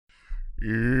Yeah.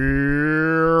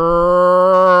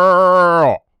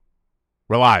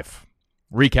 We're live.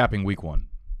 Recapping week one.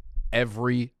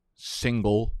 Every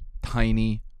single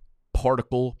tiny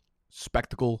particle,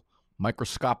 spectacle,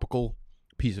 microscopical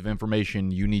piece of information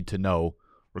you need to know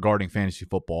regarding fantasy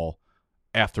football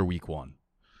after week one.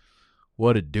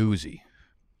 What a doozy.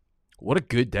 What a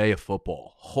good day of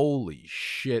football. Holy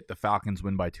shit. The Falcons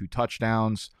win by 2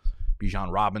 touchdowns.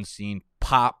 Bijan Robinson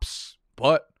pops.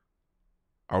 But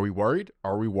are we worried?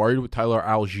 Are we worried with Tyler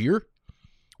Algier?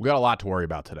 We got a lot to worry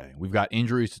about today. We've got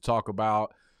injuries to talk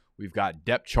about. We've got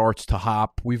depth charts to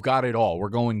hop. We've got it all. We're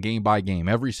going game by game.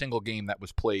 Every single game that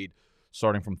was played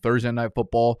starting from Thursday Night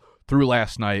Football through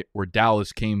last night where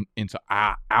Dallas came into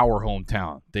our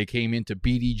hometown. They came into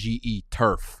BDGE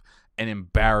turf and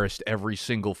embarrassed every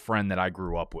single friend that I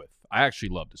grew up with. I actually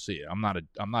love to see it. I'm not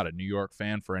a New York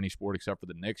fan for any sport except for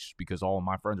the Knicks because all of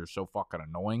my friends are so fucking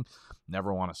annoying.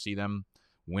 Never want to see them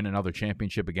win another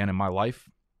championship again in my life.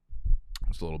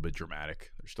 It's a little bit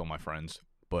dramatic. They're still my friends.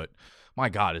 But my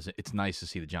God, it's nice to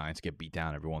see the Giants get beat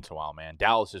down every once in a while, man.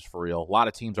 Dallas is for real. A lot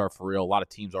of teams are for real. A lot of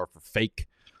teams are for fake.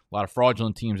 A lot of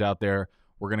fraudulent teams out there.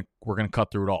 We're gonna cut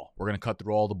through it all. We're gonna cut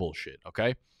through all the bullshit,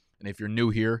 okay? And if you're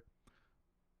new here,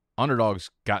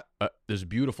 Underdog's got this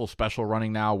beautiful special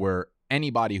running now where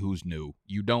anybody who's new,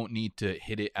 you don't need to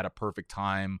hit it at a perfect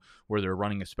time where they're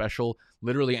running a special.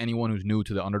 Literally anyone who's new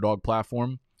to the Underdog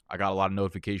platform, I got a lot of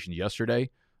notifications yesterday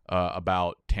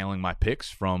about tailing my picks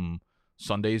from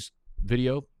Sunday's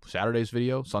video, Saturday's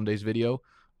video, Sunday's video.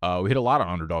 We hit a lot on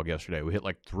Underdog yesterday. We hit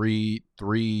like three,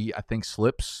 I think,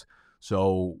 slips.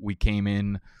 So we came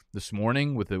in this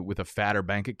morning with a fatter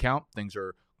bank account. Things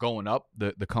are going up.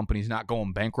 The company's not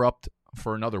going bankrupt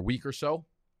for another week or so.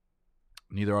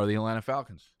 Neither are the Atlanta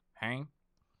Falcons. Hang.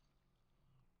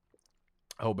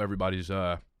 I hope everybody's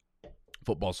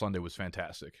football Sunday was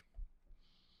fantastic.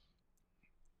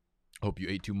 I hope you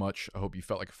ate too much. I hope you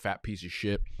felt like a fat piece of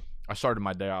shit. I started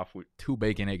my day off with 2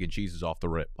 bacon, egg, and cheeses off the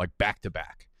rip, like back to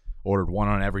back. Ordered 1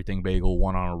 on everything bagel,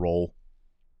 1 on a roll.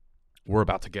 We're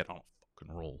about to get on a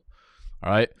fucking roll.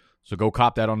 All right? So go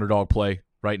cop that Underdog play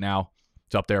right now.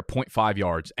 It's up there, 0.5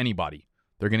 yards. Anybody.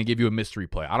 They're going to give you a mystery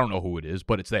play. I don't know who it is,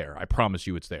 but it's there. I promise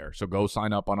you it's there. So go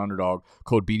sign up on Underdog.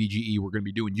 Code BDGE. We're going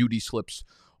to be doing UD slips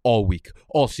all week,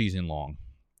 all season long.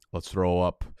 Let's throw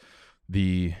up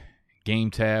the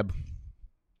game tab.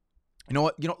 You know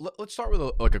what? Let's start with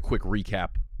a quick recap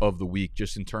of the week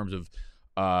just in terms of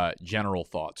general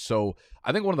thoughts. So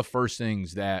I think one of the first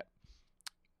things that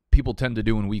people tend to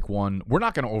do in week one, we're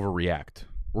not going to overreact.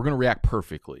 We're going to react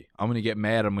perfectly. I'm going to get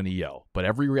mad. I'm going to yell. But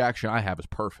every reaction I have is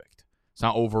perfect. It's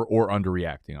not over or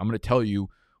underreacting. I'm going to tell you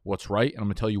what's right, and I'm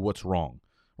going to tell you what's wrong.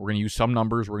 We're going to use some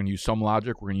numbers. We're going to use some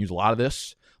logic. We're going to use a lot of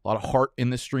this, a lot of heart in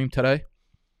this stream today.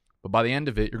 But by the end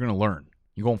of it, you're going to learn.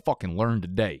 You're going to fucking learn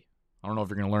today. I don't know if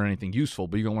you're going to learn anything useful,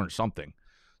 but you're going to learn something.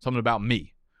 Something about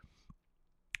me.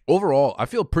 Overall, I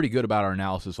feel pretty good about our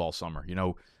analysis all summer.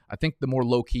 I think the more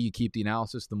low-key you keep the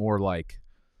analysis, the more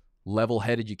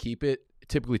level-headed you keep it, it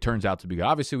typically turns out to be good.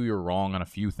 Obviously, we were wrong on a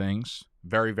few things.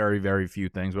 Very, very, very few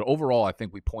things. But overall, I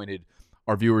think we pointed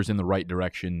our viewers in the right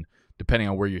direction, depending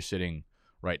on where you're sitting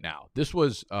right now. This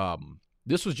was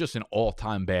just an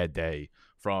all-time bad day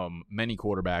from many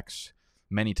quarterbacks,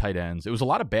 many tight ends. It was a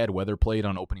lot of bad weather played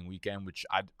on opening weekend, which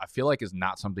I feel like is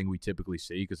not something we typically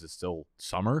see because it's still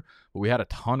summer. But we had a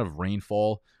ton of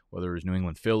rainfall, whether it was New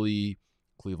England, Philly,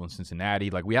 Cleveland,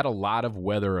 Cincinnati. We had a lot of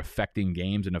weather affecting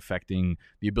games and affecting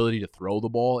the ability to throw the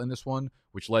ball in this one,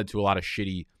 which led to a lot of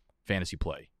shitty fantasy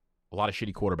play, a lot of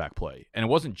shitty quarterback play. And it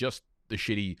wasn't just the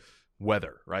shitty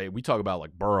weather, right? We talk about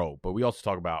Burrow, but we also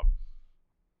talk about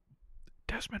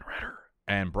Desmond Ridder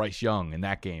and Bryce Young in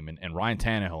that game, and Ryan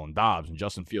Tannehill and Dobbs and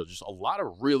Justin Fields. Just a lot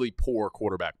of really poor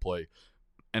quarterback play,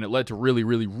 and it led to really,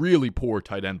 really, really poor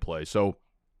tight end play. So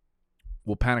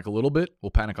we'll panic a little bit. We'll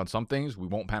panic on some things. We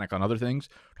won't panic on other things.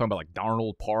 We're talking about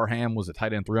Darnold, Parham was a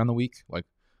tight end 3 on the week. What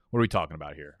are we talking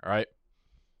about here? All right.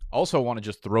 Also, I want to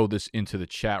just throw this into the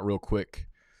chat real quick.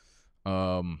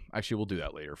 Actually, we'll do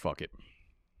that later. Fuck it.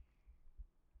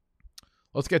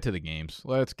 Let's get to the games.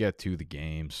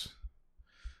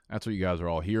 That's what you guys are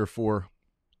all here for.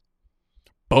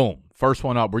 Boom. First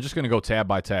one up. We're just going to go tab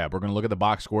by tab. We're going to look at the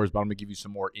box scores, but I'm going to give you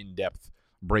some more in-depth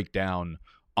breakdown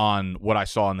on what I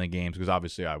saw in the games because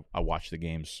obviously I watch the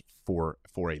games for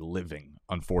a living,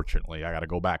 unfortunately. I got to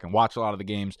go back and watch a lot of the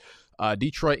games.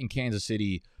 Detroit and Kansas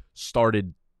City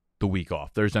started the week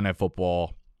off. Thursday Night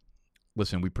Football.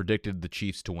 Listen, we predicted the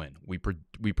Chiefs to win. We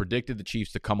predicted the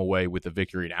Chiefs to come away with a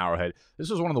victory in Arrowhead.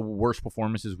 This was one of the worst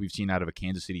performances we've seen out of a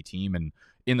Kansas City team and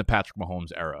in the Patrick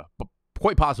Mahomes era, but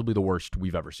quite possibly the worst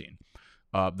we've ever seen.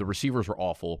 The receivers were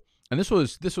awful. And this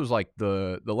was like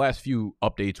the last few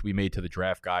updates we made to the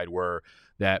draft guide were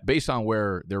that based on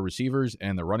where their receivers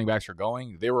and the running backs are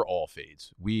going, they were all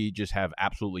fades. We just have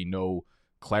absolutely no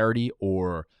clarity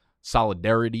or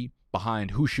solidarity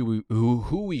behind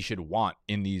who we should want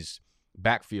in these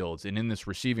backfields and in this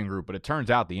receiving group. But it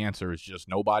turns out the answer is just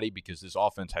nobody, because this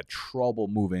offense had trouble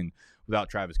moving without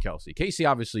Travis Kelce. Casey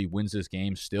obviously wins this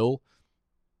game still.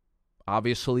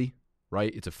 Obviously,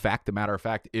 right? It's a fact, the matter of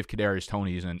fact, if Kadarius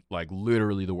Toney isn't like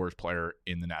literally the worst player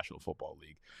in the National Football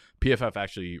League. PFF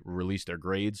actually released their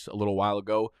grades a little while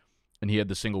ago, and he had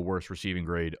the single worst receiving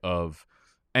grade of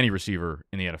any receiver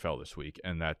in the NFL this week,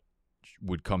 and that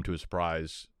would come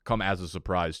as a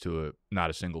surprise to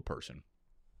not a single person.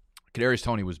 Kadarius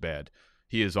Toney was bad.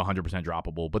 He is 100%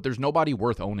 droppable, but there's nobody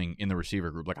worth owning in the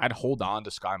receiver group. Like, I'd hold on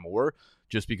to Sky Moore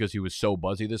just because he was so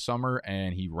buzzy this summer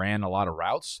and he ran a lot of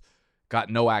routes. Got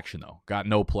no action, though. Got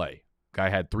no play. Guy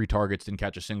had 3 targets, didn't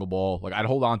catch a single ball. Like, I'd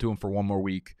hold on to him for one more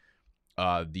week.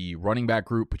 The running back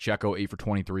group, Pacheco 8 for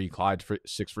 23, Clyde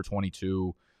 6 for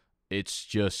 22. It's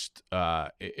just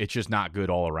not good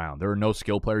all around. There are no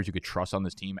skill players you could trust on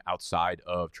this team outside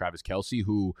of Travis Kelce,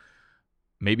 who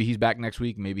maybe he's back next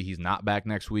week, maybe he's not back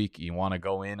next week. You want to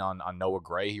go in on Noah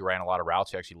Gray. He ran a lot of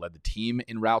routes. He actually led the team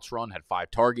in routes run, had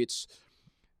 5 targets.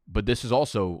 But this is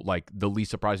also like the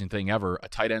least surprising thing ever. A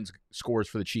tight end scores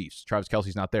for the Chiefs. Travis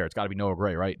Kelce's not there. It's got to be Noah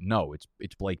Gray, right? No,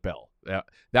 it's Blake Bell.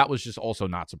 That was just also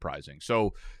not surprising.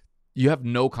 So you have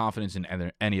no confidence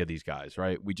in any of these guys,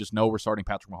 right? We just know we're starting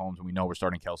Patrick Mahomes, and we know we're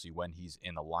starting Kelce when he's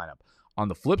in the lineup. On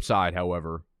the flip side,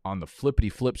 however, on the flippity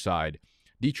flip side,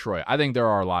 Detroit, I think there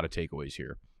are a lot of takeaways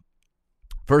here.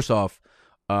 First off,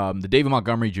 the David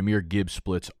Montgomery, Jahmyr Gibbs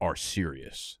splits are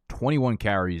serious. 21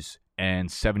 carries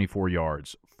and 74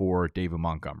 yards for David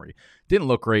Montgomery. Didn't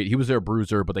look great. He was their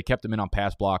bruiser, but they kept him in on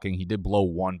pass blocking. He did blow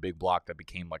one big block that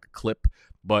became like a clip,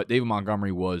 but David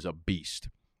Montgomery was a beast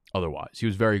otherwise. He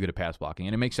was very good at pass blocking,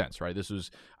 and it makes sense, right?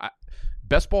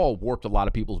 Best Ball warped a lot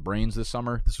of people's brains this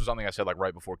summer. This was something I said like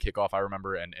right before kickoff, I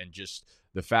remember, and just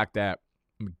the fact that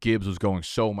Gibbs was going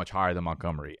so much higher than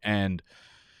Montgomery. And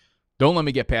don't let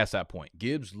me get past that point.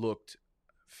 Gibbs looked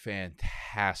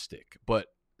fantastic, but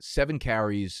 7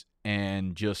 carries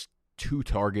and just 2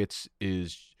 targets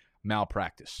is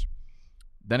malpractice.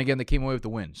 Then again, they came away with the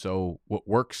win. So what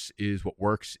works is what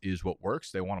works is what works.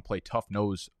 They want to play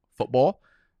tough-nose football.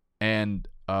 And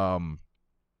Jahmyr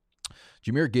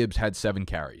Gibbs had 7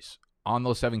 carries. On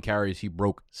those 7 carries, he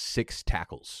broke 6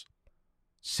 tackles.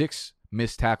 6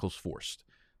 missed tackles forced.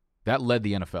 That led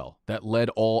the NFL. That led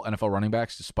all NFL running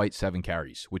backs despite 7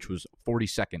 carries, which was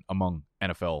 42nd among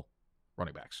NFL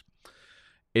running backs.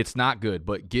 It's not good,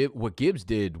 but what Gibbs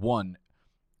did,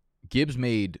 Gibbs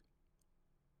made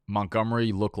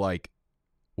Montgomery look like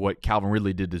what Calvin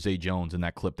Ridley did to Zay Jones in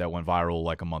that clip that went viral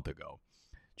like a month ago.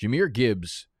 Jahmyr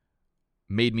Gibbs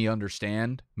made me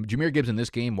understand. Jahmyr Gibbs in this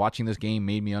game, watching this game,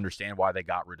 made me understand why they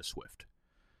got rid of Swift.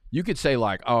 You could say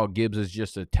like, oh, Gibbs is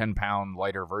just a 10-pound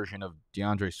lighter version of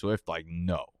DeAndre Swift. Like,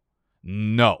 no.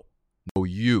 Jahmyr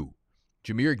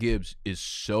Gibbs is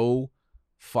so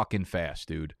fucking fast,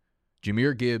 dude.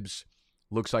 Jahmyr Gibbs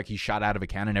looks like he shot out of a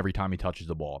cannon every time he touches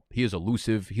the ball. He is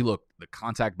elusive. The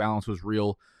contact balance was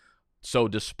real. So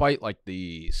despite like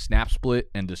the snap split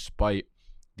and despite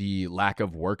the lack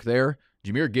of work there,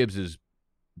 Jahmyr Gibbs'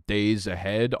 days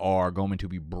ahead are going to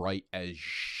be bright as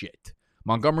shit.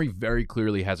 Montgomery very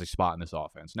clearly has a spot in this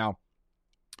offense. Now,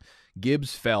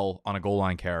 Gibbs fell on a goal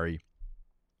line carry.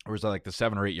 Or was that like the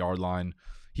 7 or 8 yard line?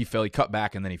 He fell. He cut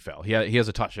back and then he fell. He has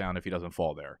a touchdown if he doesn't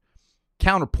fall there.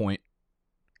 Counterpoint,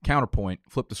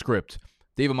 flip the script.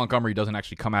 David Montgomery doesn't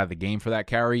actually come out of the game for that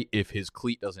carry if his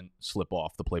cleat doesn't slip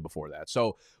off the play before that.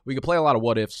 So we could play a lot of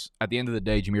what ifs. At the end of the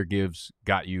day, Jahmyr Gibbs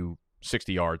got you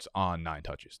 60 yards on 9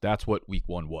 touches. That's what week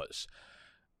 1 was.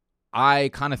 I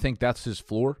kind of think that's his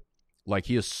floor. Like,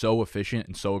 he is so efficient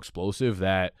and so explosive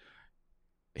that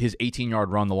his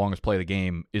 18-yard run, the longest play of the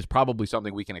game, is probably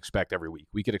something we can expect every week.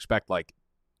 We could expect like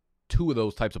 2 of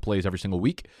those types of plays every single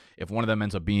week. If one of them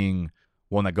ends up being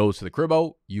one that goes to the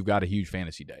cribbo, you've got a huge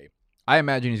fantasy day. I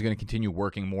imagine he's going to continue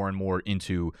working more and more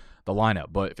into the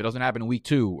lineup. But if it doesn't happen in week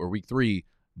 2 or week 3,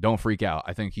 don't freak out.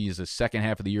 I think he's a second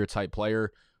half of the year type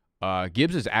player.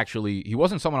 Gibbs is actually, he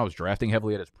wasn't someone I was drafting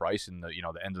heavily at his price in the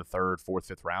end of the 3rd, 4th,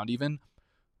 5th round even.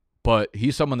 But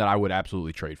he's someone that I would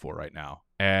absolutely trade for right now.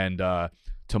 And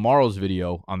tomorrow's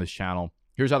video on this channel,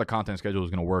 here's how the content schedule is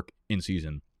going to work in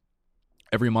season.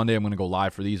 Every Monday, I'm going to go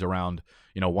live for these around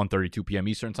 1:32 p.m.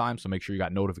 Eastern time. So make sure you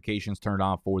got notifications turned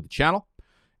on for the channel.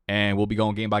 And we'll be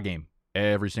going game by game,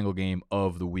 every single game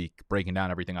of the week, breaking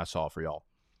down everything I saw for y'all.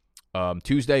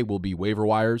 Tuesday will be waiver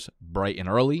wires, bright and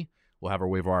early. We'll have our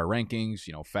waiver wire rankings,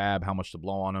 fab, how much to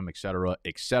blow on them, et cetera,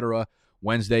 et cetera.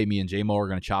 Wednesday, me and J-Mo are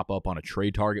going to chop up on a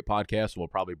Trade Target podcast. We'll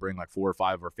probably bring like 4 or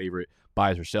 5 of our favorite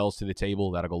buys or sells to the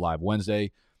table. That'll go live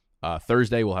Wednesday.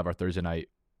 Thursday, we'll have our Thursday night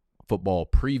football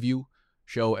preview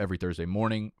show every Thursday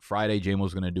morning. Friday,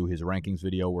 J-Mo's going to do his rankings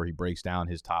video where he breaks down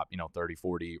his top, 30,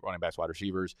 40 running backs, wide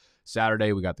receivers.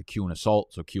 Saturday, we got the Q and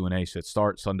Assault, so Q&A sit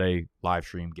start. Sunday, live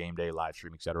stream, game day, live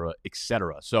stream, et cetera, et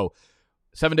cetera. So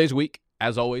 7 days a week.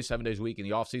 As always, 7 days a week in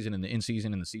the offseason, in the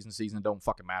in-season, in the season. Don't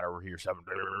fucking matter. We're here 7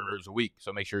 days a week.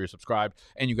 So make sure you're subscribed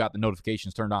and you got the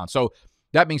notifications turned on. So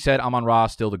that being said, Amon-Ra,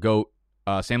 still the GOAT.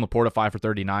 Sam Laporta, 5 for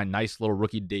 39. Nice little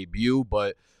rookie debut,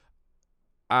 but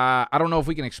I don't know if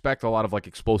we can expect a lot of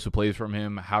explosive plays from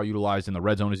him. How utilized in the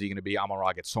red zone is he going to be?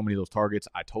 Amon-Ra gets so many of those targets.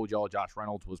 I told y'all Josh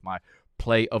Reynolds was my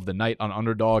play of the night on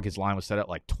Underdog. His line was set at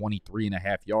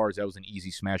 23.5 yards. That was an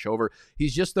easy smash over.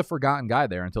 He's just the forgotten guy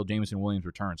there until Jameson Williams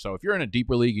returns. So if you're in a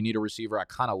deeper league, you need a receiver. I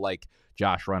kind of like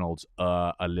Josh Reynolds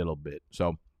a little bit.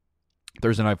 So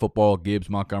Thursday Night Football, Gibbs,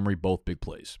 Montgomery, both big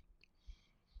plays.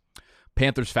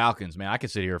 Panthers-Falcons, man, I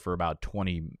could sit here for about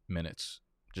 20 minutes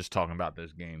just talking about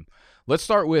this game. Let's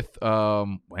start with where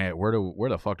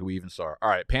the fuck do we even start? All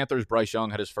right, Panthers. Bryce Young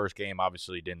had his first game.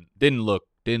 Obviously, didn't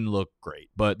look great.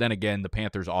 But then again, the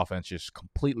Panthers' offense just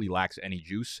completely lacks any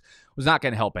juice. Was not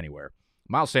going to help anywhere.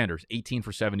 Miles Sanders, 18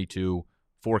 for 72,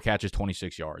 4 catches,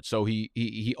 26 yards. So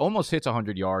he almost hits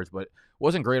 100 yards, but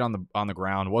wasn't great on the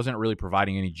ground. Wasn't really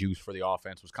providing any juice for the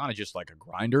offense. Was kind of just like a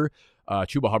grinder.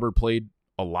 Chuba Hubbard played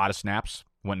a lot of snaps.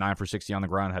 Went 9 for 60 on the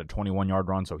ground, had a 21-yard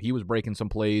run, so he was breaking some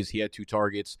plays. He had 2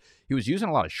 targets. He was using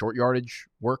a lot of short yardage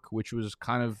work, which was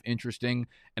kind of interesting.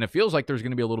 And it feels like there's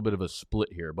going to be a little bit of a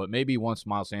split here. But maybe once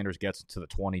Miles Sanders gets to the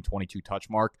 20, 22 touch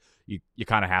mark, you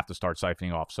kind of have to start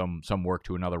siphoning off some work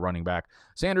to another running back.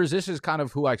 Sanders, this is kind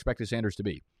of who I expected Sanders to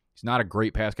be. He's not a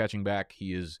great pass-catching back.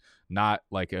 He is not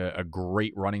like a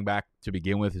great running back to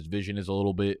begin with. His vision is a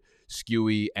little bit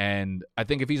skewy, and I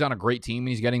think if he's on a great team and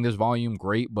he's getting this volume,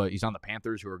 great, but he's on the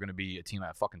Panthers, who are going to be a team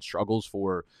that fucking struggles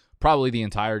for probably the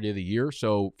entirety of the year.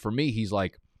 So for me, he's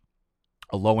like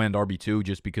a low-end RB2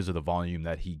 just because of the volume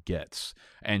that he gets,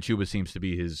 and Chuba seems to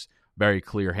be his very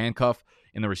clear handcuff.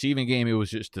 In the receiving game, it was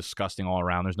just disgusting all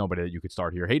around. There's nobody that you could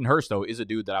start here. Hayden Hurst, though, is a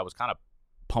dude that I was kind of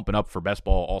pumping up for best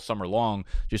ball all summer long,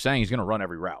 just saying he's going to run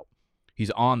every route.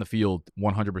 He's on the field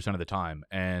 100% of the time,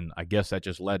 and I guess that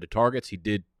just led to targets. He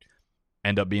did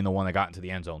end up being the one that got into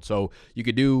the end zone. So you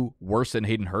could do worse than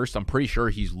Hayden Hurst. I'm pretty sure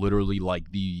he's literally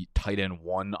like the tight end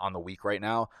 1 on the week right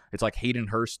now. It's like Hayden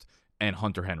Hurst and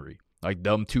Hunter Henry. Like,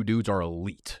 them 2 dudes are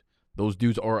elite. Those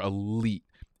dudes are elite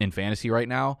in fantasy right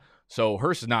now. So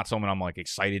Hurst is not someone I'm like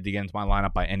excited to get into my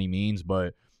lineup by any means,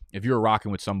 but if you're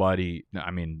rocking with somebody,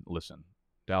 I mean, listen,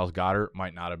 Dallas Goedert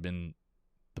might not have been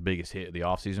the biggest hit of the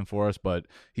offseason for us, but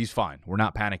he's fine. We're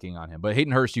not panicking on him. But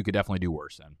Hayden Hurst, you could definitely do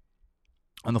worse than.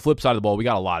 On the flip side of the ball, we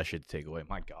got a lot of shit to take away.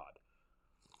 My God.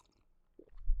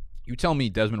 You tell me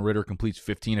Desmond Ridder completes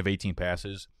 15 of 18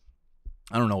 passes.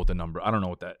 I don't know what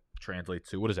that translates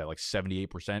to. What is that, like 78%,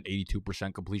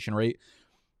 82% completion rate?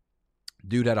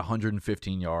 Dude had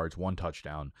 115 yards, 1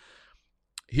 touchdown.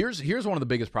 Here's one of the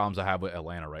biggest problems I have with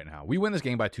Atlanta right now. We win this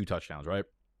game by 2 touchdowns, right?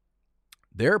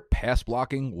 Their pass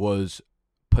blocking was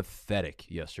pathetic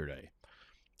yesterday.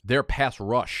 Their pass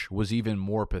rush was even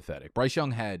more pathetic. Bryce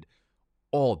Young had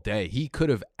all day. He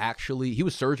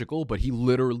was surgical, but he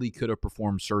literally could have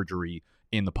performed surgery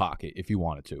in the pocket if he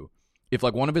wanted to. If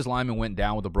like one of his linemen went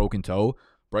down with a broken toe,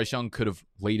 Bryce Young could have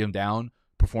laid him down,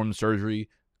 performed the surgery,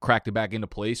 cracked it back into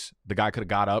place. The guy could have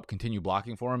got up, continued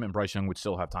blocking for him, and Bryce Young would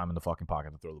still have time in the fucking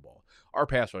pocket to throw the ball. Our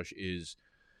pass rush is,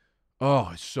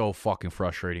 it's so fucking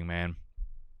frustrating, man.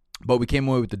 But we came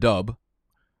away with the dub,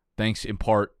 thanks in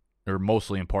part, or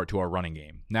mostly in part, to our running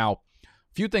game. Now,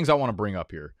 a few things I want to bring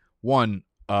up here. One,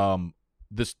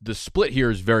 the split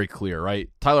here is very clear, right?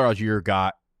 Tyler Algier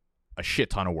got a shit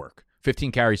ton of work.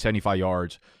 15 carries, 75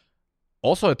 yards.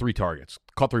 Also had 3 targets,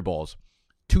 caught 3 balls,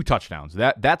 2 touchdowns.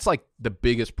 That's like the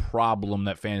biggest problem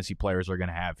that fantasy players are going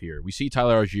to have here. We see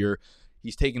Tyler Algier.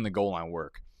 He's taking the goal line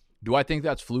work. Do I think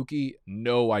that's fluky?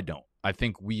 No, I don't. I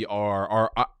think we are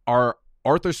our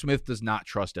Arthur Smith does not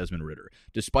trust Desmond Ridder,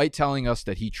 despite telling us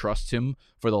that he trusts him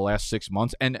for the last 6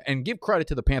 months. And give credit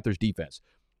to the Panthers defense.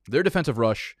 Their defensive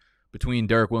rush between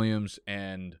Derek Brown,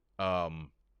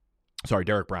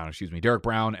 Derek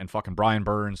Brown and fucking Brian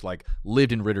Burns, like,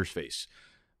 lived in Ridder's face.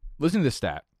 Listen to this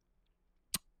stat.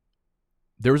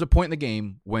 There was a point in the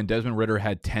game when Desmond Ridder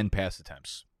had 10 pass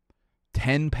attempts.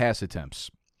 10 pass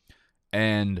attempts.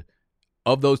 And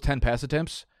of those 10 pass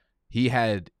attempts, he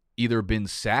had either been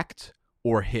sacked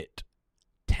or hit.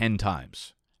 10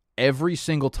 times. Every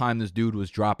single time this dude was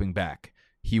dropping back,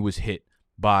 he was hit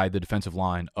by the defensive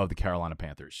line of the Carolina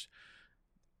Panthers.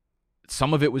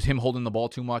 Some of it was him holding the ball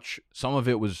too much. Some of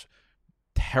it was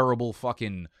terrible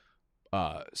fucking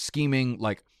scheming.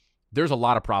 Like, there's a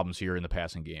lot of problems here in the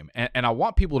passing game. And I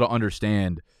want people to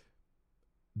understand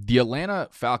the Atlanta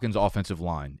Falcons offensive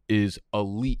line is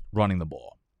elite running the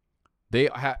ball. They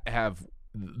have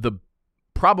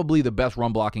probably the best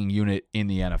run blocking unit in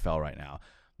the NFL right now.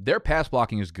 Their pass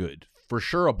blocking is good, for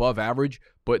sure above average,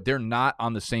 but they're not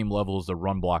on the same level as the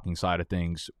run blocking side of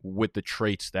things with the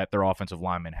traits that their offensive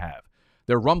linemen have.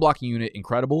 Their run blocking unit,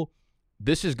 incredible.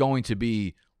 This is going to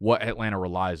be what Atlanta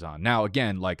relies on. Now,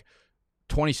 again, like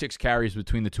 26 carries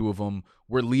between the two of them.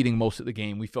 We're leading most of the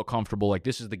game. We feel comfortable. Like,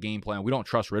 this is the game plan. We don't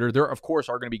trust Ridder. There, of course,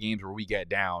 are going to be games where we get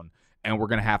down and we're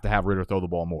going to have Ridder throw the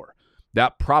ball more.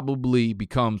 That probably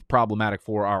becomes problematic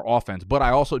for our offense. But I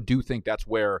also do think that's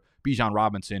where Bijan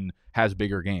Robinson has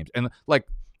bigger games. And, like,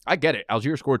 I get it.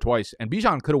 Algier scored twice, and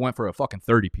Bijan could have went for a fucking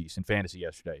 30-piece in fantasy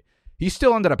yesterday. He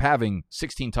still ended up having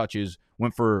 16 touches,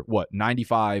 went for,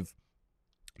 95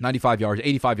 yards,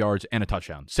 85 yards, and a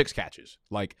touchdown. 6 catches.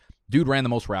 Like, dude ran the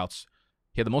most routes.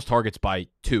 He had the most targets by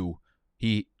 2.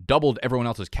 He doubled everyone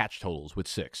else's catch totals with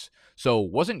 6. So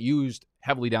wasn't used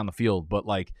heavily down the field, but,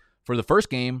 like, for the first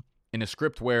game, in a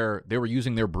script where they were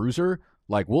using their bruiser,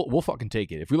 like, we'll fucking take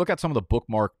it. If we look at some of the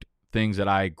bookmarked things that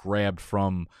I grabbed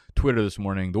from Twitter this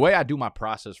morning, the way I do my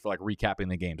process for, like, recapping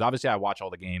the games, obviously I watch all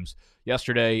the games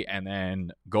yesterday and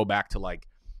then go back to, like,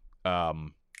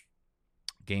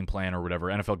 game plan or whatever,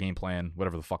 NFL game plan,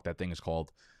 whatever the fuck that thing is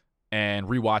called, and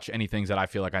rewatch any things that I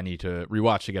feel like I need to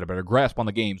rewatch to get a better grasp on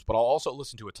the games. But I'll also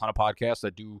listen to a ton of podcasts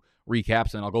that do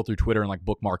recaps, and I'll go through Twitter and, like,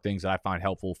 bookmark things that I find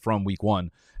helpful from week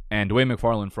 1. And Dwayne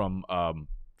McFarland from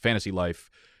Fantasy Life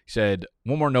said,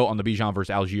 one more note on the Bijan versus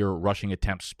Algier rushing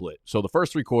attempt split. So the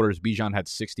first 3 quarters, Bijan had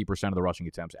 60% of the rushing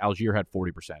attempts. Algier had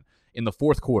 40%. In the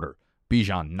fourth quarter,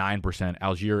 Bijan 9%,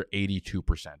 Algier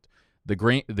 82%.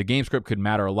 The game script could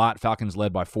matter a lot. Falcons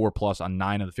led by 4+ on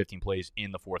 9 of the 15 plays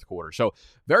in the fourth quarter. So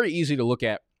very easy to look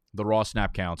at the raw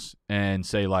snap counts and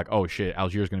say, like, oh shit,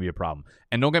 Algier is going to be a problem.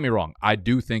 And don't get me wrong, I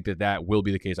do think that will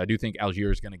be the case. I do think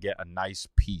Algier is going to get a nice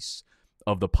piece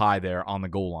of the pie there on the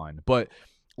goal line. But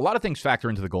a lot of things factor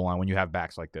into the goal line when you have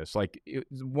backs like this. Like,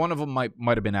 one of them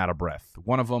might have been out of breath.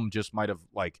 One of them just might have,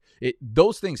 like,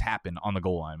 those things happen on the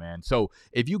goal line, man. So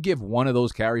if you give one of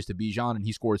those carries to Bijan and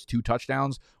he scores 2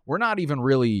 touchdowns, we're not even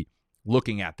really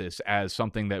looking at this as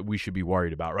something that we should be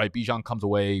worried about, right? Bijan comes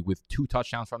away with 2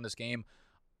 touchdowns from this game.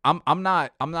 I'm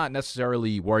not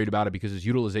necessarily worried about it because his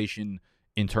utilization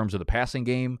in terms of the passing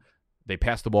game, they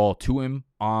passed the ball to him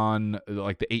on,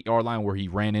 like, the 8-yard line where he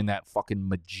ran in that fucking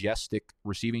majestic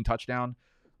receiving touchdown.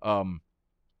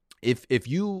 If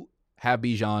you have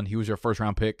Bijan, he was your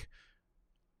first-round pick,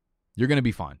 you're going to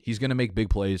be fine. He's going to make big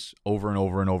plays over and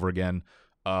over and over again.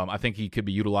 I think he could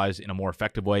be utilized in a more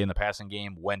effective way in the passing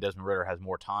game when Desmond Ridder has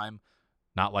more time.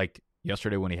 Not like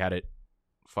yesterday when he had it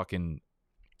fucking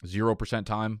 0%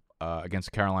 time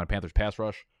against the Carolina Panthers pass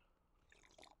rush.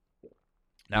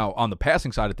 Now, on the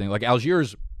passing side of things, like,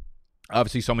 Algier's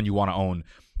obviously someone you want to own.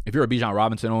 If you're a Bijan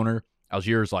Robinson owner,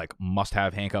 Algier's, like,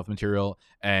 must-have handcuff material,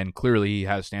 and clearly he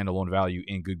has standalone value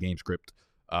in good game script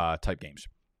type games.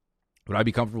 Would I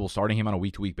be comfortable starting him on a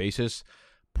week-to-week basis?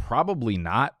 Probably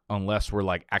not, unless we're,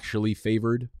 like, actually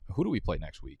favored. Who do we play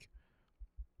next week?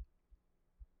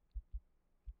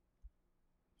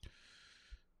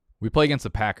 We play against the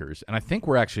Packers, and I think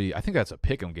that's a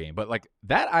pick'em game. But, like,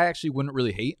 that I actually wouldn't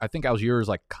really hate. I think Algier is,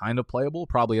 like, kind of playable,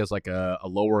 probably as, like, a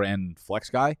lower-end flex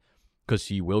guy, because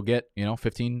he will get,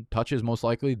 15 touches most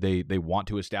likely. They want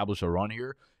to establish a run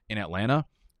here in Atlanta,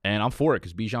 and I'm for it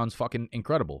because Bijan's fucking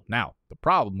incredible. Now, the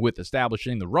problem with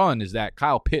establishing the run is that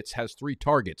Kyle Pitts has 3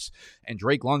 targets, and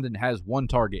Drake London has 1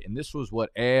 target, and this was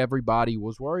what everybody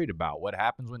was worried about. What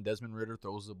happens when Desmond Ridder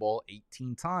throws the ball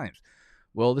 18 times?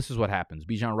 Well, this is what happens.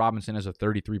 Bijan Robinson has a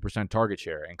 33% target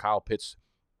share, and Kyle Pitts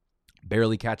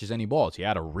barely catches any balls. He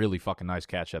had a really fucking nice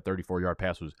catch. That 34-yard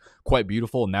pass was quite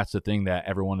beautiful, and that's the thing that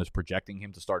everyone is projecting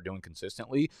him to start doing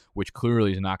consistently, which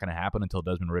clearly is not going to happen until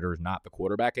Desmond Ridder is not the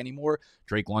quarterback anymore.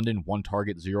 Drake London, 1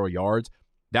 target, 0 yards.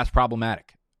 That's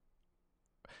problematic.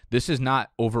 This is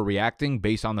not overreacting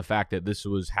based on the fact that this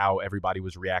was how everybody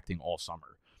was reacting all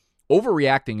summer.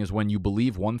 Overreacting is when you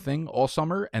believe one thing all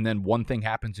summer and then one thing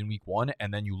happens in week 1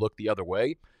 and then you look the other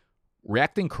way.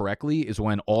 Reacting correctly is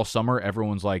when all summer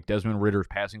everyone's like, Desmond Ridder's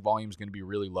passing volume is going to be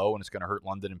really low and it's going to hurt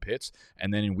London and Pitts.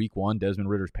 And then in week 1, Desmond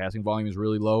Ridder's passing volume is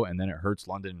really low and then it hurts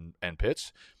London and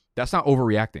Pitts. That's not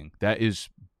overreacting. That is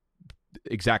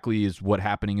exactly is what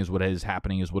happening is what is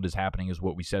happening is what is happening is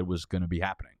what we said was going to be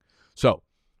happening. So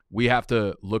we have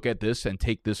to look at this and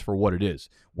take this for what it is.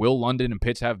 Will London and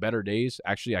Pitts have better days?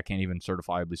 Actually, I can't even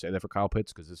certifiably say that for Kyle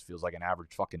Pitts because this feels like an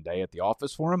average fucking day at the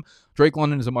office for him. Drake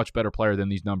London is a much better player than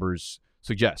these numbers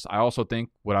suggest. I also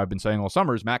think what I've been saying all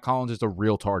summer is Matt Collins is a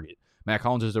real target. Matt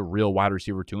Collins is a real wide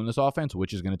receiver too in this offense,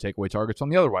 which is going to take away targets on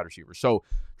the other wide receivers. So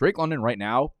Drake London right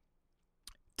now,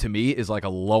 to me, is like a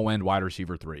low-end wide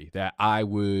receiver 3 that I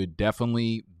would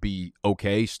definitely be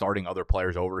okay starting other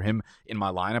players over him in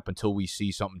my lineup until we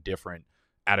see something different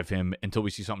out of him, until we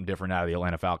see something different out of the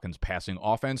Atlanta Falcons passing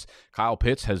offense. Kyle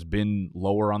Pitts has been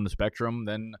lower on the spectrum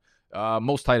than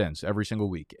most tight ends every single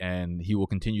week, and he will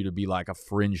continue to be like a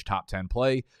fringe top 10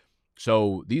 play.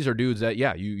 So these are dudes that,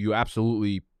 yeah, you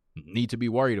absolutely need to be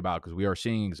worried about because we are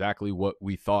seeing exactly what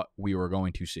we thought we were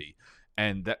going to see.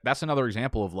 And that's another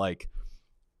example of like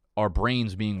our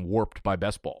brains being warped by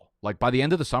best ball. Like by the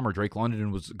end of the summer, Drake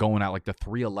London was going at like the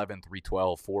 311,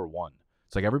 312, 4-1.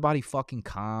 It's like everybody fucking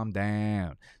calm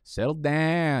down. Settle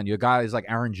down. You got guys like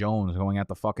Aaron Jones going at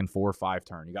the fucking 4-5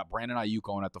 turn. You got Brandon Ayuk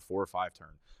going at the 4-5 turn.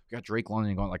 You got Drake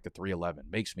London going like the 311.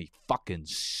 Makes me fucking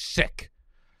sick.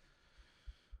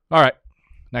 All right.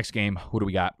 Next game. Who do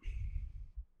we got?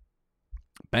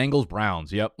 Bengals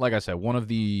Browns. Yep. Like I said, one of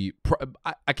the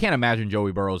I can't imagine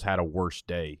Joey Burrow's had a worse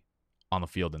day on the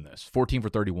field in this. 14 for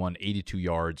 31, 82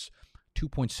 yards,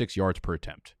 2.6 yards per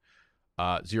attempt,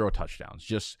 0 touchdowns.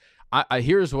 Just,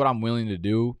 here's what I'm willing to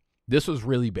do. This was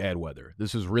really bad weather.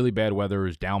 It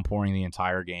was downpouring the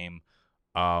entire game.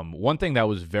 One thing that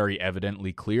was very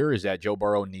evidently clear is that Joe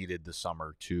Burrow needed the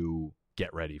summer to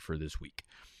get ready for this week.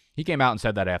 He came out and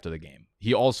said that after the game.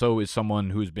 He also is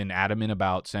someone who's been adamant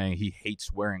about saying he hates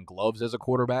wearing gloves as a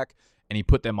quarterback, and he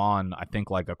put them on, I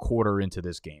think, like a quarter into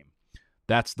this game.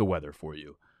 That's the weather for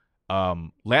you.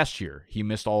 Last year, he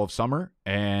missed all of summer,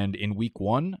 and in week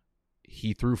 1,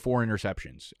 he threw 4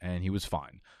 interceptions, and he was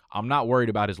fine. I'm not worried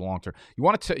about his long-term. You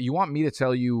want me to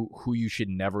tell you who you should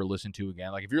never listen to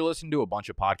again? Like, if you're listening to a bunch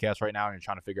of podcasts right now and you're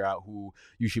trying to figure out who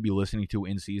you should be listening to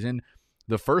in season,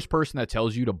 the first person that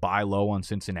tells you to buy low on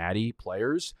Cincinnati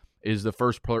players is the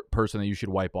first person that you should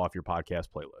wipe off your podcast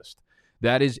playlist.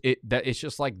 That is it. That it's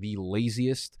just like the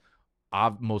laziest,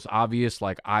 most obvious,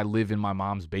 like I live in my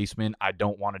mom's basement, I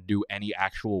don't want to do any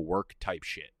actual work type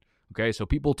shit. Okay, so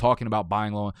people talking about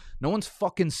buying low. No one's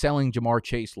fucking selling Jamar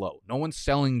Chase low. No one's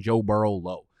selling Joe Burrow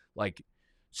low. Like,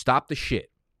 stop the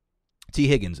shit. T.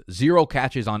 Higgins, 0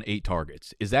 catches on 8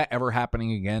 targets. Is that ever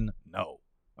happening again? No.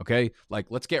 Okay, like,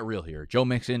 let's get real here. Joe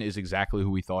Mixon is exactly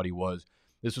who we thought he was.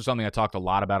 This was something I talked a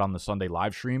lot about on the Sunday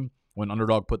live stream when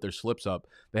Underdog put their slips up.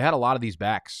 They had a lot of these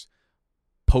backs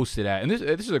posted at, and this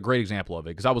is a great example of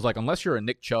it, because I was like, unless you're a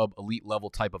Nick Chubb elite level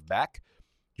type of back,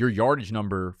 your yardage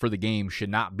number for the game should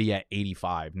not be at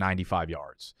 85, 95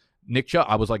 yards. Nick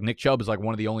Chubb is like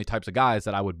one of the only types of guys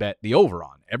that I would bet the over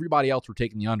on. Everybody else were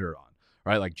taking the under on,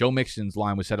 right? Like Joe Mixon's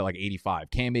line was set at like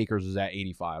 85. Cam Akers was at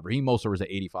 85. Raheem Mostert was at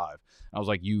 85. I was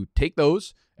like, you take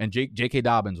those, and J.K.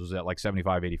 Dobbins was at like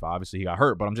 75, 85. Obviously, he got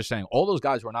hurt, but I'm just saying all those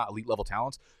guys who are not elite level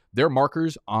talents, their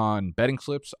markers on betting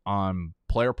slips, on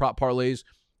player prop parlays,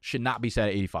 should not be set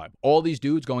at 85. All these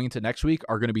dudes going into next week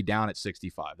are going to be down at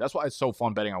 65. That's why it's so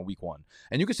fun betting on week 1.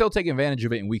 And you can still take advantage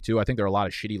of it in week 2. I think there are a lot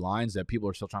of shitty lines that people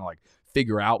are still trying to like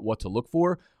figure out what to look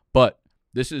for. But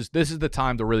this is the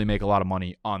time to really make a lot of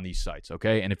money on these sites,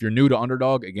 okay? And if you're new to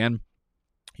Underdog, again,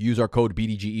 use our code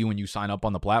BDGE when you sign up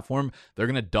on the platform. They're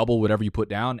going to double whatever you put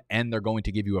down, and they're going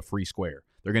to give you a free square.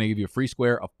 They're going to give you a free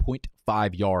square of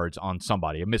 0.5 yards on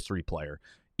somebody, a mystery player.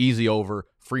 Easy over,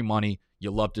 free money. You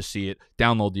love to see it.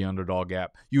 Download the Underdog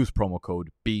app. Use promo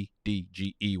code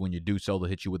BDGE when you do so. They'll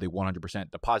hit you with a 100%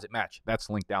 deposit match. That's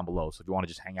linked down below. So if you want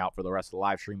to just hang out for the rest of the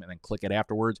live stream and then click it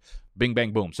afterwards, bing,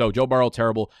 bang, boom. So Joe Burrow,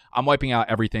 terrible. I'm wiping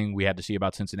out everything we had to see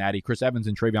about Cincinnati. Chris Evans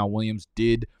and Travion Williams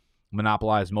did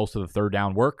monopolize most of the third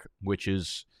down work, which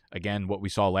is, again, what we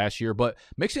saw last year. But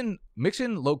Mixon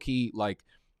low-key, like,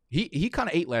 He kind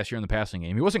of ate last year in the passing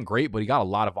game. He wasn't great, but he got a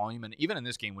lot of volume. And even in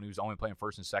this game, when he was only playing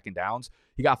first and second downs,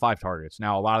 he got 5 targets.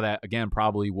 Now, a lot of that, again,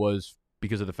 probably was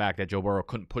because of the fact that Joe Burrow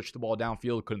couldn't push the ball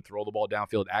downfield, couldn't throw the ball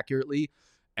downfield accurately.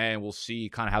 And we'll see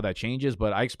kind of how that changes.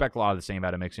 But I expect a lot of the same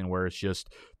out of Mixon, where it's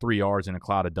just 3 yards in a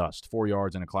cloud of dust, 4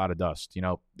 yards in a cloud of dust. You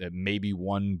know, maybe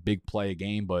one big play a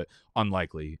game, but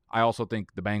unlikely. I also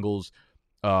think the Bengals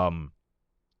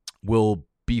will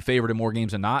be favored in more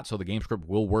games than not, so the game script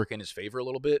will work in his favor a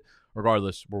little bit.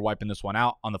 Regardless, we're wiping this one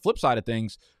out. On the flip side of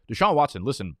things, Deshaun Watson,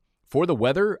 listen, For the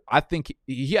weather, I think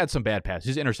he had some bad passes.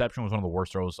 His interception was one of the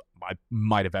worst throws I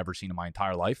might have ever seen in my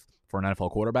entire life for an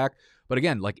NFL quarterback. But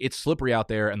again, like, it's slippery out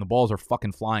there, and the balls are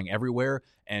fucking flying everywhere.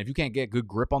 And if you can't get good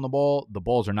grip on the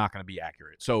balls are not going to be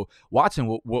accurate. So Watson,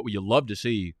 what would you love to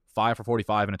see? 5 for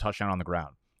 45 and a touchdown on the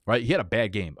ground, right? He had a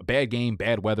bad game,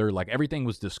 bad weather. Like, everything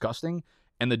was disgusting.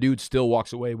 And the dude still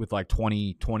walks away with like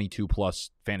 20, 22 plus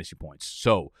fantasy points.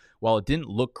 So while it didn't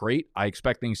look great, I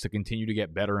expect things to continue to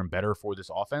get better and better for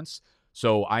this offense.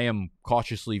 So I am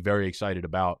cautiously very excited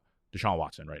about Deshaun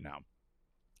Watson right now,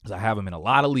 because I have him in a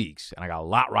lot of leagues, and I got a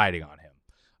lot riding on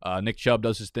him. Nick Chubb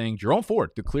does his thing. Jerome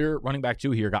Ford, the clear running back 2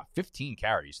 here, got 15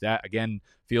 carries. That, again,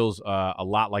 feels a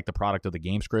lot like the product of the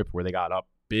game script, where they got up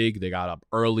big, they got up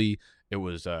early. It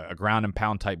was a ground and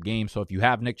pound type game. So if you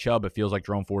have Nick Chubb, it feels like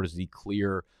Jerome Ford is the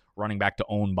clear running back to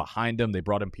own behind him. They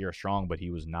brought in Pierre Strong, but he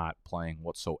was not playing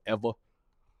whatsoever.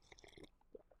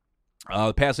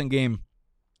 The passing game,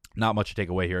 not much to take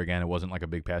away here. Again, it wasn't like a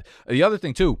big pass. The other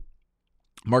thing too,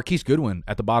 Marquise Goodwin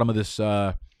at the bottom of this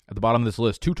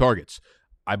list, 2 targets.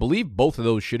 I believe both of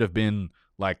those should have been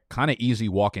like kind of easy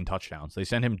walk-in touchdowns. They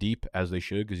sent him deep, as they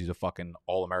should, because he's a fucking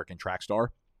All-American track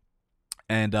star.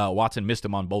 And Watson missed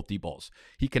him on both deep balls.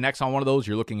 He connects on one of those,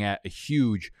 you're looking at a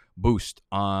huge boost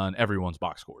on everyone's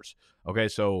box scores. Okay,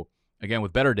 so again,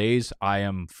 with better days, I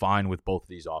am fine with both of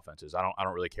these offenses. I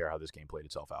don't really care how this game played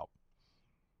itself out.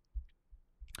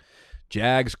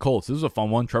 Jags, Colts. This is a fun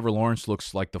one. Trevor Lawrence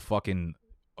looks like the fucking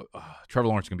Trevor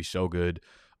Lawrence is going to be so good.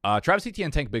 Travis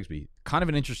Etienne, Tank Bigsby. Kind of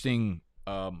an interesting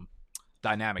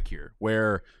dynamic here,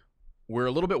 where we're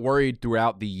a little bit worried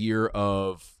throughout the year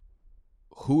of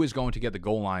who is going to get the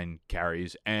goal line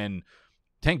carries, and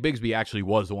Tank Bigsby actually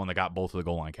was the one that got both of the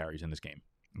goal line carries in this game.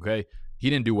 Okay? He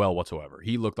didn't do well whatsoever.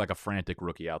 He looked like a frantic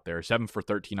rookie out there. 7 for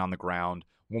 13 on the ground,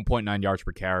 1.9 yards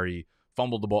per carry,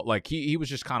 fumbled the ball. Like, he was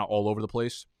just kind of all over the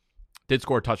place. Did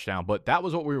score a touchdown, but that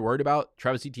was what we were worried about.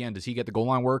 Travis Etienne, does he get the goal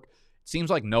line work? It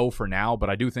seems like no for now, but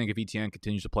I do think if Etienne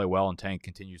continues to play well and Tank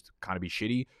continues to kind of be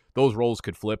shitty, those roles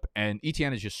could flip. And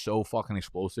Etienne is just so fucking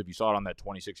explosive. You saw it on that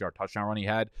 26-yard touchdown run he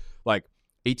had. Like,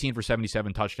 18 for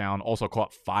 77 touchdown, also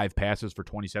caught 5 passes for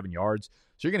 27 yards.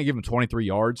 So you're going to give him 23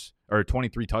 yards or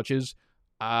 23 touches.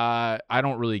 I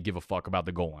don't really give a fuck about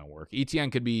the goal line work.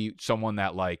 Etienne could be someone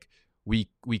that, like, we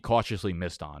cautiously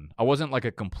missed on. I wasn't like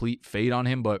a complete fade on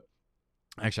him, but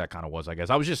actually I kind of was, I guess.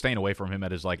 I was just staying away from him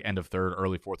at his like end of 3rd,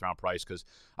 early 4th round price, because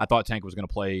I thought Tank was going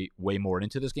to play way more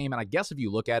into this game. And I guess if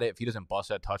you look at it, if he doesn't bust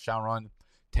that touchdown run,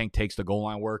 Tank takes the goal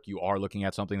line work, you are looking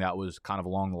at something that was kind of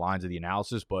along the lines of the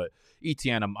analysis. But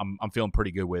Etienne, I'm feeling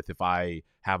pretty good with if I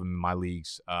have him in my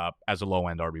leagues as a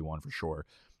low-end RB1 for sure.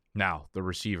 Now, the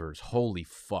receivers, holy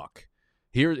fuck.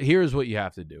 Here's what you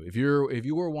have to do. If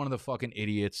you were one of the fucking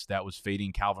idiots that was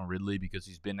fading Calvin Ridley because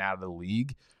he's been out of the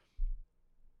league,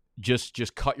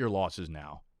 just cut your losses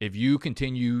now. If you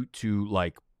continue to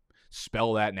like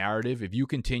spell that narrative, if you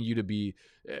continue to be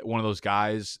one of those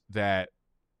guys that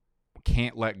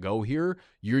can't let go here,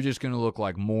 you're just going to look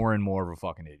like more and more of a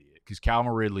fucking idiot, because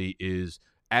Calvin Ridley is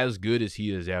as good as he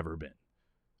has ever been.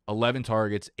 11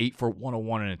 targets, 8 for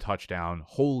 101 and a touchdown.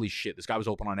 Holy shit, this guy was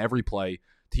open on every play.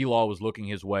 T-Law was looking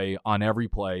his way on every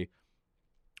play.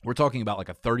 We're talking about like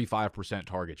a 35%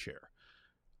 target share.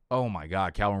 Oh my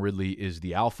God, Calvin Ridley is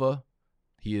the alpha.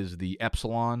 He is the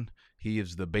epsilon. He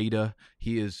is the beta.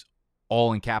 He is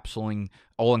all encapsulating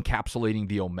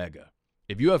the omega.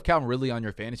 If you have Calvin Ridley on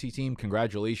your fantasy team,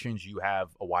 congratulations, you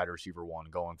have a wide receiver 1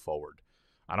 going forward.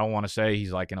 I don't want to say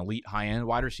he's like an elite high-end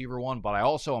wide receiver 1, but I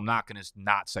also am not going to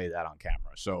not say that on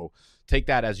camera. So take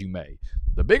that as you may.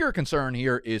 The bigger concern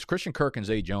here is Christian Kirk and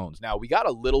Zay Jones. Now, we got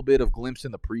a little bit of glimpse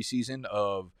in the preseason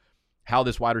of how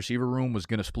this wide receiver room was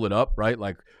going to split up, right?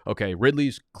 Like, okay,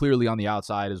 Ridley's clearly on the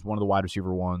outside as one of the wide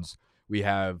receiver 1s. We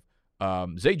have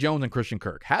Zay Jones and Christian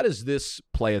Kirk. How does this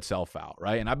play itself out,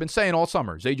 right? And I've been saying all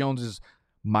summer, Zay Jones is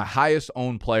my highest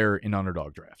owned player in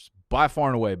underdog drafts. By far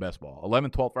and away, best ball.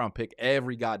 11th, 12th round pick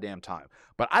every goddamn time.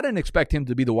 But I didn't expect him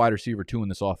to be the wide receiver 2 in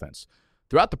this offense.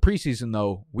 Throughout the preseason,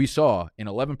 though, we saw in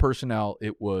 11 personnel,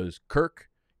 it was Kirk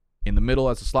in the middle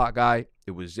as a slot guy.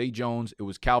 It was Zay Jones. It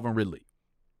was Calvin Ridley.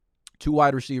 2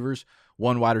 wide receivers,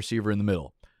 1 wide receiver in the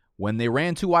middle. When they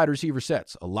ran 2 wide receiver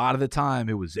sets, a lot of the time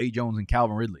it was Zay Jones and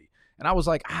Calvin Ridley. And I was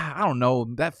like, I don't know.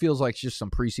 That feels like just some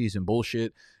preseason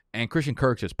bullshit. And Christian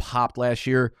Kirk just popped last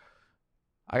year.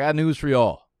 I got news for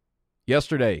y'all.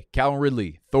 Yesterday, Calvin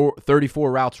Ridley,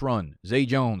 34 routes run. Zay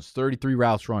Jones, 33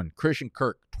 routes run. Christian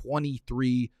Kirk,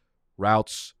 23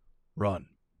 routes run.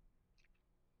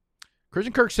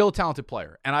 Christian Kirk's still a talented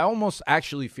player. And I almost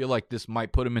actually feel like this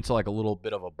might put him into like a little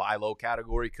bit of a buy low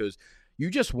category, because You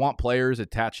just want players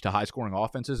attached to high-scoring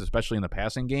offenses, especially in the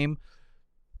passing game.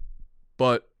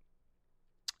 But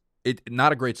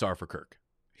not a great start for Kirk.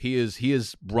 He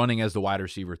is running as the wide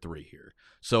receiver 3 here.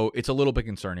 So it's a little bit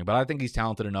concerning. But I think he's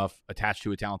talented enough, attached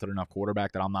to a talented enough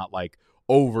quarterback that I'm not like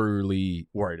overly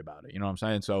worried about it. You know what I'm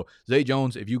saying? So Zay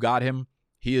Jones, if you got him,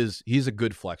 he's a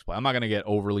good flex play. I'm not going to get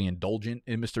overly indulgent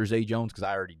in Mr. Zay Jones because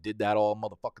I already did that all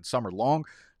motherfucking summer long.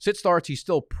 Sit starts, he's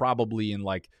still probably in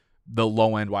like the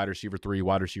low-end wide receiver 3,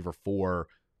 wide receiver 4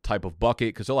 type of bucket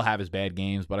because he'll have his bad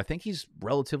games. But I think he's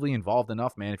relatively involved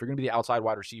enough, man. If you're going to be the outside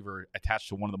wide receiver attached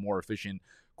to one of the more efficient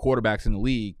quarterbacks in the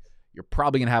league, you're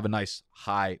probably going to have a nice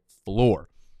high floor.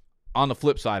 On the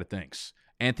flip side of things,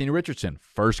 Anthony Richardson,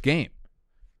 first game.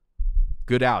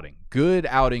 Good outing. Good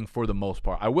outing for the most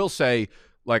part. I will say,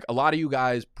 like, a lot of you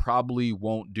guys probably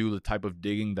won't do the type of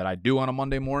digging that I do on a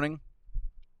Monday morning.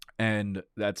 And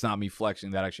that's not me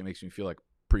flexing. That actually makes me feel like a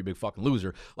pretty big fucking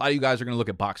loser. A lot of you guys are going to look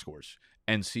at box scores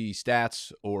and see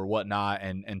stats or whatnot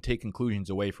and take conclusions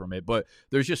away from it. But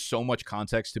there's just so much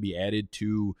context to be added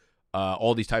to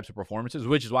all these types of performances,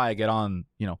 which is why I get on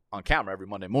camera every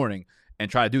Monday morning and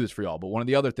try to do this for y'all. But one of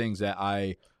the other things that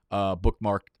I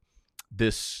bookmarked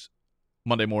this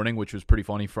Monday morning, which was pretty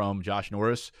funny, from Josh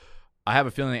Norris, I have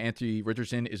a feeling that Anthony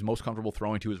Richardson is most comfortable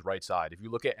throwing to his right side. If you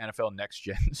look at NFL Next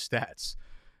Gen stats,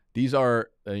 these are,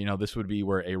 this would be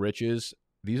where A-Rich is.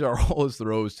 These are all his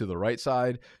throws to the right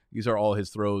side. These are all his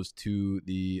throws to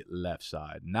the left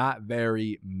side. Not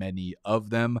very many of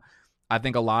them. I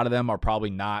think a lot of them are probably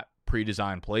not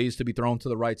pre-designed plays to be thrown to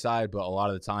the right side, but a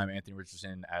lot of the time Anthony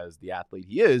Richardson, as the athlete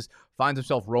he is, finds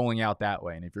himself rolling out that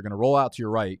way. And if you're going to roll out to your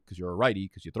right because you're a righty,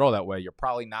 because you throw that way, you're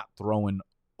probably not throwing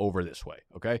over this way,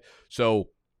 okay? So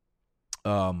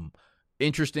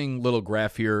interesting little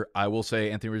graph here. I will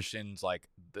say Anthony Richardson's, like,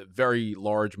 the very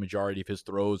large majority of his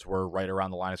throws were right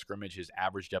around the line of scrimmage. His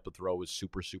average depth of throw was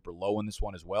super, super low in this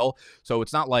one as well. So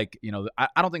it's not like,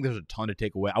 I don't think there's a ton to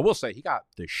take away. I will say he got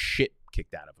the shit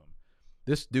kicked out of him.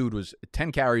 This dude was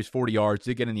 10 carries, 40 yards,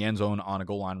 did get in the end zone on a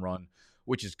goal line run,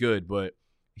 which is good, but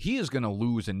he is going to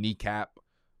lose a kneecap,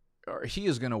 or he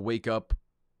is going to wake up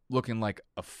looking like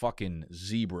a fucking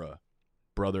zebra,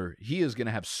 brother. He is going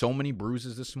to have so many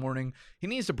bruises this morning. He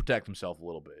needs to protect himself a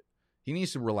little bit. He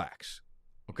needs to relax,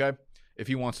 okay, if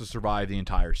he wants to survive the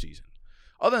entire season.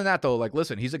 Other than that, though, like,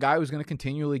 listen, he's a guy who's going to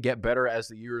continually get better as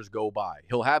the years go by.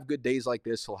 He'll have good days like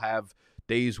this. He'll have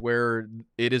days where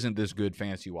it isn't this good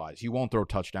fantasy-wise. He won't throw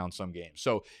touchdowns some games.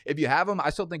 So if you have him, I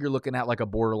still think you're looking at like a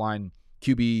borderline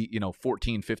QB,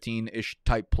 14, 15-ish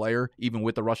type player, even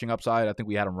with the rushing upside. I think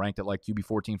we had him ranked at like QB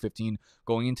 14, 15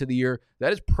 going into the year.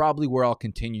 That is probably where I'll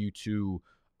continue to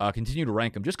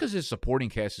rank him, just because his supporting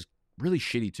cast is really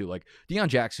shitty too. Like, Deion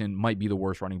Jackson might be the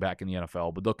worst running back in the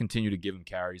NFL, but they'll continue to give him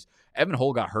carries. Evan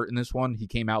Hull got hurt in this one. He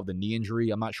came out with a knee injury.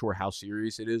 I'm not sure how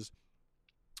serious it is,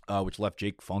 which left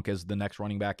Jake Funk as the next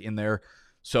running back in there.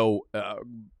 So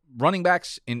running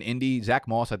backs in Indy, Zach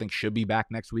Moss, I think, should be back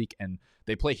next week, and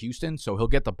they play Houston, so he'll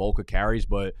get the bulk of carries.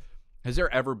 But has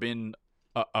there ever been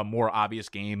a more obvious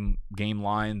game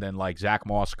line than, like, Zach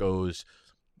Moss goes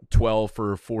 12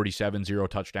 for 47, 0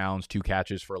 touchdowns, 2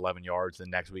 catches for 11 yards the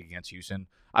next week against Houston?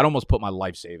 I'd almost put my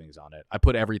life savings on it. I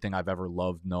put everything I've ever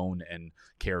loved, known, and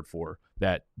cared for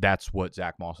that's what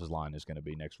Zach Moss's line is going to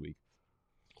be next week.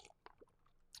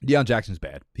 Deion Jackson's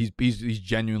bad. He's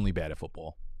genuinely bad at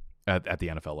football at the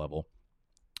NFL level.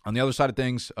 On the other side of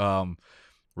things,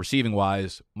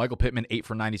 receiving-wise, Michael Pittman, 8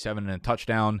 for 97 and a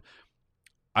touchdown.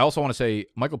 I also want to say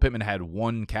Michael Pittman had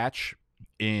 1 catch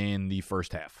in the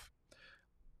first half.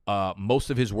 Most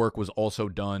of his work was also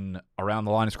done around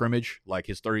the line of scrimmage. Like,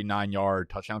 his 39-yard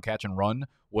touchdown catch and run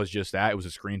was just that. It was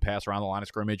a screen pass around the line of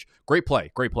scrimmage. Great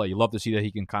play. You love to see that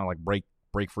he can kind of like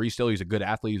break free still. He's a good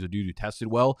athlete. He's a dude who tested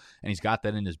well, and he's got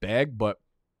that in his bag. But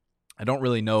I don't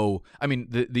really know. I mean,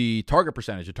 the target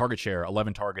percentage, the target share,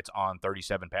 11 targets on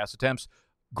 37 pass attempts.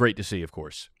 Great to see, of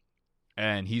course.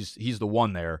 And he's the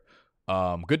one there.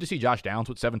 Good to see Josh Downs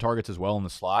with 7 targets as well in the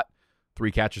slot. 3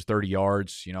 catches, 30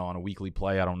 yards, on a weekly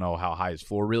play. I don't know how high his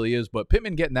floor really is, but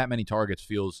Pittman getting that many targets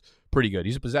feels pretty good.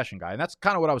 He's a possession guy, and that's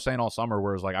kind of what I was saying all summer,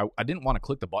 where it's like I didn't want to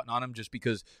click the button on him just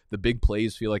because the big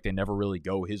plays feel like they never really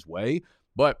go his way.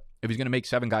 But if he's going to make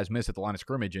 7 guys miss at the line of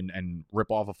scrimmage and rip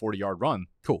off a 40-yard run,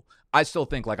 cool. I still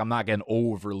think, like, I'm not getting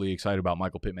overly excited about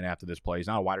Michael Pittman after this play. He's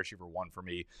not a wide receiver 1 for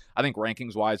me. I think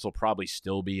rankings-wise, he'll probably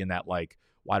still be in that, like,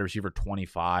 wide receiver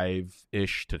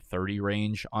 25-ish to 30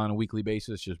 range on a weekly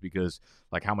basis, just because,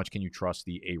 like, how much can you trust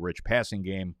the A-Rich passing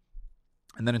game?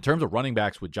 And then in terms of running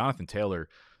backs with Jonathan Taylor,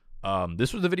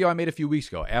 This was the video I made a few weeks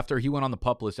ago. After he went on the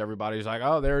PUP list, everybody was like,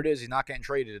 oh, there it is. He's not getting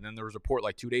traded. And then there was a report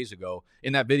like 2 days ago.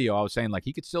 In that video, I was saying, like,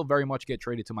 he could still very much get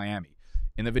traded to Miami.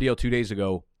 In the video 2 days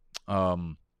ago,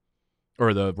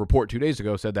 or the report 2 days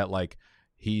ago said that, like,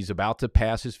 he's about to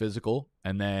pass his physical,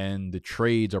 and then the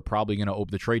trades are probably going to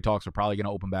open. The trade talks are probably going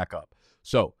to open back up.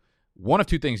 So one of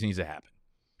two things needs to happen.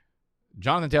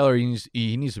 Jonathan Taylor,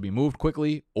 he needs to be moved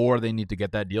quickly, or they need to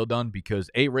get that deal done because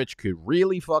A-Rich could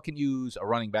really fucking use a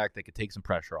running back that could take some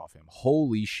pressure off him.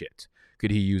 Holy shit.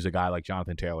 Could he use a guy like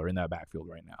Jonathan Taylor in that backfield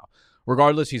right now?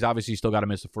 Regardless, he's obviously still got to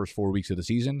miss the first 4 weeks of the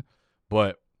season,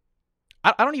 but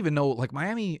I don't even know, like,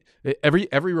 Miami,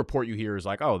 every report you hear is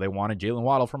like, oh, they wanted Jalen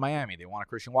Waddle from Miami. They wanted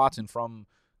Christian Watson from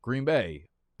Green Bay.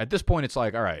 At this point, it's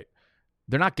like, all right,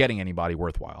 they're not getting anybody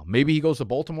worthwhile. Maybe he goes to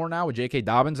Baltimore now with J.K.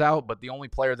 Dobbins out, but the only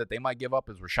player that they might give up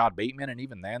is Rashad Bateman, and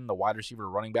even then, the wide receiver to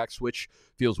running back switch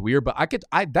feels weird. But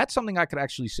that's something I could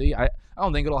actually see. I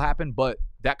don't think it'll happen, but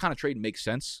that kind of trade makes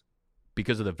sense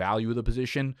because of the value of the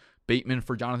position. Bateman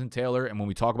for Jonathan Taylor, and when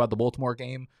we talk about the Baltimore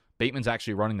game, Bateman's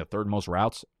actually running the third most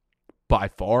routes by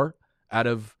far out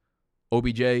of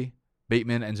OBJ,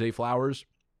 Bateman, and Zay Flowers.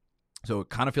 So it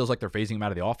kind of feels like they're phasing him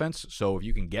out of the offense. So if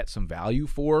you can get some value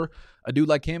for a dude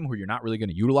like him who you're not really going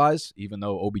to utilize, even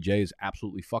though OBJ is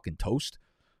absolutely fucking toast,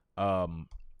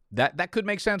 that could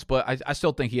make sense. But I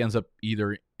still think he ends up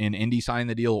either in Indy signing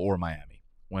the deal or Miami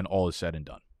when all is said and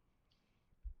done.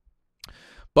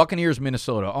 Buccaneers,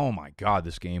 Minnesota. Oh, my God,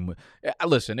 this game.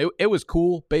 Listen, it was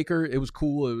cool, Baker. It was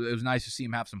cool. It was nice to see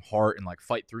him have some heart and, like,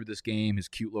 fight through this game, his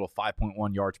cute little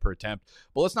 5.1 yards per attempt.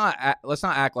 But let's not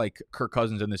act like Kirk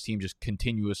Cousins and this team just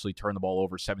continuously turn the ball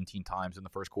over 17 times in the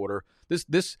first quarter.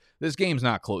 This game's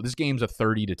not close. This game's a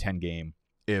 30-10 game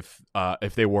if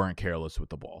they weren't careless with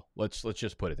the ball. Let's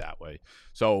just put it that way.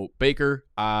 So Baker,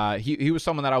 he was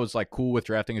someone that I was like cool with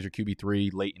drafting as your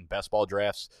QB3 late in best ball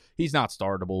drafts. He's not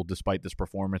startable despite this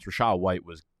performance. Rachaad White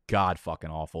was god fucking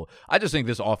awful. I just think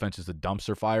this offense is a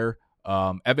dumpster fire.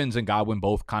 Evans and Godwin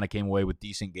both kind of came away with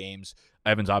decent games.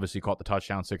 Evans obviously caught the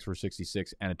touchdown, 6 for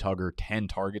 66, and a Tugger 10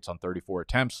 targets on 34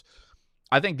 attempts.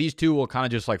 I think these two will kind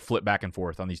of just like flip back and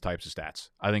forth on these types of stats.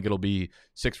 I think it'll be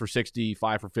 6 for 60,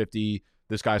 5 for 50.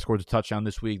 This guy scores a touchdown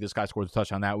this week. This guy scores a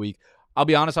touchdown that week. I'll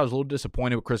be honest, I was a little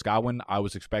disappointed with Chris Godwin. I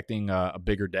was expecting a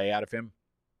bigger day out of him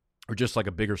or just like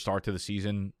a bigger start to the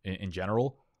season in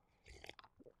general.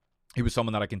 He was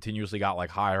someone that I continuously got like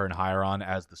higher and higher on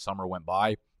as the summer went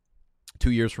by.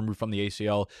 2 years removed from the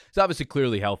ACL. He's obviously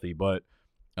clearly healthy, but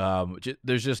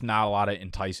there's just not a lot of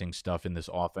enticing stuff in this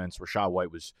offense. Rachaad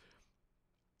White was,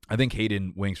 I think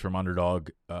Hayden Winks from Underdog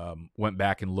went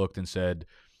back and looked and said,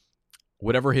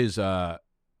 whatever his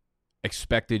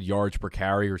expected yards per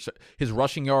carry or his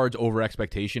rushing yards over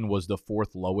expectation was the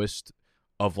fourth lowest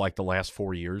of like the last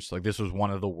 4 years. Like this was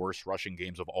one of the worst rushing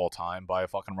games of all time by a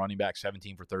fucking running back,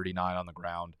 17 for 39 on the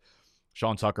ground.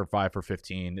 Sean Tucker, 5 for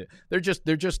 15. They're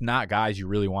just not guys you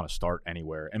really want to start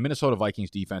anywhere. And Minnesota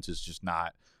Vikings defense is just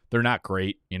not, they're not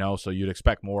great, you know, so you'd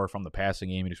expect more from the passing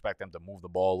game. You'd expect them to move the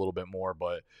ball a little bit more,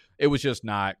 but it was just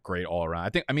not great all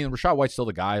around. Rachaad White's still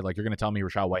the guy. Like, you're going to tell me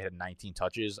Rachaad White had 19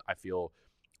 touches. I feel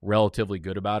relatively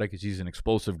good about it because he's an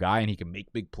explosive guy and he can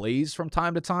make big plays from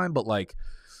time to time, but like,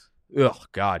 oh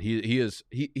God, he's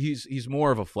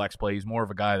more of a flex play. He's more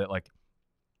of a guy that, like,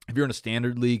 if you're in a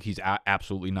standard league, he's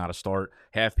absolutely not a start.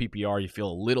 Half PPR, you feel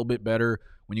a little bit better.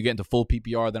 When you get into full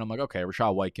PPR, then I'm like, okay,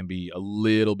 Rachaad White can be a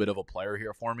little bit of a player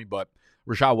here for me. But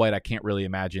Rachaad White, I can't really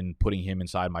imagine putting him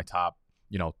inside my top,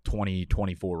 20,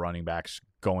 24 running backs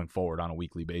going forward on a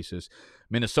weekly basis.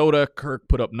 Minnesota, Kirk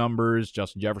put up numbers.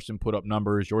 Justin Jefferson put up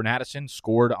numbers. Jordan Addison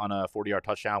scored on a 40-yard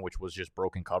touchdown, which was just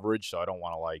broken coverage. So I don't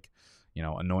want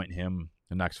to, anoint him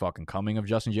the next fucking coming of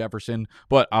Justin Jefferson.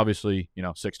 But obviously,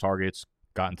 6 targets.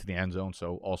 Got into the end zone,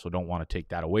 so also don't want to take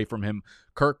that away from him.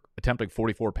 Kirk attempting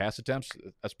 44 pass attempts.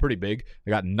 That's pretty big. They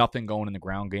got nothing going in the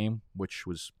ground game, which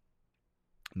was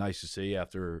nice to see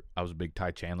after I was a big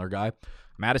Ty Chandler guy.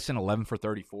 Madison, 11 for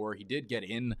 34. He did get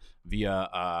in via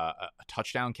a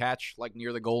touchdown catch like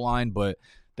near the goal line, but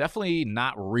definitely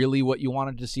not really what you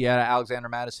wanted to see out of Alexander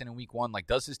Madison in week 1. Like,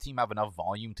 does his team have enough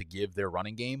volume to give their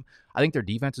running game? I think their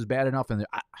defense is bad enough, and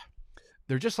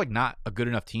they're just like not a good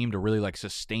enough team to really like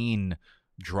sustain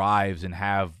drives and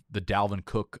have the Dalvin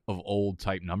Cook of old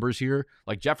type numbers here.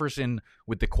 Like Jefferson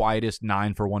with the quietest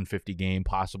 9 for 150 game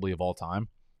possibly of all time.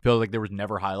 Feels like there was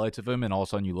never highlights of him, and all of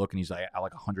a sudden you look and he's like at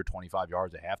like 125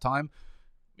 yards at halftime.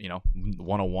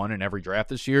 101 in every draft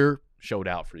this year showed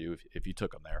out for you if you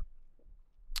took him there.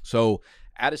 So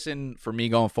Addison for me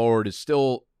going forward is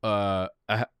still a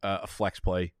flex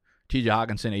play. TJ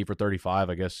Hawkinson, 8 for 35.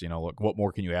 I guess, look, what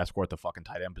more can you ask for at the fucking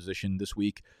tight end position this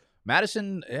week?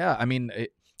 Madison, yeah, I mean,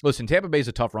 listen, Tampa Bay's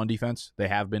a tough run defense. They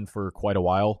have been for quite a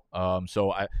while.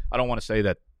 So I don't want to say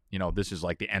that, this is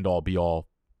like the end-all, be-all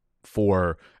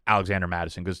for Alexander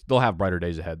Madison because they'll have brighter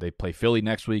days ahead. They play Philly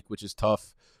next week, which is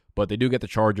tough, but they do get the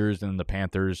Chargers and the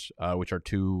Panthers, which are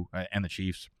two, and the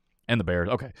Chiefs and the Bears.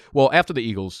 Okay, well, after the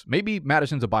Eagles, maybe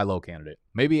Madison's a buy low candidate.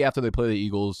 Maybe after they play the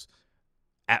Eagles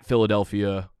at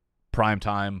Philadelphia, prime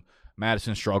time,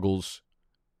 Madison struggles,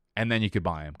 and then you could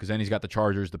buy him because then he's got the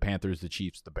Chargers, the Panthers, the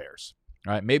Chiefs, the Bears.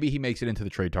 All right, maybe he makes it into the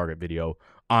trade target video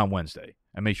on Wednesday.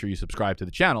 And make sure you subscribe to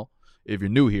the channel if you're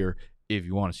new here, if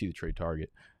you want to see the trade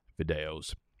target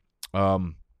videos.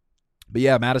 But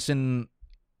yeah, Madison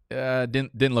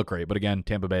didn't look great. But again,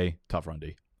 Tampa Bay, tough run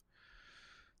D.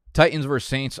 Titans versus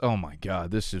Saints. Oh my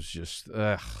God, this is just.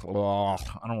 I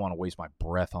don't want to waste my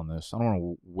breath on this. I don't want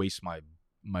to waste my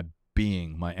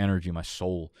being, my energy, my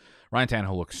soul. Ryan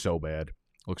Tannehill looks so bad.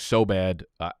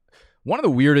 One of the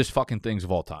weirdest fucking things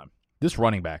of all time. This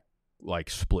running back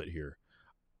split here.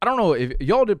 I don't know if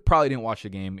y'all probably didn't watch the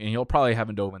game, and y'all probably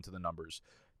haven't dove into the numbers.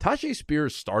 Tyjae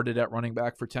Spears started at running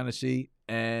back for Tennessee,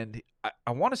 and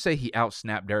I want to say he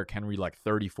outsnapped Derrick Henry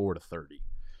 34-30.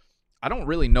 I don't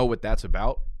really know what that's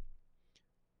about.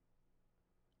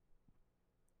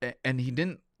 And he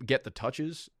didn't get the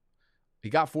touches. He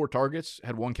got 4 targets,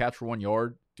 had 1 catch for 1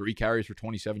 yard, 3 carries for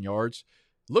 27 yards.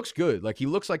 Looks good. He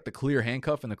looks like the clear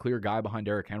handcuff and the clear guy behind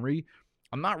Derrick Henry.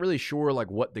 I'm not really sure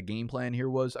what the game plan here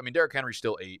was. I mean, Derrick Henry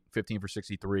still 15 for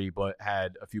 63, but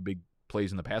had a few big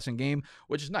plays in the passing game,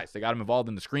 which is nice. They got him involved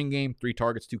in the screen game, 3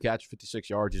 targets, 2 catches, 56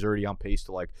 yards. He's already on pace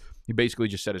to he basically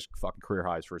just set his fucking career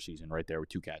highs for a season right there with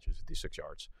 2 catches, 56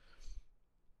 yards.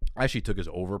 I actually took his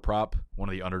over prop, one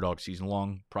of the underdog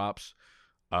season-long props,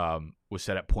 was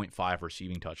set at 0.5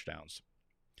 receiving touchdowns.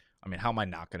 I mean, how am I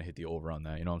not going to hit the over on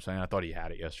that? You know what I'm saying? I thought he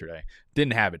had it yesterday.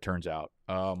 Didn't have it, turns out.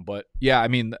 But, yeah, I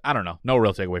mean, I don't know. No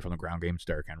real takeaway from the ground game. It's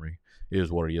Derrick Henry. It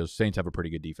is what it is. Saints have a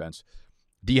pretty good defense.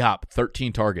 D-Hop,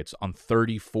 13 targets on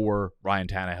 34 Ryan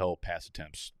Tannehill pass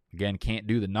attempts. Again, can't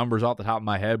do the numbers off the top of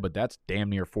my head, but that's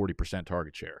damn near 40%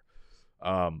 target share.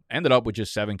 Ended up with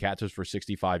just 7 catches for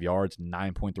 65 yards,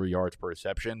 9.3 yards per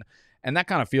reception. And that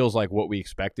kind of feels like what we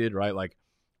expected, right?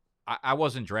 I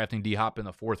wasn't drafting D-Hop in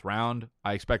the 4th round.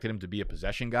 I expected him to be a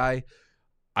possession guy.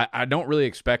 I don't really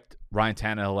expect Ryan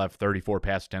Tannehill to have 34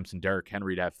 pass attempts and Derrick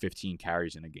Henry to have 15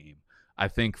 carries in a game. I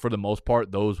think for the most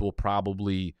part, those will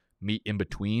probably meet in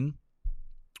between,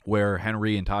 where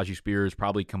Henry and Tyjae Spears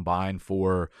probably combine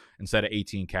for, instead of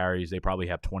 18 carries, they probably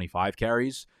have 25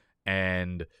 carries.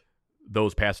 And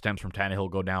those pass attempts from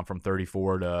Tannehill go down from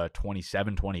 34 to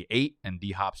 27, 28, and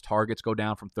D-Hop's targets go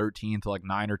down from 13 to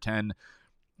 9 or 10.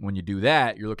 When you do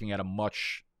that, you're looking at a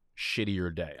much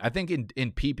shittier day. I think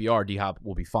in PPR, D-Hop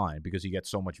will be fine because he gets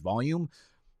so much volume,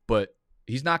 but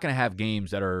he's not going to have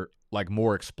games that are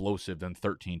more explosive than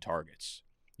 13 targets.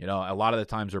 A lot of the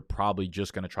times they're probably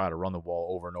just going to try to run the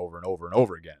ball over and over and over and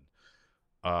over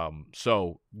again.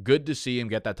 So good to see him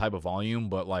get that type of volume,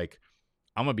 but I'm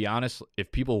going to be honest,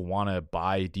 if people want to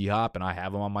buy D-Hop and I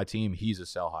have him on my team, he's a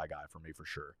sell high guy for me for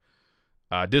sure.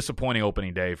 Disappointing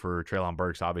opening day for Treylon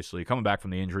Burks, obviously. Coming back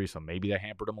from the injury, so maybe that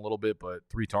hampered him a little bit, but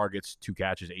 3 targets, 2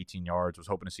 catches, 18 yards. Was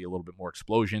hoping to see a little bit more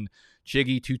explosion.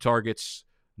 Chiggy, 2 targets,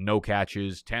 no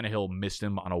catches. Tannehill missed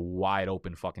him on a wide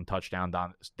open fucking touchdown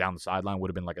down the sideline. Would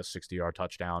have been a 60-yard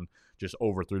touchdown. Just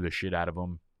overthrew the shit out of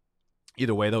him.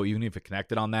 Either way, though, even if it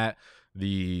connected on that,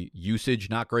 the usage,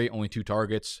 not great, only 2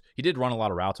 targets. He did run a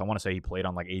lot of routes. I want to say he played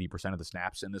on 80% of the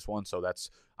snaps in this one, so that's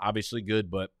obviously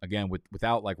good. But again,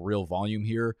 without real volume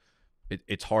here,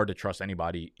 it's hard to trust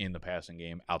anybody in the passing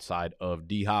game outside of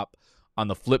D-Hop. On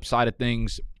the flip side of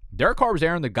things, Derek Carr was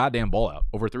airing the goddamn ball out.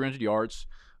 Over 300 yards.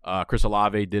 Chris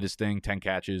Olave did his thing, 10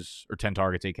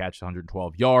 targets, 8 catches,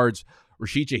 112 yards.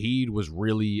 Rashid Shaheed was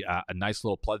really a nice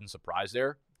little pleasant surprise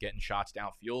there, getting shots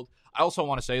downfield. I also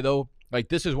want to say, though,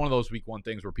 this is one of those week 1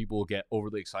 things where people will get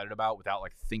overly excited about without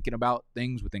thinking about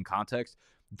things within context.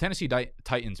 The Tennessee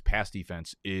Titans pass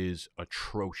defense is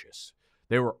atrocious.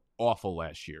 They were awful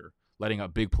last year, letting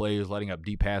up big plays, letting up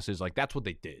deep passes. That's what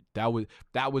they did. That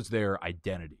was their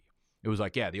identity. It was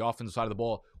the offensive side of the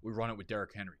ball, we run it with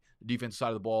Derrick Henry. The defensive side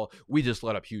of the ball, we just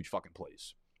let up huge fucking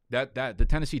plays. The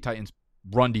Tennessee Titans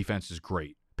run defense is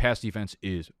great. Pass defense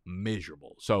is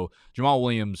miserable. So Jamal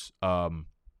Williams,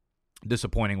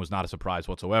 disappointing, was not a surprise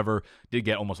whatsoever. Did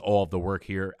get almost all of the work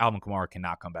here. Alvin Kamara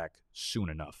cannot come back soon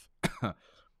enough.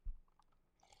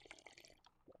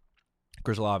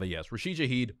 Chris Olave, yes. Rashid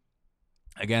Shaheed,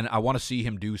 again, I want to see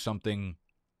him do something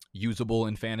usable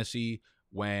in fantasy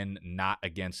when not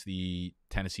against the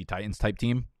Tennessee Titans type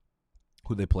team.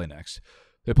 Who they play next?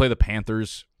 They play the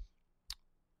Panthers.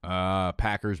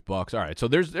 Packers, Bucks. All right, so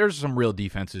there's some real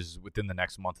defenses within the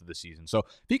next month of the season. So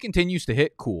if he continues to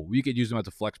hit, cool. We could use him as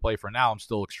a flex play. For now, I'm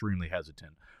still extremely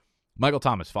hesitant. Michael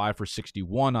Thomas, 5 for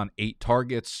 61 on 8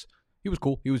 targets. He was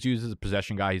cool. He was used as a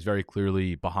possession guy. He's very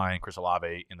clearly behind Chris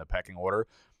Olave in the pecking order,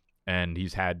 and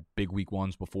he's had big week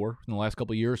ones before in the last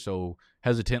couple of years. So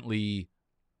hesitantly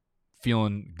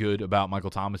feeling good about Michael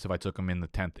Thomas if I took him in the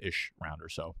 10th-ish round or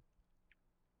so.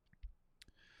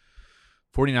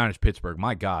 49ers, Pittsburgh.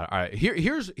 My God. All right.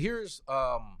 Here's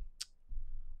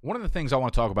one of the things I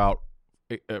want to talk about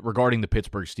regarding the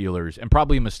Pittsburgh Steelers, and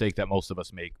probably a mistake that most of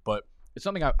us make, but it's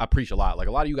something I preach a lot. Like,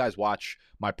 a lot of you guys watch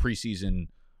my preseason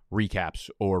recaps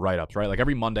or write-ups, right? Like,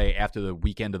 every Monday after the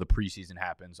weekend of the preseason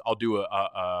happens, I'll do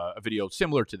a video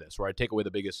similar to this, where I take away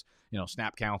the biggest,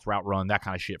 snap counts, route run, that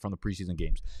kind of shit from the preseason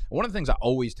games. And one of the things I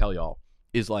always tell y'all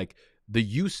is, like, the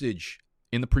usage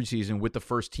in the preseason with the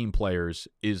first team players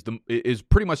is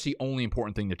pretty much the only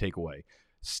important thing to take away.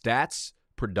 Stats,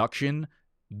 production,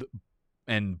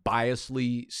 and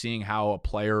biasly seeing how a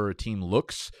player or a team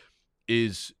looks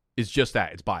is just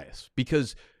that. It's bias.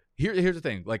 Because here's the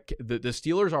thing. Like, the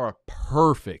Steelers are a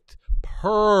perfect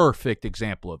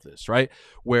example of this, right?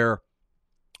 Where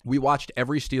we watched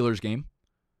every Steelers game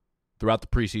throughout the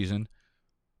preseason,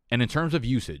 and in terms of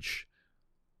usage,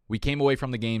 we came away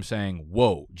from the game saying,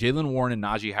 whoa, Jaylen Warren and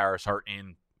Najee Harris are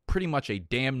in pretty much a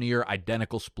damn near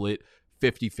identical split,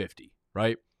 50-50,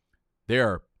 right? They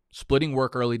are splitting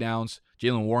work early downs.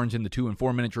 Jaylen Warren's in the 2 and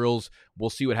 4 minute drills. We'll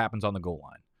see what happens on the goal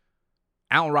line.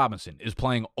 Allen Robinson is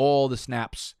playing all the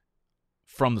snaps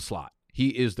from the slot. He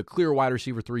is the clear wide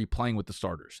receiver 3 playing with the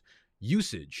starters.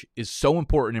 Usage is so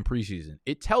important in preseason.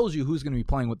 It tells you who's going to be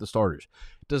playing with the starters.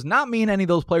 It does not mean any of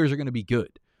those players are going to be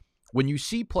good. When you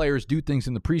see players do things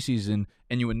in the preseason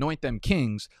and you anoint them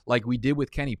kings like we did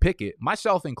with Kenny Pickett,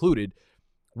 myself included,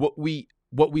 what we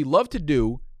love to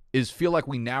do is feel like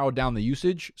we narrow down the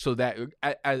usage so that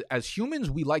as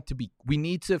humans, we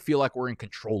need to feel like we're in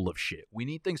control of shit. We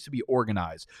need things to be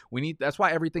organized. That's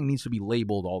why everything needs to be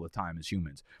labeled all the time as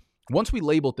humans. Once we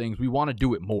label things, we want to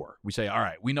do it more. We say, all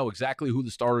right, we know exactly who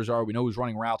the starters are. We know who's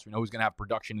running routes. We know who's going to have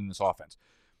production in this offense.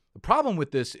 The problem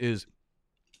with this is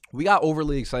we got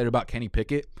overly excited about Kenny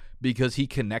Pickett because he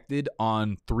connected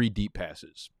on 3 deep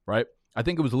passes, right? I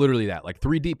think it was literally that, like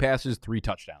 3 deep passes, 3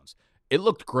 touchdowns. It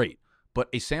looked great, but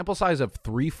a sample size of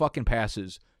 3 fucking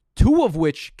passes, 2 of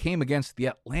which came against the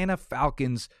Atlanta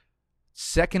Falcons'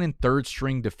 second and third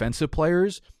string defensive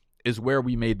players, is where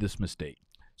we made this mistake.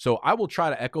 So I will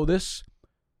try to echo this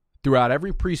throughout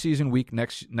every preseason week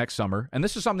next summer. And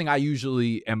this is something I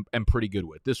usually am pretty good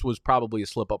with. This was probably a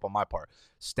slip up on my part.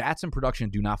 Stats and production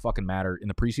do not fucking matter in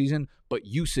the preseason, but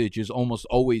usage is almost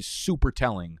always super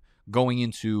telling going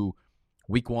into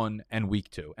week 1 and week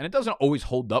 2. And it doesn't always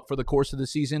hold up for the course of the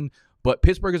season, but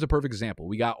Pittsburgh is a perfect example.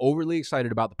 We got overly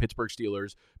excited about the Pittsburgh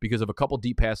Steelers because of a couple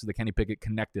deep passes that Kenny Pickett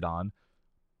connected on,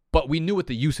 but we knew what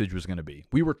the usage was going to be.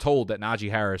 We were told that Najee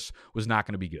Harris was not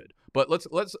going to be good. But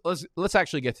let's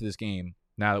actually get to this game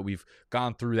now that we've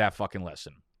gone through that fucking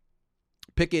lesson.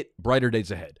 Pickett, brighter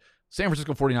days ahead. San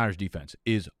Francisco 49ers defense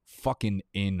is fucking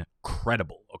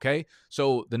incredible, okay?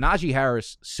 So the Najee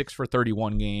Harris 6 for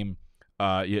 31 game,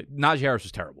 Najee Harris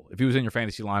was terrible. If he was in your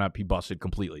fantasy lineup, he busted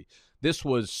completely. This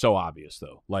was so obvious,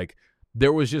 though. Like,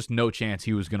 there was just no chance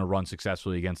he was going to run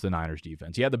successfully against the Niners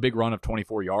defense. He had the big run of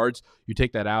 24 yards. You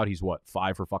take that out, he's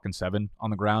 5 for fucking 7 on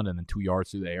the ground and then 2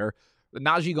 yards through the air.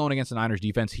 Najee going against the Niners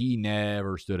defense, he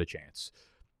never stood a chance.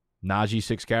 Najee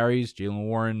 6 carries, Jaylen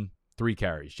Warren 3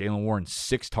 carries. Jaylen Warren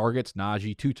 6 targets,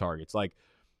 Najee 2 targets. Like,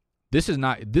 this is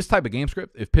not this type of game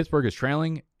script. If Pittsburgh is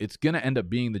trailing, it's going to end up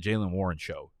being the Jaylen Warren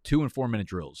show. 2 and 4 minute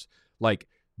drills. Like,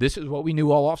 this is what we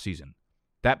knew all offseason.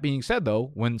 That being said,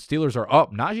 though, when Steelers are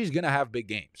up, Najee's going to have big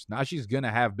games. Najee's going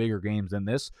to have bigger games than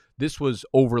this. This was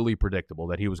overly predictable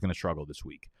that he was going to struggle this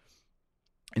week.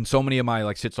 In so many of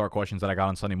my sit-start questions that I got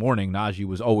on Sunday morning, Najee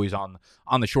was always on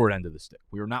the short end of the stick.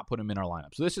 We were not putting him in our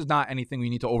lineup. So this is not anything we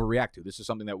need to overreact to. This is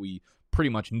something that we pretty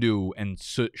much knew and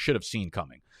should have seen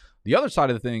coming. The other side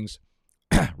of the things,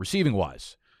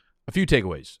 receiving-wise, a few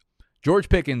takeaways. George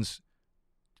Pickens,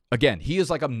 again, he is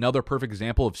like another perfect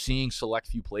example of seeing select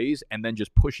few plays and then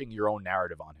just pushing your own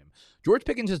narrative on him. George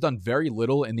Pickens has done very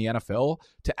little in the NFL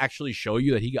to actually show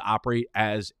you that he can operate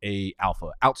as a alpha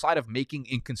outside of making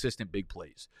inconsistent big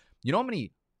plays. You know how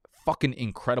many fucking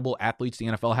incredible athletes the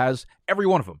NFL has? Every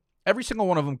one of them. Every single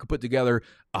one of them could put together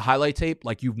a highlight tape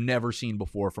like you've never seen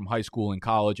before from high school and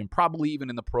college and probably even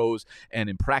in the pros and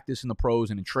in practice in the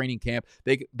pros and in training camp.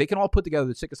 They can all put together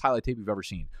the sickest highlight tape you've ever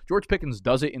seen. George Pickens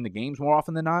does it in the games more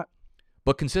often than not,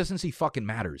 But consistency fucking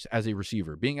matters as a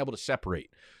receiver. Being able to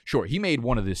separate. Sure, he made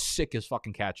one of the sickest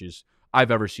fucking catches I've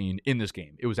ever seen in this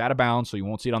game. It was out of bounds, so you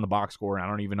won't see it on the box score, and I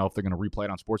don't even know if they're going to replay it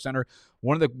on SportsCenter.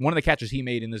 One of the catches he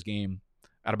made in this game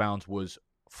out of bounds was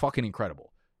fucking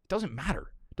incredible. It doesn't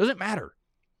matter. It doesn't matter.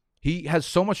 He has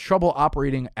so much trouble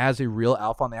operating as a real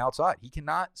alpha on the outside. He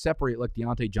cannot separate like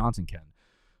Deontay Johnson can.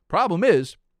 Problem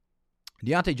is,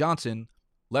 Deontay Johnson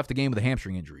left the game with a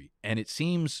hamstring injury, and it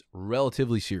seems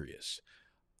relatively serious.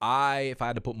 If I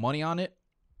had to put money on it,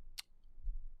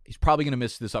 he's probably going to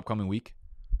miss this upcoming week,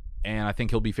 and I think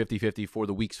he'll be 50-50 for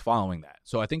the weeks following that.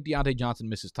 So I think Deontay Johnson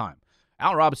misses time.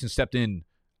 Allen Robinson stepped in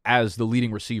as the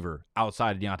leading receiver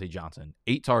outside of Deontay Johnson.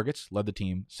 8 targets, led the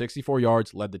team. 64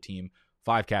 yards, led the team.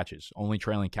 5 catches, only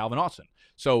trailing Calvin Austin.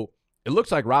 So it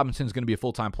looks like Robinson's going to be a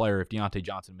full-time player if Deontay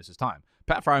Johnson misses time.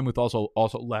 Pat Freiermuth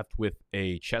also left with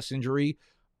a chest injury,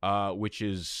 which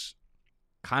is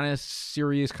kind of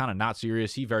serious, kind of not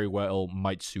serious. He very well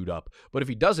might suit up. But if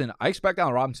he doesn't, I expect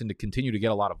Allen Robinson to continue to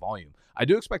get a lot of volume. I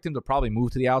do expect him to probably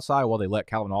move to the outside while they let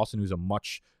Calvin Austin, who's a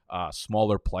much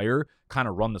smaller player, kind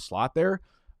of run the slot there.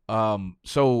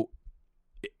 So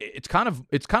it's kind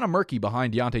of murky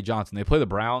behind Deontay Johnson. They play the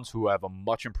Browns, who have a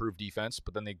much improved defense,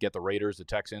 but then they get the Raiders, the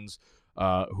Texans,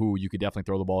 who you could definitely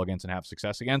throw the ball against and have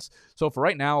success against. So for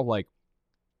right now, like,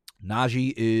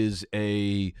 Najee is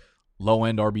a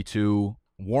low-end RB2.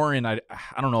 Warren, I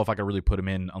don't know if I could really put him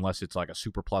in unless it's like a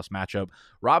super plus matchup.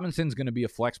 Robinson's going to be a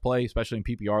flex play, especially in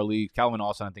PPR league. Calvin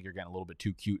Austin, I think you're getting a little bit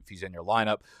too cute if he's in your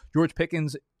lineup. George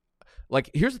Pickens, like,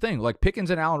 here's the thing, like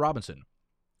Pickens and Allen Robinson,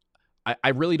 I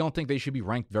really don't think they should be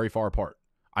ranked very far apart.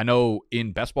 I know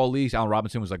in best ball leagues, Allen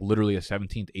Robinson was like literally a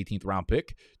 17th, 18th round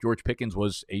pick. George Pickens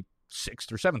was a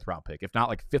 6th or 7th round pick, if not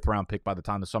like 5th round pick by the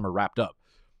time the summer wrapped up,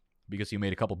 because he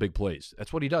made a couple big plays.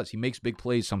 That's what he does. He makes big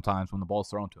plays sometimes when the ball's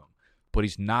thrown to him, but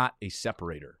he's not a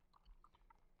separator.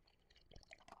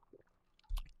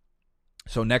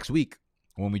 So next week,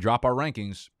 when we drop our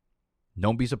rankings,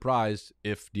 don't be surprised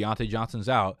if Deontay Johnson's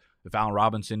out, if Allen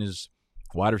Robinson is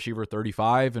wide receiver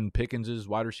 35 and Pickens is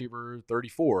wide receiver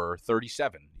 34 or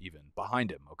 37 even behind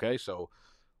him, okay? So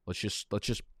let's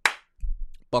just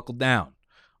buckle down.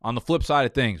 On the flip side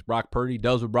of things, Brock Purdy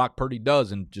does what Brock Purdy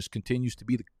does and just continues to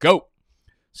be the GOAT.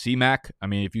 C-Mac, I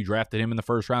mean, if you drafted him in the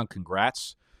first round,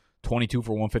 congrats. 22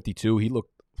 for 152. He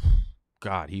looked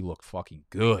fucking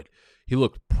good. He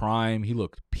looked prime. He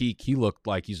looked peak. He looked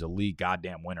like he's a league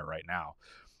goddamn winner right now.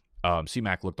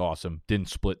 C-Mac looked awesome. Didn't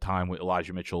split time with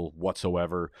Elijah Mitchell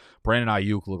whatsoever. Brandon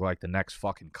Ayuk looked like the next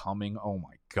fucking coming. Oh,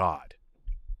 my God.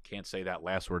 Can't say that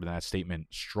last word in that statement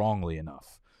strongly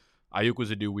enough. Ayuk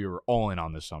was a dude we were all in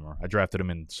on this summer. I drafted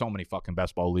him in so many fucking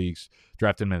best ball leagues.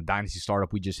 Drafted him in a dynasty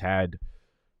startup we just had.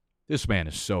 This man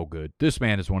is so good. This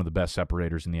man is one of the best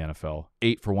separators in the NFL.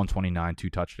 8 for 129, 2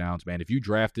 touchdowns. Man, if you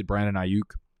drafted Brandon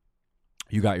Ayuk,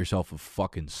 you got yourself a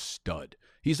fucking stud.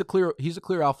 He's a clear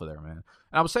alpha there, man. And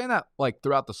I was saying that like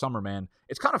throughout the summer, man.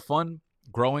 It's kind of fun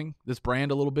growing this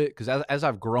brand a little bit because as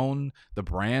I've grown the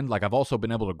brand, like I've also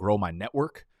been able to grow my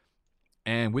network.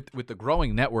 And with the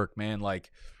growing network, man,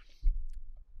 like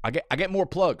I get more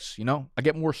plugs, you know? I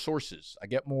get more sources. I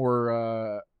get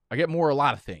more a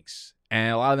lot of things.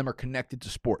 And a lot of them are connected to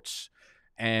sports.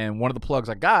 And one of the plugs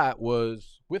I got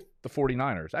was with the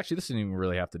 49ers. Actually, this didn't even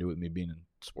really have to do with me being in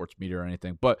sports media or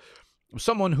anything, but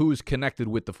someone who's connected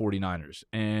with the 49ers.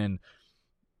 And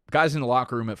guys in the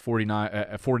locker room at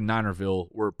 49erville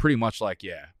were pretty much like,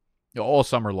 yeah, all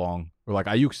summer long, we're like,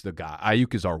 Ayuk's the guy.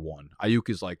 Ayuk is our one. Ayuk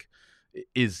is like,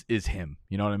 is him.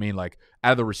 You know what I mean? Like,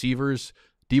 out of the receivers,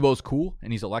 Debo's cool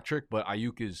and he's electric, but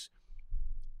Ayuk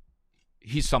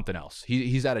he's something else.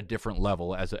 He's at a different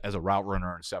level as a route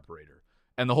runner and separator.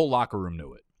 And the whole locker room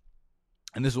knew it.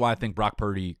 And this is why I think Brock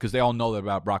Purdy, because they all know that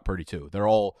about Brock Purdy too. They're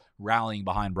all rallying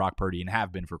behind Brock Purdy and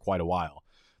have been for quite a while.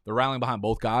 They're rallying behind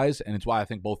both guys, and it's why I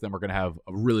think both of them are going to have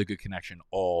a really good connection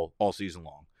all season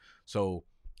long. So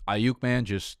Ayuk, man,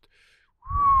 just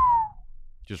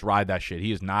ride that shit.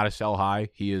 He is not a sell high.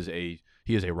 He is a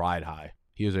ride high.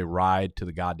 He is a ride to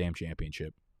the goddamn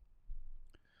championship.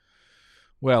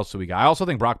 What else do we got? I also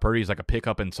think Brock Purdy is like a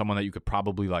pickup and someone that you could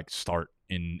probably like start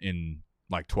in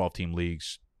like 12-team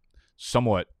leagues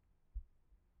somewhat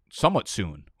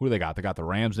soon. Who do they got? They got the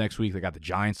Rams next week. They got the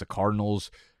Giants, the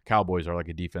Cardinals. Cowboys are like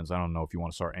a defense I don't know if you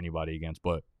want to start anybody against,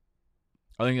 but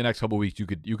I think the next couple of weeks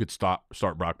you could start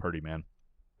Brock Purdy, man.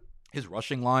 His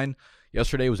rushing line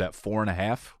yesterday was at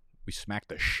 4.5. We smacked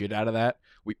the shit out of that.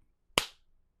 We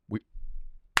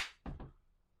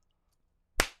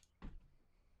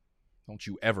Don't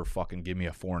you ever fucking give me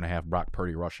a 4.5 Brock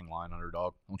Purdy rushing line,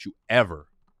 underdog. Don't you ever.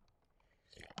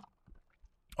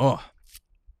 Oh.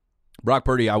 Brock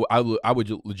Purdy, I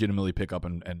would legitimately pick up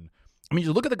and I mean,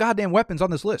 just look at the goddamn weapons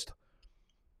on this list.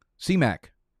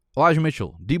 C-Mac, Elijah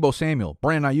Mitchell, Deebo Samuel,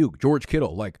 Brandon Ayuk, George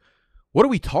Kittle. Like, what are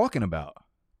we talking about?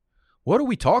 What are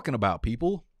we talking about,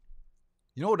 people?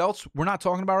 You know what else we're not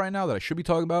talking about right now that I should be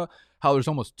talking about? How there's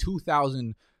almost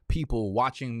 2,000 people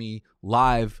watching me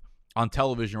live on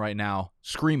television right now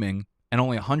screaming and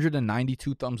only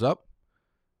 192 thumbs up.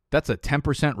 That's a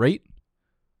 10% rate.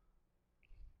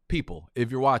 People,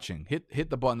 if you're watching, hit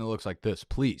the button that looks like this,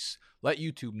 please. Let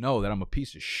YouTube know that I'm a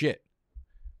piece of shit.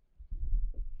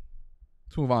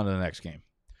 Let's move on to the next game.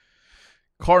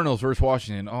 Cardinals versus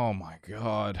Washington. Oh, my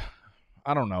God.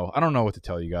 I don't know. I don't know what to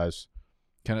tell you guys.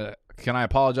 Can I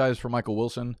apologize for Michael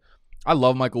Wilson? I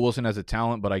love Michael Wilson as a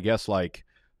talent, but I guess, like,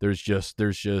 there's just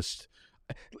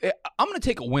I'm going to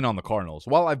take a win on the Cardinals.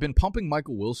 While I've been pumping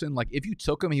Michael Wilson, like, if you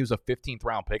took him, he was a 15th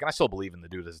round pick, and I still believe in the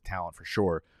dude as a talent for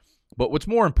sure. But what's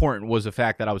more important was the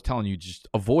fact that I was telling you, just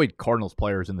avoid Cardinals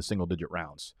players in the single-digit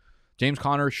rounds. James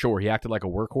Conner, sure, he acted like a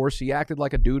workhorse. He acted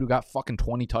like a dude who got fucking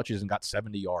 20 touches and got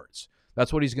 70 yards.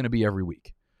 That's what he's going to be every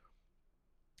week.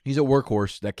 He's a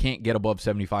workhorse that can't get above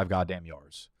 75 goddamn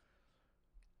yards.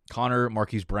 Connor,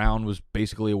 Marquise Brown was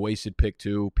basically a wasted pick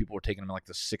too. People were taking him in like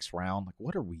the 6th round. Like,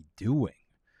 what are we doing?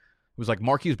 It was like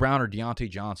Marquise Brown or Deontay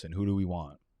Johnson. Who do we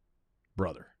want?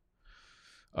 Brother.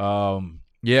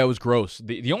 Yeah, it was gross.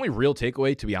 The only real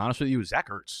takeaway, to be honest with you, is Zach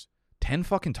Ertz. 10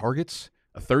 fucking targets,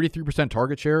 a 33%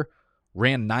 target share,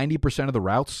 ran 90% of the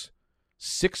routes,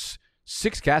 six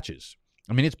catches.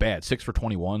 I mean, it's bad. 6 for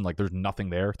 21. Like, there's nothing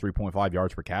there. 3.5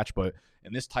 yards per catch. But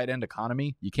in this tight end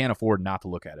economy, you can't afford not to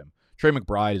look at him. Trey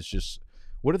McBride is just,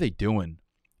 what are they doing?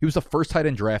 He was the first tight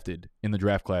end drafted in the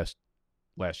draft class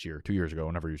last year, 2 years ago,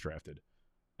 whenever he was drafted.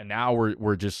 And now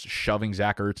we're just shoving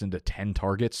Zach Ertz into 10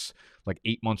 targets, like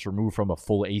 8 months removed from a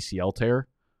full ACL tear.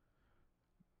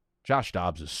 Josh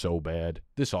Dobbs is so bad.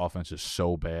 This offense is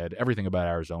so bad. Everything about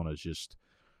Arizona is just,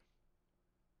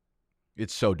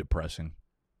 it's so depressing.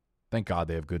 Thank God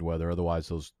they have good weather.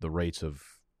 Otherwise, the rates of,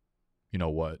 you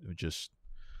know what, just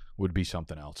would be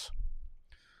something else.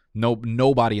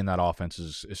 Nobody in that offense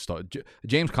is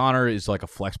James Conner is like a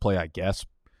flex play, I guess.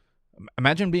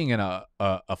 Imagine being in a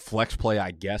flex play,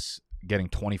 I guess, getting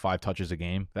 25 touches a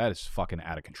game. That is fucking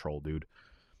out of control, dude.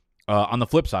 On the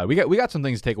flip side, we got some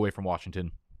things to take away from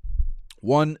Washington.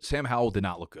 One, Sam Howell did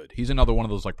not look good. He's another one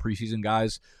of those like preseason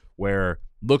guys where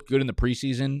looked good in the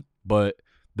preseason, but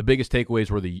the biggest takeaways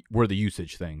were the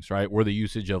usage things, right? Were the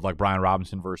usage of like Brian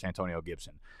Robinson versus Antonio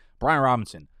Gibson. Brian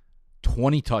Robinson,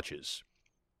 20 touches.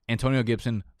 Antonio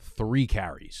Gibson, 3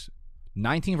 carries.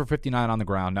 19 for 59 on the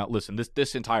ground. Now, listen,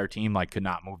 this entire team like could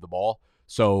not move the ball.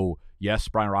 So, yes,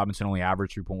 Brian Robinson only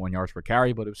averaged 3.1 yards per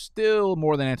carry, but it was still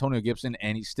more than Antonio Gibson,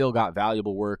 and he still got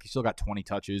valuable work. He still got 20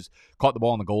 touches, caught the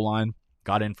ball on the goal line,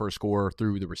 got in for a score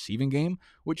through the receiving game,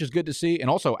 which is good to see, and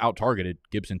also out-targeted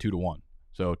Gibson 2-1.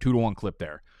 So, 2-1 clip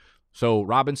there. So,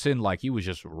 Robinson, like, he was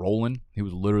just rolling. He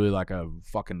was literally like a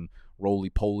fucking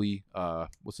roly-poly,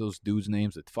 what's those dudes'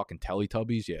 names? The fucking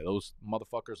Teletubbies? Yeah, those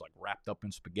motherfuckers, like, wrapped up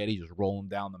in spaghetti, just rolling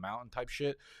down the mountain type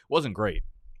shit. Wasn't great.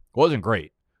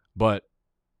 But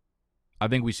I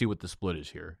think we see what the split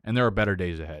is here, and there are better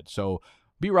days ahead. So,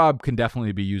 B-Rob can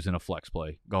definitely be used in a flex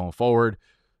play going forward.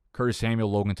 Curtis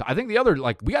Samuel, Logan Thomas. I think the other,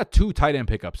 like, we got 2 tight end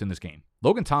pickups in this game.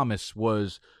 Logan Thomas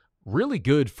was really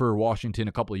good for Washington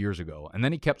a couple of years ago, and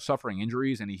then he kept suffering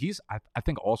injuries, and he's, I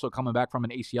think, also coming back from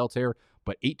an ACL tear,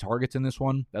 but 8 targets in this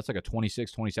one. That's like a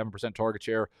 27% target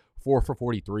share, 4 for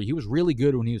 43. He was really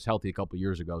good when he was healthy a couple of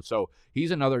years ago, so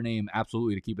he's another name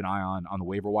absolutely to keep an eye on the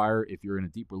waiver wire if you're in a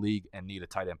deeper league and need a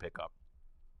tight end pickup.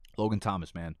 Logan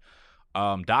Thomas, man.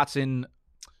 Dotson,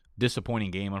 disappointing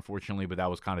game, unfortunately, but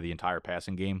that was kind of the entire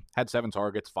passing game. Had 7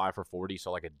 targets, 5 for 40,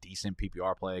 so like a decent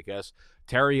PPR play, I guess.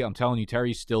 Terry, I'm telling you,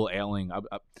 Terry's still ailing.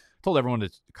 I told everyone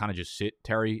to kind of just sit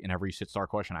Terry in every sit-start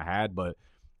question I had, but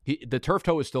the turf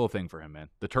toe is still a thing for him, man.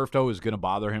 The turf toe is going to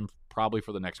bother him probably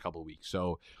for the next couple of weeks,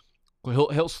 so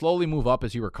he'll slowly move up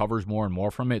as he recovers more and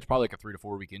more from it. It's probably like a 3 to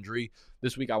 4 week injury.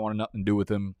 This week, I wanted nothing to do with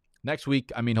him. Next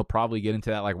week, I mean, he'll probably get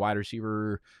into that like wide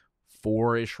receiver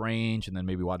 4-ish range, and then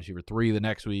maybe wide receiver 3 the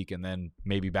next week, and then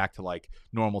maybe back to like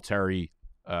normal Terry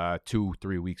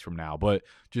 2-3 weeks from now. But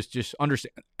just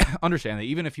understand that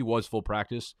even if he was full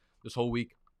practice this whole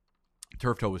week,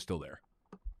 turf toe was still there.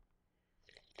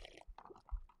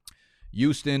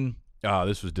 Houston,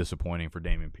 this was disappointing for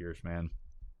Dameon Pierce, man.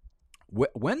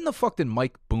 When the fuck did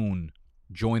Mike Boone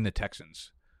join the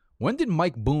Texans? When did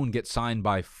Mike Boone get signed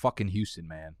by fucking Houston,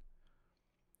 man?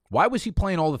 Why was he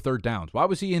playing all the third downs? Why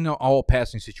was he in all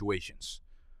passing situations?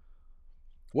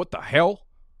 What the hell?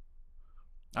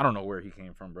 I don't know where he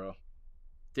came from, bro.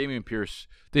 Dameon Pierce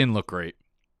didn't look great.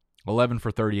 11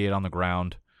 for 38 on the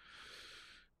ground.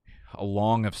 A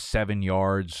long of 7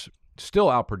 yards. Still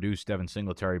outproduced Devin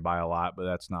Singletary by a lot, but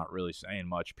that's not really saying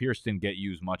much. Pierce didn't get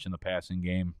used much in the passing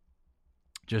game.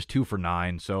 Just 2 for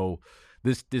 9. So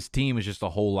this team is just a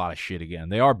whole lot of shit again.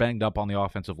 They are banged up on the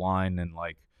offensive line, and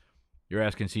like you're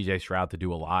asking C.J. Stroud to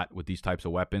do a lot with these types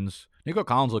of weapons. Nico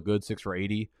Collins looked good, 6 for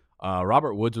 80.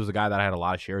 Robert Woods was the guy that I had a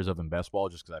lot of shares of in best ball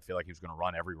just because I feel like he was going to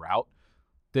run every route.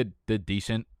 Did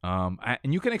decent.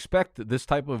 And you can expect this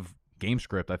type of game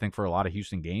script, I think, for a lot of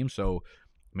Houston games. So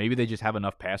maybe they just have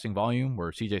enough passing volume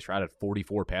where C.J. Stroud had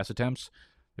 44 pass attempts.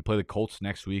 They play the Colts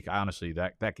next week. Honestly,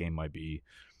 that game might be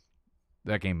 –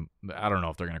 that game, I don't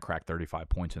know if they're going to crack 35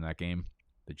 points in that game.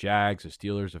 The Jags, the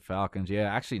Steelers, the Falcons. Yeah,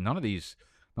 actually, none of these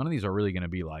are really going to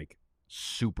be like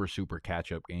super, super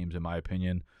catch-up games in my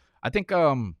opinion. I think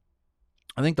the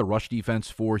rush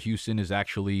defense for Houston is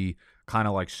actually kind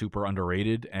of like super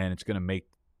underrated, and it's going to make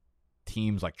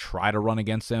teams like try to run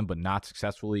against them but not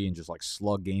successfully and just like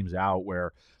slug games out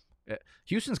where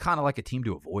Houston's kind of like a team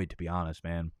to avoid, to be honest,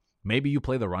 man. Maybe you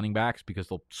play the running backs because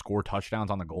they'll score touchdowns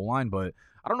on the goal line, but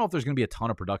I don't know if there's going to be a ton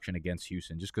of production against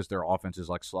Houston just because their offense is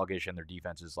like sluggish and their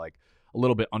defense is like a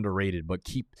little bit underrated, but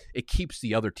it keeps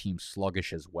the other team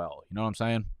sluggish as well. You know what I'm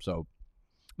saying? So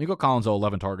Nico Collins,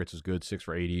 11 targets is good, 6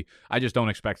 for 80. I just don't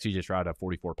expect C.J. Stroud to have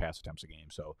 44 pass attempts a game.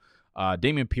 So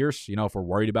Dameon Pierce, if we're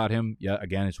worried about him, yeah,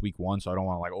 again, it's week 1, so I don't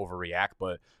want to like overreact,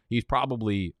 but he's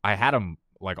probably, I had him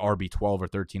like RB 12 or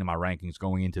 13 in my rankings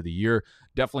going into the year.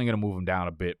 Definitely going to move him down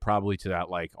a bit, probably to that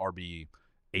like RB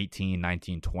 18,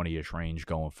 19, 20-ish range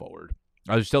going forward.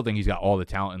 I still think he's got all the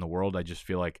talent in the world. I just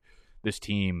feel like this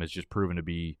team has just proven to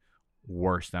be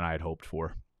worse than I had hoped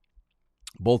for.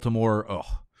 Baltimore,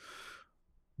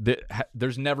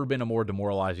 there's never been a more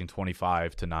demoralizing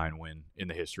 25-9 win in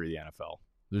the history of the NFL.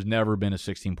 There's never been a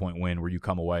 16-point win where you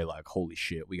come away like, holy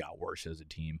shit, we got worse as a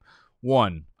team.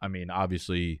 One, I mean,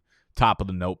 obviously, top of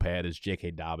the notepad is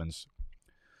J.K. Dobbins.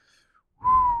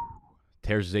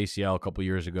 Tears his ACL a couple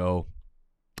years ago.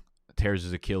 Tears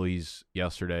his Achilles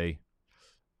yesterday.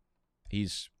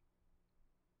 He's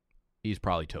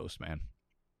probably toast, man.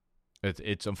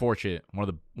 It's unfortunate. One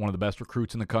of the best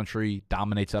recruits in the country,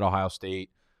 dominates at Ohio State,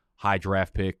 high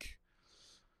draft pick,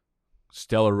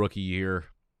 stellar rookie year.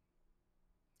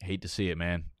 Hate to see it,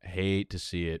 man. Hate to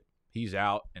see it. He's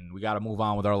out, and we got to move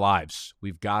on with our lives.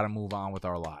 We've got to move on with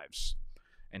our lives.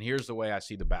 And here's the way I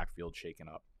see the backfield shaking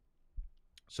up.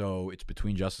 So it's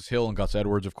between Justice Hill and Gus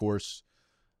Edwards, of course.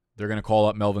 They're going to call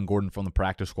up Melvin Gordon from the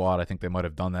practice squad. I think they might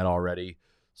have done that already.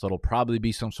 So it'll probably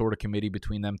be some sort of committee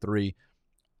between them three.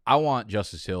 I want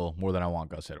Justice Hill more than I want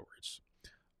Gus Edwards.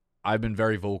 I've been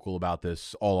very vocal about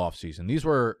this all offseason. These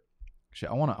were actually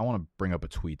I want to bring up a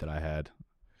tweet that I had.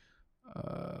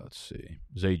 Let's see.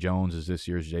 Zay Jones is this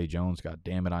year's Zay Jones. God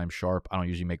damn it, I'm sharp. I don't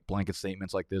usually make blanket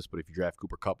statements like this, but if you draft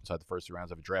Cooper Kupp inside the first 3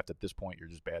 rounds of a draft at this point, you're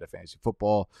just bad at fantasy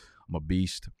football. I'm a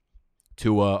beast.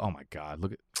 Tua, oh my God,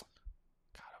 look at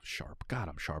God,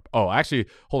 I'm sharp. Oh, actually,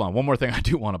 hold on. One more thing I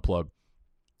do want to plug.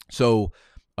 So,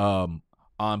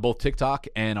 on both TikTok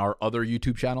and our other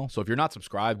YouTube channel. So if you're not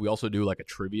subscribed, we also do like a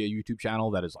trivia YouTube channel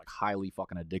that is like highly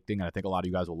fucking addicting, and I think a lot of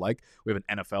you guys will like. We have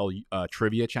an NFL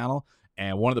trivia channel,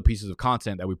 and one of the pieces of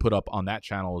content that we put up on that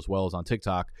channel as well as on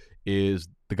TikTok is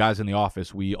the guys in the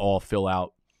office. We all fill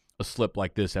out a slip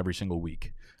like this every single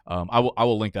week. I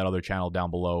will link that other channel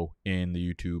down below in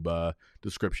the YouTube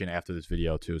description after this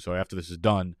video too. So after this is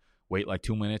done, wait like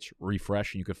 2 minutes,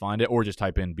 refresh, and you can find it, or just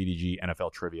type in BDG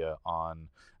NFL Trivia on.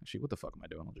 Actually, what the fuck am I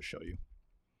doing? I'll just show you.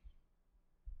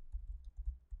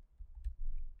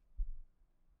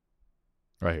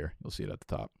 Right here. You'll see it at the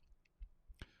top.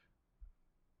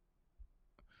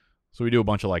 So we do a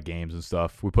bunch of like games and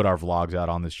stuff. We put our vlogs out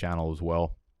on this channel as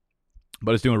well.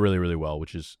 But it's doing really, really well,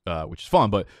 which is fun.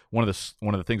 But one of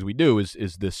the things we do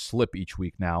is this slip each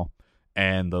week now,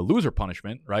 and the loser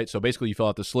punishment, right? So basically, you fill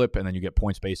out the slip, and then you get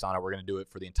points based on it. We're going to do it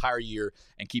for the entire year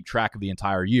and keep track of the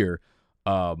entire year.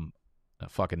 I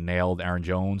fucking nailed Aaron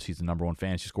Jones. He's the #1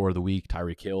 fantasy scorer of the week.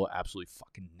 Tyreek Hill absolutely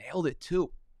fucking nailed it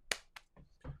too.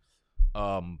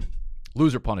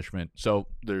 Loser punishment. So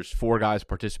there's 4 guys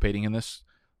participating in this.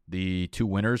 The 2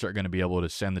 winners are going to be able to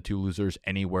send the 2 losers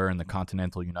anywhere in the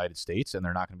continental United States, and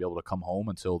they're not going to be able to come home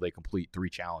until they complete 3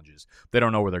 challenges. They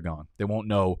don't know where they're going. They won't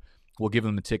know. We'll give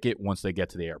them the ticket once they get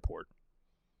to the airport.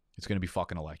 It's going to be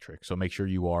fucking electric. So make sure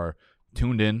you are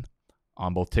tuned in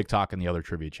on both TikTok and the other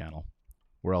trivia channel.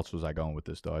 Where else was I going with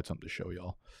this, though? I had something to show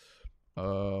y'all.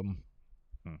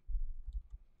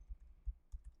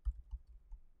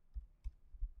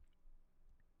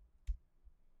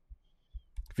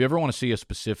 If you ever want to see a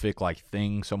specific like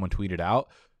thing someone tweeted out,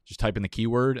 Just type in the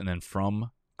keyword and then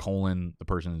from : the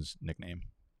person's nickname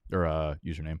or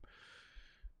username.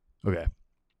 Okay.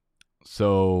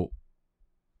 So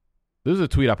this is a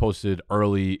tweet I posted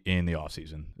early in the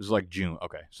offseason. This is like June.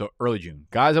 Okay, so early June.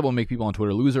 Guys that will make people on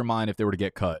Twitter lose their mind if they were to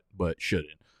get cut, but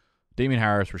shouldn't. Damian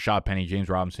Harris, Rashad Penny, James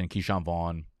Robinson, Keyshawn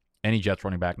Vaughn, any Jets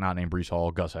running back not named Breece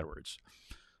Hall, Gus Edwards.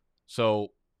 So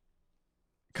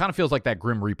kind of feels like that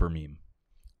Grim Reaper meme.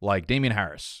 Like Damian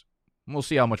Harris. We'll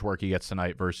see how much work he gets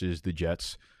tonight versus the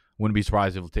Jets. Wouldn't be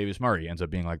surprised if Latavius Murray ends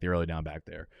up being like the early down back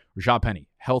there. Rashad Penny,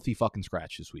 healthy fucking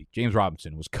scratch this week. James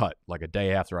Robinson was cut like a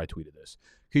day after I tweeted this.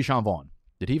 Keyshawn Vaughn,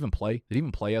 did he even play? Did he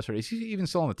even play yesterday? Is he even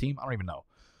still on the team? I don't even know.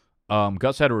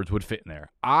 Gus Edwards would fit in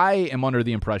there. I am under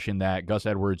the impression that Gus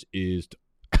Edwards is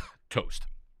toast.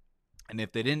 And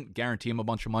if they didn't guarantee him a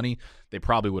bunch of money, they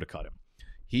probably would have cut him.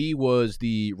 He was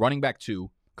the running back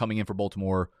 2 coming in for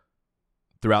Baltimore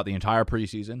throughout the entire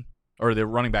preseason. Or the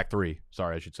running back 3,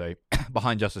 sorry, I should say,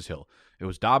 behind Justice Hill. It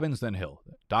was Dobbins, then Hill.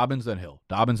 Dobbins, then Hill.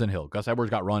 Dobbins, then Hill. Gus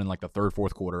Edwards got run in like the third,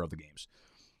 fourth quarter of the games.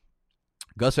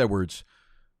 Gus Edwards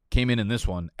came in this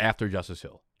one after Justice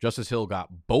Hill. Justice Hill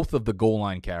got both of the goal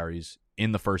line carries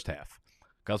in the first half.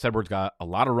 Gus Edwards got a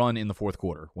lot of run in the fourth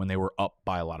quarter when they were up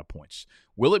by a lot of points.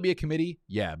 Will it be a committee?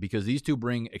 Yeah, because these two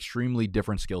bring extremely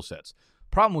different skill sets.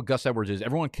 Problem with Gus Edwards is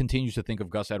everyone continues to think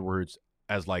of Gus Edwards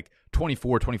as like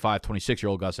 24, 25,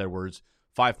 26-year-old Gus Edwards,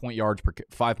 5.0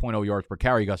 yards per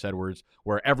carry Gus Edwards,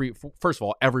 where first of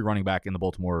all, every running back in the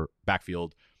Baltimore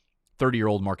backfield,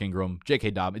 30-year-old Mark Ingram,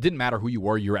 J.K. Dobbins, it didn't matter who you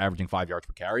were averaging 5 yards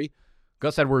per carry.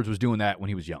 Gus Edwards was doing that when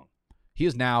he was young. He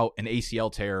is now an ACL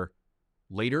tear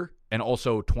later and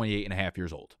also 28 and a half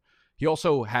years old. He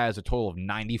also has a total of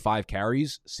 95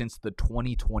 carries since the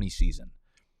 2020 season.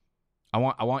 I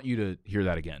want you to hear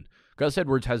that again. Gus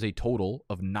Edwards has a total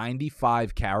of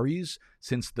 95 carries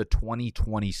since the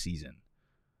 2020 season.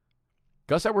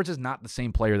 Gus Edwards is not the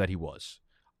same player that he was.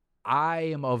 I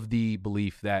am of the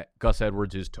belief that Gus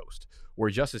Edwards is toast, where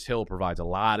Justice Hill provides a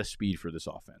lot of speed for this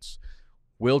offense.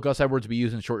 Will Gus Edwards be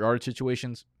used in short yardage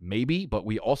situations? Maybe, but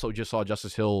we also just saw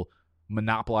Justice Hill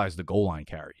monopolize the goal line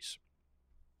carries.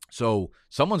 So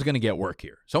someone's going to get work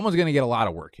here. Someone's going to get a lot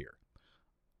of work here.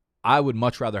 I would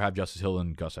much rather have Justice Hill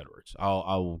than Gus Edwards.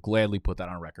 I'll gladly put that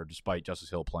on record, despite Justice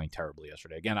Hill playing terribly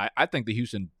yesterday. Again, I think the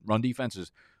Houston run defense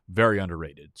is very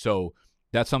underrated. So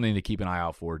that's something to keep an eye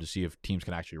out for to see if teams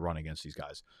can actually run against these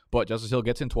guys. But Justice Hill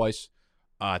gets in twice.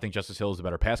 I think Justice Hill is the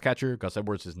better pass catcher. Gus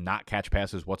Edwards does not catch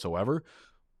passes whatsoever.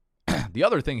 The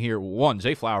other thing here, one,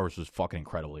 Zay Flowers was fucking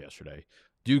incredible yesterday.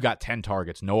 Dude got 10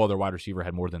 targets. No other wide receiver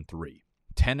had more than 3.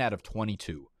 10 out of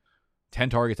 22. 10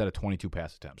 targets out of 22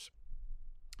 pass attempts.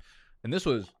 And this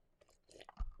was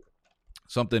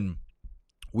something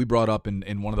we brought up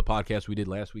in one of the podcasts we did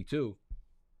last week, too.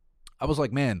 I was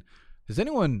like, man, has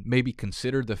anyone maybe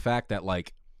considered the fact that,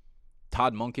 like,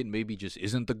 Todd Monken maybe just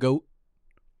isn't the GOAT?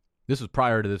 This was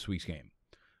prior to this week's game.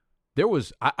 There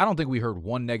was, I don't think we heard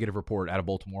one negative report out of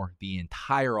Baltimore the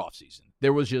entire offseason.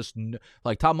 There was just,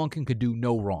 like, Todd Monken could do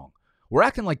no wrong. We're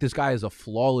acting like this guy has a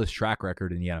flawless track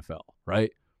record in the NFL,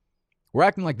 right? We're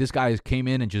acting like this guy came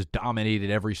in and just dominated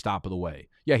every stop of the way.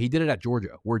 Yeah, he did it at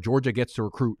Georgia, where Georgia gets to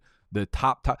recruit the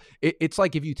top. It's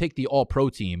like if you take the all-pro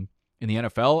team in the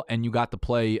NFL and you got to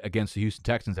play against the Houston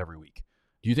Texans every week.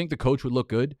 Do you think the coach would look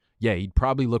good? Yeah, he'd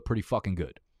probably look pretty fucking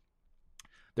good.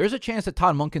 There's a chance that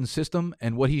Todd Monken's system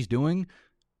and what he's doing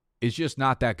is just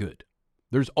not that good.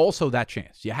 There's also that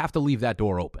chance. You have to leave that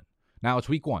door open. Now, it's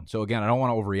week 1, so again, I don't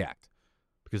want to overreact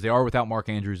because they are without Mark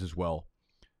Andrews as well.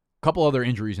 Couple other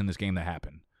injuries in this game that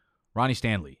happened. Ronnie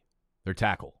Stanley, their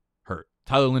tackle, hurt.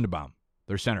 Tyler Linderbaum,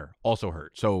 their center, also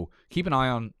hurt. So keep an eye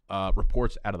on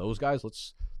reports out of those guys.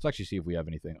 Let's actually see if we have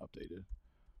anything updated.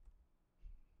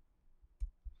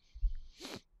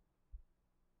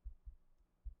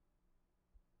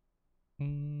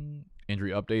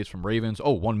 Injury updates from Ravens.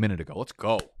 1 minute ago. Let's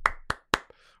go.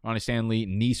 Ronnie Stanley,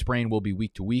 knee sprain, will be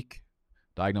week to week.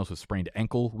 Diagnosed with sprained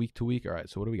ankle week to week. All right,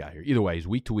 so what do we got here? Either way, he's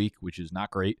week to week, which is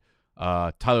not great.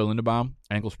 Tyler Linderbaum,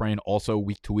 ankle sprain, also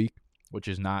week to week, which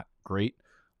is not great.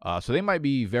 So they might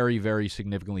be very, very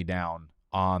significantly down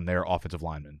on their offensive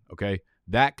linemen, okay?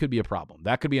 That could be a problem.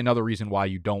 That could be another reason why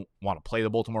you don't want to play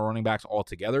the Baltimore running backs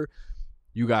altogether.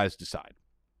 You guys decide.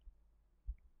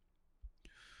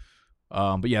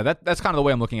 But yeah, that's kind of the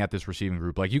way I'm looking at this receiving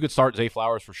group. Like, you could start Zay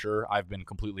Flowers for sure. I've been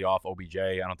completely off OBJ.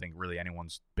 I don't think really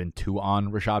anyone's been too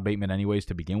on Rashad Bateman anyways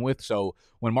to begin with. So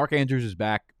when Mark Andrews is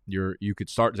back, you could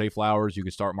start Zay Flowers, you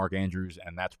could start Mark Andrews,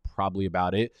 and that's probably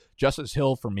about it. Justice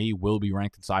Hill, for me, will be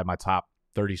ranked inside my top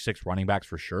 36 running backs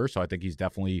for sure. So I think he's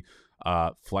definitely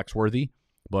flex worthy.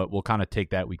 But we'll kind of take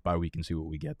that week by week and see what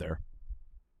we get there.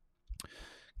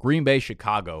 Green Bay,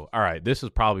 Chicago. All right, this is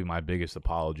probably my biggest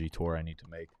apology tour I need to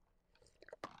make.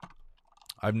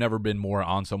 I've never been more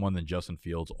on someone than Justin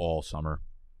Fields all summer.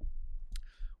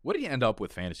 What did he end up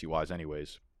with fantasy-wise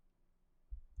anyways?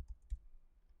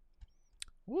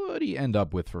 What did he end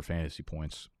up with for fantasy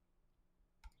points?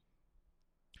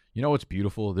 You know what's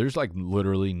beautiful? There's like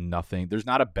literally nothing. There's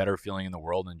not a better feeling in the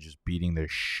world than just beating the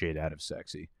shit out of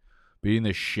Sexy. Beating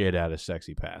the shit out of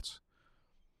Sexy Pats.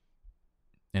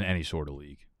 In any sort of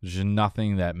league. There's just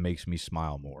nothing that makes me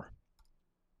smile more.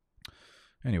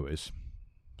 Anyways.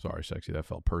 Sorry, Sexy. That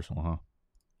felt personal, huh?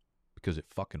 Because it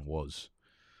fucking was.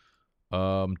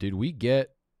 Did we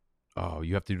get... Oh,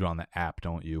 you have to do it on the app,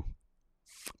 don't you?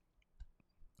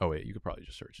 Oh, wait. You could probably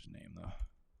just search his name, though.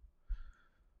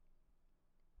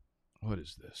 What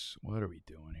is this? What are we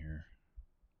doing here?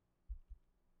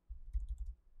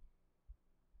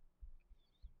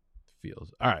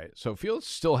 Fields. All right. So Fields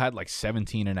still had like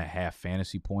 17.5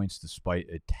 fantasy points despite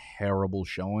a terrible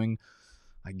showing.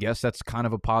 I guess that's kind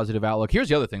of a positive outlook. Here's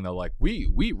the other thing, though. Like,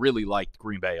 we really liked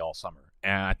Green Bay all summer.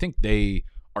 And I think they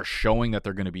are showing that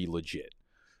they're going to be legit.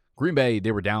 Green Bay,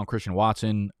 they were down Christian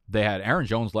Watson. They had Aaron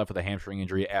Jones left with a hamstring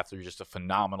injury after just a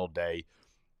phenomenal day.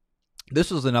 This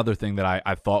was another thing that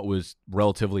I thought was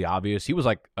relatively obvious. He was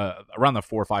like around the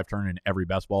 4 or 5 turn in every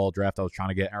best ball draft I was trying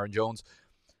to get Aaron Jones.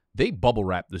 They bubble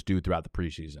wrapped this dude throughout the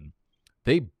preseason.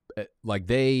 They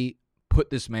put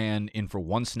this man in for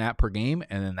 1 snap per game,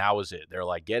 and then that was it. They're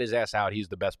like, get his ass out. He's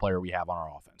the best player we have on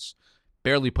our offense.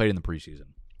 Barely played in the preseason.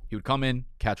 He would come in,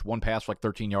 catch 1 pass for like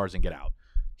 13 yards, and get out.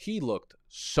 He looked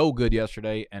so good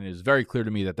yesterday, and it is very clear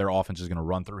to me that their offense is going to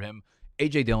run through him.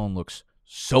 A.J. Dillon looks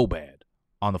so bad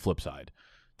on the flip side.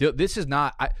 This is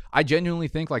not – I genuinely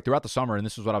think, like, throughout the summer, and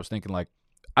this is what I was thinking, like,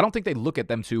 I don't think they look at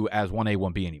them two as 1A,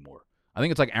 1B anymore. I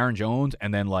think it's like Aaron Jones,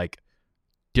 and then, like,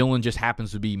 Dillon just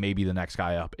happens to be maybe the next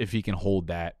guy up if he can hold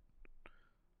that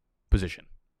position.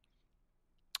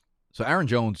 So Aaron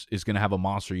Jones is going to have a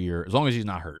monster year as long as he's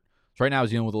not hurt. So right now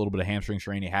he's dealing with a little bit of hamstring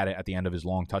strain. He had it at the end of his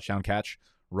long touchdown catch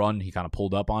run. He kind of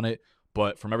pulled up on it.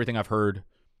 But from everything I've heard,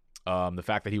 the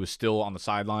fact that he was still on the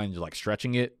sidelines, like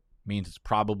stretching it, means it's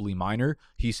probably minor.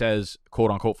 He says, quote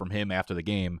unquote, from him after the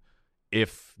game,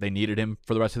 if they needed him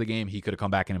for the rest of the game, he could have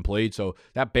come back in and played. So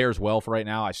that bears well for right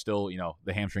now. I still,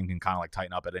 the hamstring can kind of like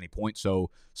tighten up at any point. So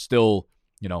still,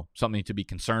 something to be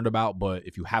concerned about. But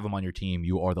if you have him on your team,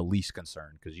 you are the least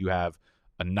concerned because you have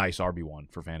a nice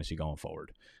RB1 for fantasy going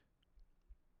forward.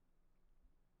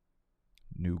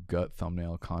 New gut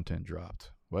thumbnail content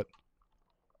dropped. What?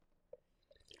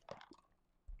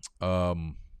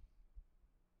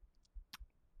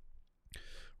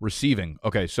 Receiving.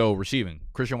 Okay, so receiving.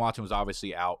 Christian Watson was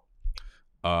obviously out.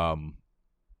 You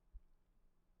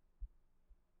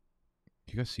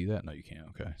guys see that? No, you can't.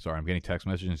 Okay. Sorry, I'm getting text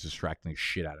messages. It's distracting the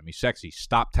shit out of me. Sexy,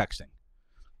 stop texting.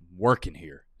 I'm working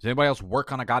here. Does anybody else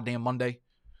work on a goddamn Monday?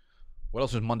 What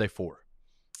else is Monday for?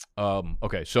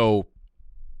 Okay, so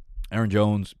Aaron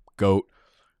Jones, GOAT,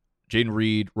 Jaden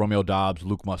Reed, Romeo Doubs,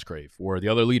 Luke Musgrave were the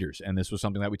other leaders. And this was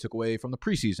something that we took away from the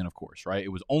preseason, of course, right?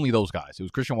 It was only those guys. It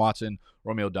was Christian Watson,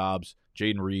 Romeo Doubs,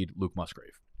 Jaden Reed, Luke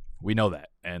Musgrave. We know that.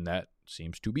 And that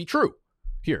seems to be true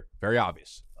here. Very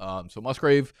obvious. So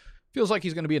Musgrave feels like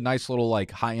he's going to be a nice little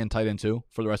like high-end tight end too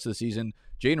for the rest of the season.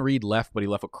 Jaden Reed left, but he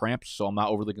left with cramps, so I'm not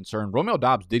overly concerned. Romeo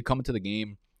Doubs did come into the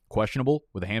game questionable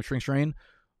with a hamstring strain.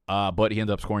 But he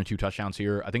ended up scoring 2 touchdowns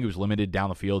here. I think he was limited down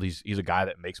the field. He's a guy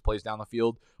that makes plays down the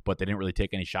field, but they didn't really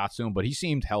take any shots to him. But he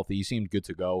seemed healthy. He seemed good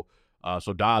to go.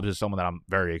 So Doubs is someone that I'm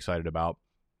very excited about.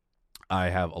 I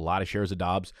have a lot of shares of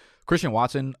Doubs. Christian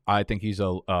Watson, I think he's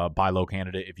a buy low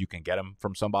candidate if you can get him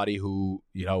from somebody who,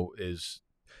 is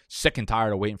sick and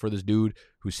tired of waiting for this dude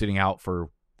who's sitting out for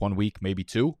 1 week, maybe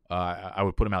 2. I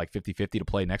would put him at like 50-50 to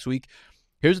play next week.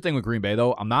 Here's the thing with Green Bay,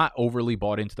 though. I'm not overly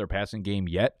bought into their passing game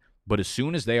yet. But as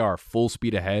soon as they are full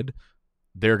speed ahead,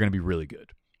 they're going to be really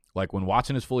good. Like when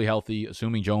Watson is fully healthy,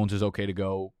 assuming Jones is okay to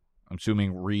go, I'm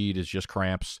assuming Reed is just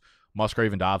cramps,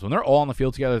 Musgrave and Doubs, when they're all on the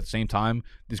field together at the same time,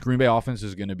 this Green Bay offense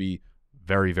is going to be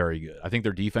very, very good. I think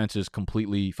their defense is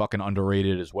completely fucking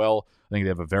underrated as well. I think they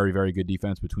have a very, very good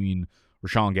defense between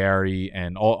Rashawn Gary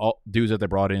and all dudes that they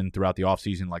brought in throughout the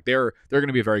offseason. Like they're going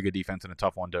to be a very good defense and a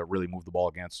tough one to really move the ball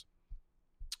against.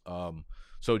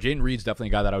 So Jaden Reed's definitely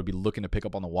a guy that I would be looking to pick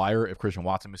up on the wire if Christian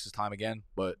Watson misses time again.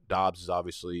 But Doubs is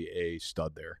obviously a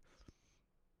stud there.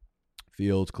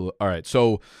 Fields. All right,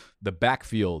 so the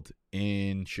backfield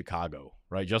in Chicago,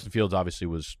 right? Justin Fields obviously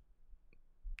was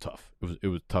tough. It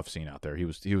was tough scene out there. He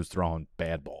was throwing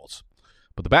bad balls.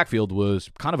 But the backfield was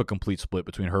kind of a complete split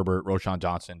between Herbert, Roschon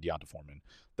Johnson, D'Onta Foreman.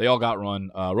 They all got run.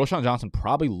 Roschon Johnson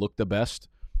probably looked the best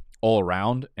all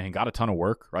around and got a ton of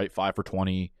work, right? 5 for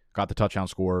 20, got the touchdown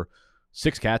score,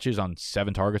 6 catches on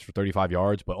 7 targets for 35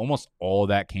 yards, but almost all of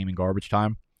that came in garbage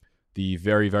time. The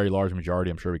very, very large majority,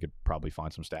 I'm sure we could probably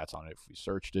find some stats on it if we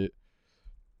searched it.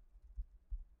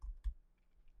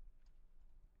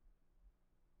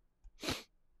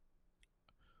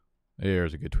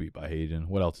 There's a good tweet by Hayden.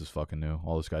 What else is fucking new?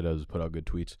 All this guy does is put out good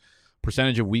tweets.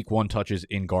 Percentage of week 1 touches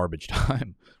in garbage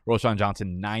time. Roschon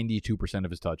Johnson, 92%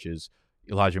 of his touches.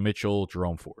 Elijah Mitchell,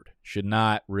 Jerome Ford. Should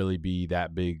not really be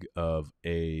that big of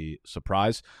a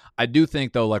surprise. I do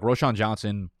think, though, like Roschon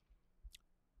Johnson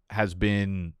has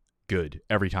been good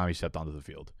every time he stepped onto the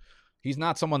field. He's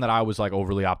not someone that I was like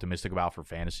overly optimistic about for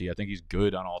fantasy. I think he's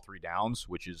good on all 3 downs,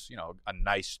 which is, a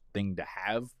nice thing to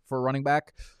have for a running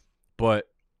back. But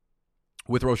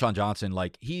with Roschon Johnson,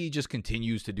 like he just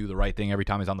continues to do the right thing every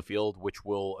time he's on the field, which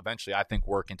will eventually, I think,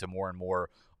 work into more and more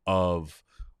of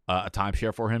a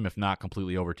timeshare for him, if not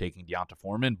completely overtaking Deonta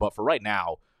Foreman. But for right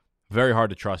now, very hard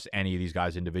to trust any of these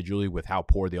guys individually with how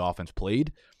poor the offense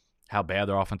played, how bad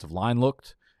their offensive line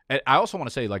looked. And I also want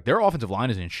to say, like, their offensive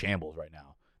line is in shambles right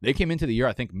now. They came into the year,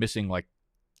 I think, missing like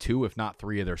 2, if not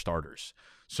 3 of their starters.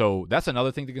 So that's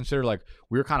another thing to consider. Like,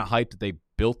 we were kind of hyped that they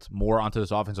built more onto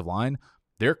this offensive line.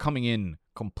 They're coming in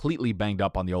completely banged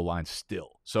up on the O-line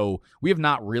still. So we have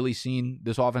not really seen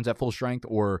this offense at full strength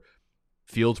or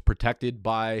Fields protected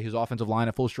by his offensive line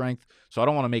at full strength. So I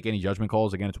don't want to make any judgment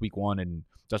calls. Again, it's week 1, and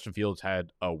Justin Fields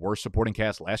had a worse supporting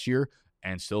cast last year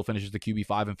and still finishes the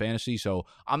QB5 in fantasy. So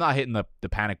I'm not hitting the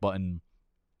panic button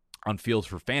on Fields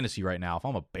for fantasy right now. If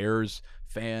I'm a Bears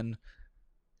fan,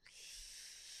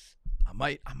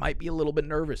 I might be a little bit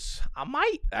nervous. I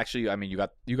might. Actually, I mean, you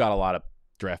got a lot of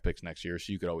draft picks next year,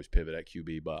 so you could always pivot at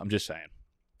QB, but I'm just saying.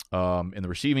 In the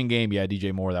receiving game, yeah,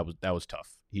 DJ Moore, that was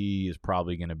tough. He is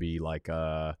probably going to be like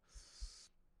a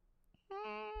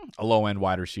low-end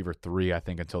wide receiver 3, I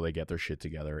think, until they get their shit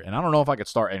together. And I don't know if I could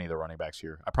start any of the running backs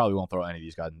here. I probably won't throw any of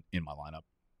these guys in my lineup.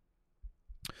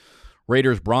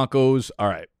 Raiders, Broncos. All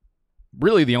right.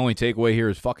 Really, the only takeaway here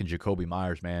is fucking Jakobi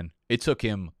Meyers, man. It took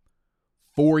him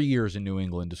 4 years in New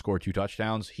England to score 2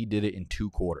 touchdowns. He did it in 2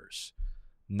 quarters.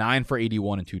 9 for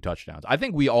 81 and 2 touchdowns. I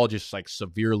think we all just like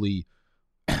severely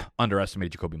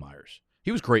underestimated Jakobi Meyers.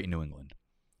 He was great in New England.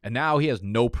 And now he has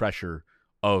no pressure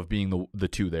of being the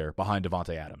 2 there behind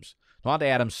Davante Adams. Davante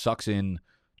Adams sucks in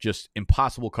just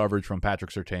impossible coverage from Patrick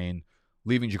Surtain,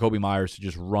 leaving Jakobi Meyers to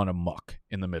just run amok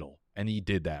in the middle. And he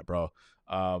did that, bro.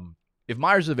 If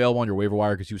Meyers is available on your waiver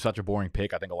wire because he was such a boring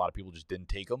pick, I think a lot of people just didn't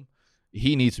take him.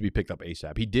 He needs to be picked up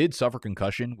ASAP. He did suffer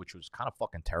concussion, which was kind of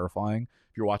fucking terrifying.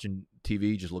 If you're watching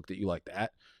TV, just looked at you like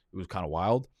that. It was kind of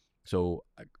wild. So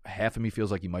half of me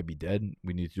feels like he might be dead.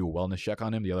 We need to do a wellness check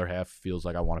on him. The other half feels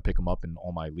like I want to pick him up in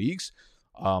all my leagues.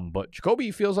 But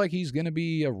Jakobi feels like he's going to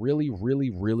be a really,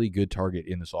 really, really good target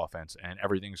in this offense, and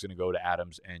everything's going to go to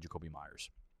Adams and Jakobi Meyers.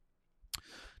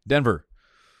 Denver.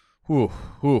 What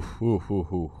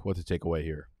to take away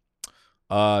here?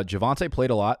 Javonte played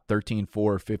a lot, 13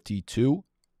 for 52.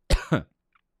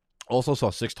 Also saw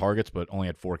 6 targets, but only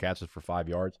had 4 catches for 5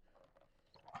 yards.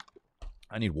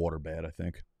 I need water bad, I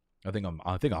think. I think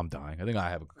I'm dying. I think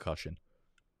I have a concussion.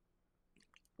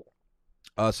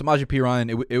 Samaje Perine,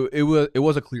 it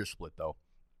was a clear split though.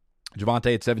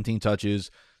 Javonte had 17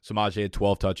 touches. Samaje had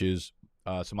 12 touches.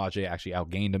 Samaje actually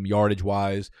outgained him yardage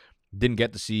wise. Didn't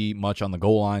get to see much on the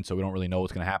goal line, so we don't really know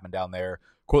what's going to happen down there.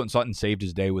 Courtland Sutton saved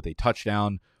his day with a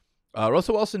touchdown.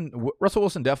 Russell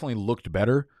Wilson definitely looked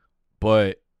better,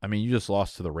 but I mean, you just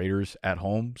lost to the Raiders at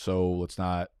home, so let's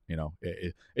not,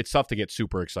 it's tough to get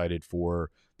super excited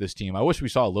for this team. I wish we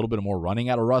saw a little bit more running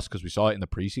out of Russ because we saw it in the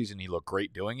preseason. He looked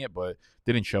great doing it, but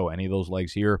didn't show any of those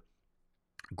legs here.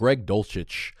 Greg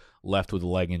Dulcich left with a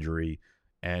leg injury,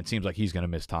 and it seems like he's going to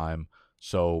miss time.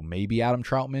 So maybe Adam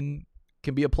Troutman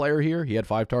can be a player here. He had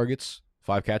 5 targets,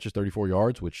 5 catches, 34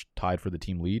 yards, which tied for the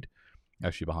team lead,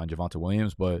 actually behind Javonte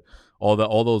Williams. But all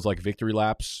those like victory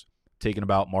laps taken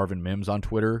about Marvin Mims on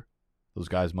Twitter, those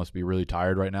guys must be really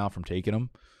tired right now from taking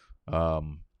them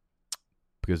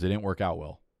because they didn't work out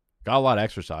well. Got a lot of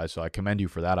exercise, so I commend you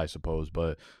for that, I suppose.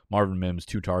 But Marvin Mims,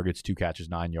 2 targets, 2 catches,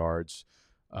 9 yards,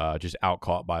 just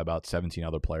out-caught by about 17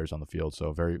 other players on the field.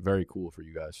 So very, very cool for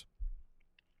you guys.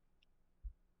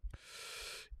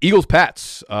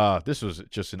 Eagles-Pats. This was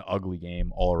just an ugly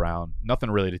game all around. Nothing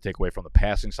really to take away from the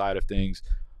passing side of things.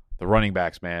 The running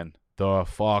backs, man. The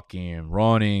fucking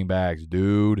running backs,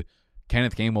 dude.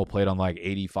 Kenneth Gainwell played on like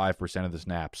 85% of the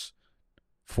snaps.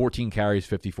 14 carries,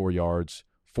 54 yards.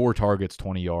 4 targets,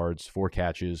 20 yards. 4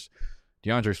 catches.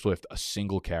 DeAndre Swift, a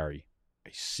single carry.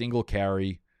 A single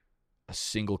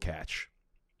catch.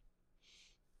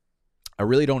 I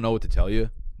really don't know what to tell you.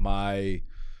 My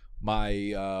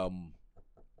my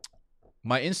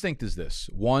instinct is this.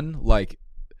 One, like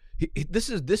this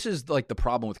is like the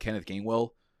problem with Kenneth Gainwell.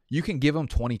 You can give him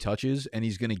 20 touches and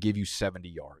he's going to give you 70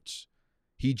 yards.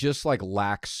 He just like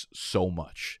lacks so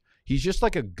much. He's just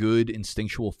like a good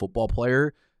instinctual football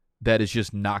player that is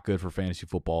just not good for fantasy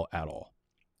football at all.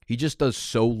 He just does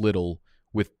so little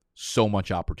with so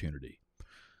much opportunity.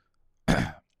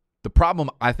 The problem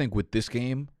I think with this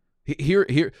game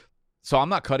here, so I'm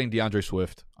not cutting DeAndre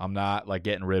Swift. I'm not like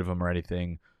getting rid of him or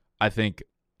anything. I think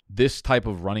this type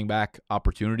of running back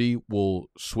opportunity will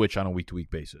switch on a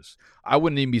week-to-week basis. I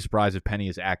wouldn't even be surprised if Penny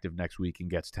is active next week and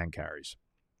gets 10 carries.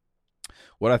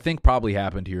 What I think probably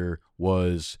happened here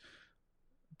was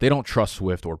they don't trust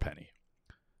Swift or Penny.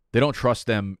 They don't trust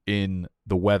them in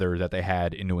the weather that they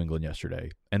had in New England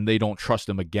yesterday, and they don't trust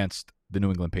them against the New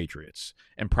England Patriots,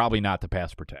 and probably not to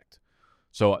pass protect.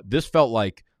 So this felt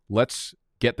like, let's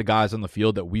get the guys on the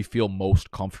field that we feel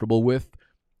most comfortable with,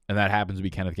 and that happens to be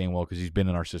Kenneth Gainwell because he's been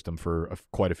in our system for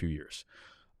quite a few years.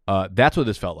 That's what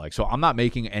this felt like. So I'm not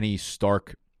making any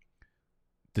stark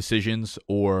decisions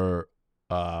or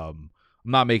I'm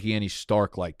not making any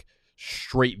stark, like,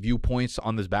 straight viewpoints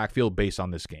on this backfield based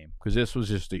on this game, because this was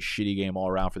just a shitty game all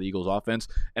around for the Eagles offense,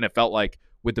 and it felt like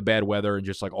with the bad weather and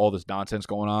just like all this nonsense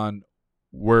going on,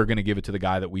 we're going to give it to the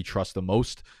guy that we trust the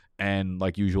most, and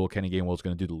like usual, Kenny Gainwell is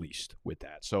going to do the least with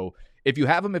that. So if you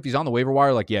have him, if he's on the waiver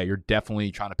wire, like, yeah, you're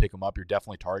definitely trying to pick him up, you're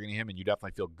definitely targeting him, and you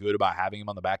definitely feel good about having him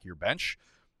on the back of your bench.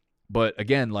 But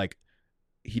again, like,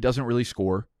 he doesn't really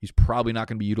score. He's probably not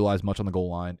going to be utilized much on the goal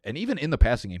line. And even in the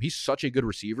passing game, he's such a good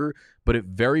receiver, but it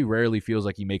very rarely feels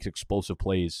like he makes explosive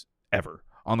plays ever.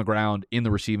 On the ground, in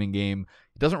the receiving game,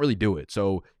 he doesn't really do it.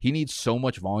 So he needs so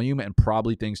much volume and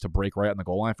probably things to break right on the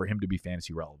goal line for him to be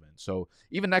fantasy relevant. So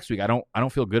even next week, I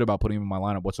don't feel good about putting him in my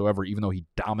lineup whatsoever, even though he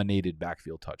dominated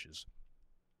backfield touches.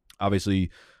 Obviously,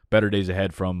 better days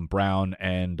ahead from Brown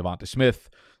and Devonta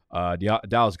Smith.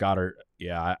 Dallas Goedert,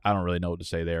 yeah, I don't really know what to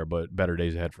say there, but better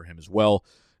days ahead for him as well.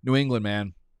 New England,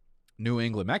 man. New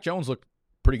England. Mac Jones looked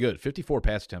pretty good. 54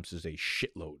 pass attempts is a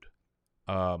shitload.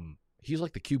 He's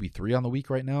like the QB3 on the week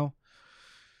right now.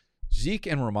 Zeke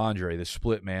and Ramondre, the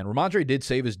split, man. Ramondre did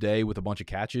save his day with a bunch of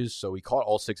catches, so he caught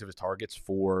all 6 of his targets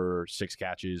for 6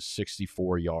 catches,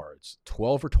 64 yards,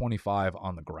 12 for 25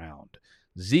 on the ground.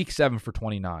 Zeke, 7 for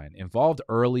 29, involved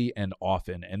early and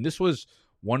often, and this was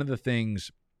one of the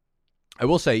things I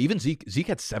will say. Even Zeke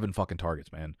had 7 fucking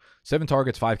targets, man. 7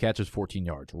 targets, 5 catches, 14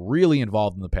 yards. Really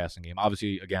involved in the passing game.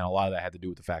 Obviously, again, a lot of that had to do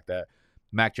with the fact that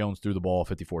Mac Jones threw the ball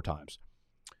 54 times.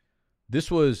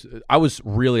 I was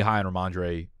really high on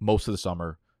Ramondre most of the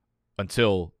summer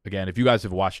until, again, if you guys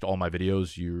have watched all my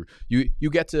videos, you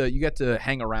get to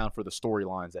hang around for the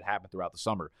storylines that happen throughout the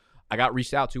summer. I got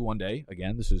reached out to one day.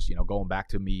 Again, this is, going back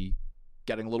to me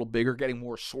getting a little bigger, getting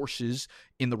more sources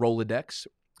in the Rolodex.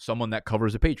 Someone that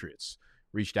covers the Patriots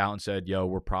reached out and said, yo,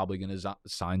 we're probably going to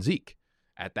sign Zeke.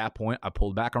 At that point, I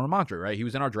pulled back on Ramondre, right? He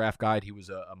was in our draft guide. He was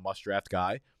a must-draft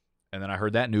guy. And then I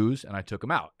heard that news, and I took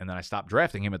him out. And then I stopped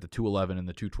drafting him at the 211 and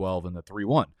the 212 and the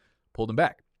 3-1. Pulled him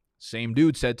back. Same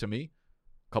dude said to me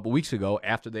a couple weeks ago,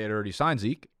 after they had already signed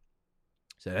Zeke,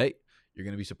 said, hey, you're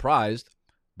going to be surprised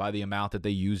by the amount that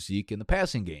they use Zeke in the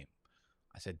passing game.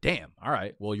 I said, damn, all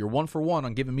right. Well, you're 1 for 1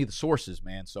 on giving me the sources,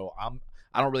 man. So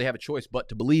I don't really have a choice but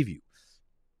to believe you.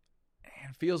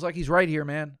 And it feels like he's right here,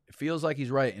 man. It feels like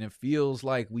he's right. And it feels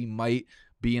like we might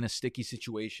be in a sticky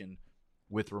situation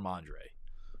with Ramondre.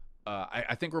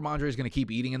 I think Ramondre is going to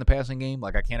keep eating in the passing game.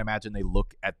 Like, I can't imagine they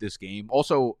look at this game.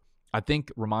 Also, I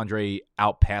think Ramondre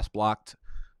out-pass blocked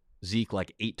Zeke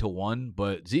like 8-1,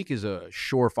 but Zeke is a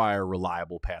surefire,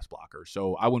 reliable pass blocker.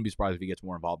 So I wouldn't be surprised if he gets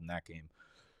more involved in that game.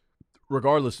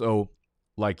 Regardless, though,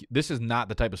 like, this is not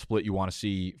the type of split you want to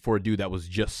see for a dude that was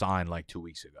just signed like 2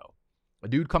 weeks ago. A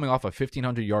dude coming off a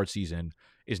 1,500-yard season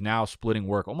is now splitting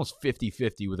work almost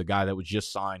 50-50 with a guy that was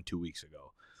just signed 2 weeks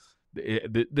ago.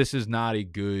 This is not a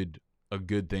good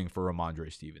thing for Ramondre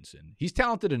Stevenson. He's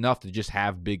talented enough to just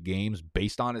have big games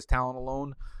based on his talent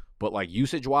alone, but like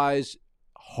usage-wise,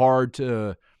 hard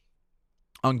to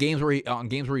on games where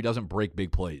he doesn't break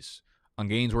big plays. On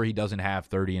games where he doesn't have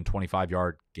 30 and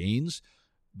 25-yard gains,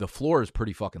 the floor is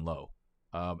pretty fucking low.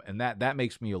 And that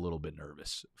makes me a little bit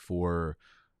nervous for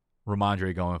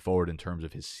Ramondre going forward in terms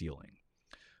of his ceiling.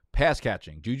 Pass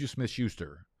catching, Juju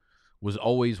Smith-Schuster was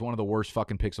always one of the worst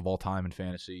fucking picks of all time in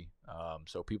fantasy.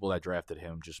 So people that drafted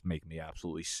him just make me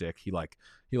absolutely sick. He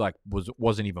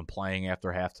wasn't even playing after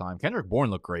halftime. Kendrick Bourne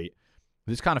looked great.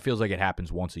 This kind of feels like it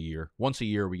happens once a year. Once a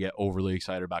year, we get overly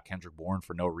excited about Kendrick Bourne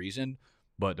for no reason.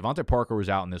 But Devontae Parker was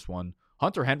out in this one.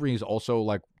 Hunter Henry is also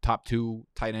like top 2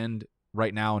 tight end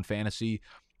right now in fantasy.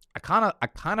 I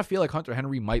kind of feel like Hunter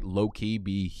Henry might low-key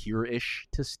be here-ish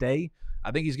to stay.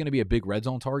 I think he's going to be a big red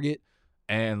zone target.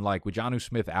 And, like, with Jonnu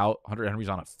Smith out, Hunter Henry's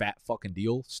on a fat fucking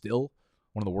deal still.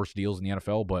 One of the worst deals in the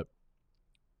NFL, but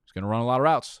he's going to run a lot of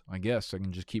routes, I guess. I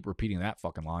can just keep repeating that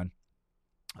fucking line.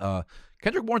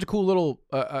 Kendrick Bourne's a cool little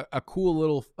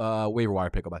waiver wire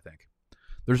pickup, I think.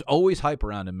 There's always hype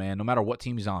around him, man, no matter what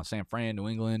team he's on. San Fran, New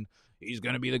England, he's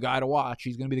going to be the guy to watch.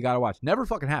 Never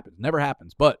fucking happens. Never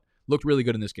happens, but looked really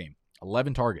good in this game.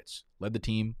 11 targets. Led the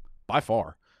team by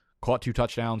far. Caught 2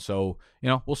 touchdowns, so,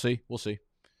 we'll see.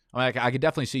 I mean, I could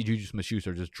definitely see Juju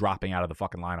Smith-Schuster just dropping out of the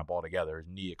fucking lineup altogether. His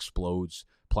knee explodes.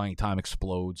 Playing time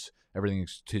explodes. Everything,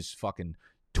 his fucking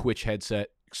Twitch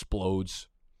headset explodes.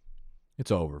 It's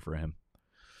over for him.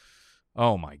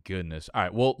 Oh, my goodness. All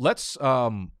right, well, let's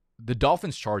the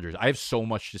Dolphins-Chargers. I have so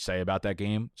much to say about that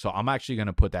game, so I'm actually going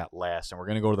to put that last, and we're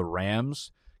going to go to the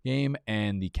Rams game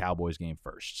and the Cowboys game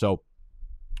first. So,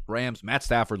 Rams, Matt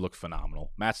Stafford looked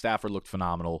phenomenal.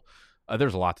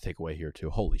 There's a lot to take away here,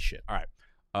 too. Holy shit. All right.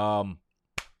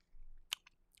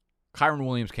 Kyren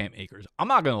Williams, Cam Akers. I'm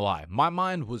not going to lie. My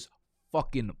mind was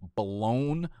fucking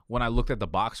blown when I looked at the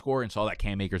box score and saw that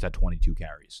Cam Akers had 22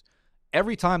 carries.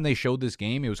 Every time they showed this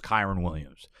game, it was Kyren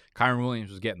Williams. Kyren Williams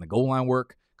was getting the goal line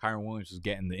work. Kyren Williams was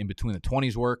getting the in-between the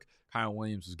 20s work. Kyren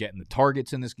Williams was getting the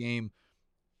targets in this game.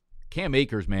 Cam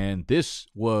Akers, man, this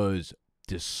was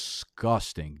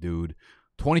disgusting, dude.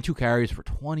 22 carries for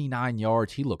 29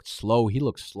 yards. He looked slow. He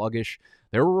looked sluggish.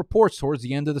 There were reports towards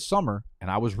the end of the summer, and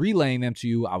I was relaying them to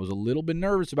you. I was a little bit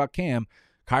nervous about Cam.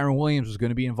 Kyren Williams was going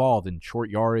to be involved in short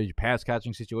yardage,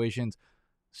 pass-catching situations.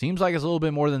 Seems like it's a little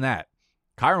bit more than that.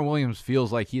 Kyren Williams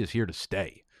feels like he is here to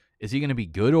stay. Is he going to be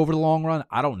good over the long run?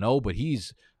 I don't know, but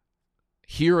he's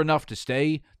here enough to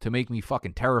stay to make me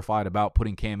fucking terrified about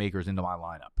putting Cam Akers into my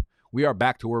lineup. We are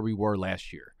back to where we were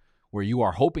last year, where you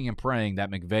are hoping and praying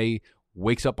that McVay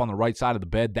wakes up on the right side of the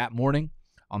bed that morning.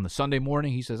 On the Sunday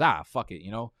morning, he says, fuck it,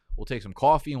 we'll take some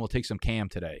coffee and we'll take some Cam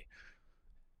today.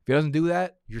 If he doesn't do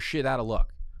that, you're shit out of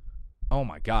luck. Oh,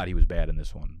 my God, he was bad in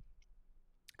this one.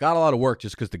 Got a lot of work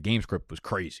just because the game script was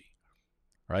crazy,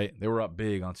 right? They were up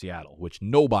big on Seattle, which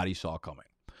nobody saw coming.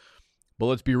 But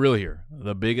let's be real here.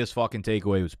 The biggest fucking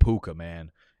takeaway was Puka,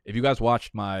 man. If you guys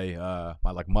watched my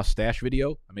mustache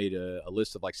video, I made a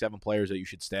list of 7 players that you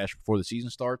should stash before the season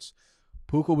starts.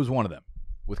 Puka was one of them.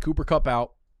 With Cooper Kupp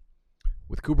out,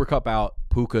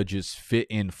 Puka just fit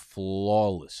in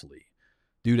flawlessly.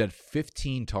 Dude had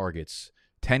 15 targets,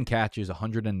 10 catches,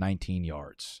 119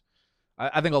 yards.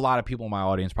 I think a lot of people in my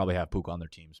audience probably have Puka on their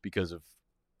teams because of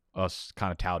us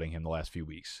kind of touting him the last few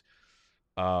weeks.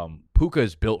 Puka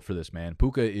is built for this, man.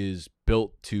 Puka is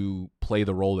built to play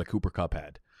the role that Cooper Kupp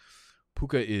had.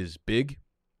 Puka is big.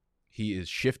 He is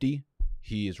shifty.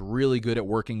 He is really good at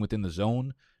working within the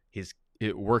zone.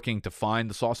 Working to find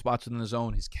the soft spots in the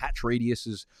zone. His catch radius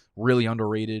is really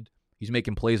underrated. He's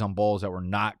making plays on balls that were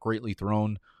not greatly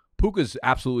thrown. Puka's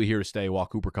absolutely here to stay while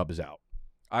Cooper Kupp is out.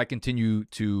 I continue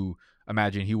to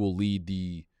imagine he will lead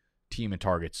the team in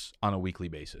targets on a weekly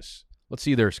basis. Let's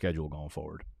see their schedule going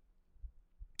forward.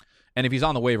 And if he's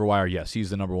on the waiver wire, yes, he's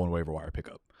the number 1 waiver wire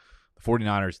pickup. The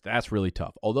 49ers, that's really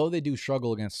tough. Although they do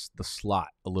struggle against the slot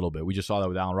a little bit. We just saw that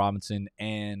with Allen Robinson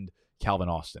and Calvin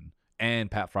Austin.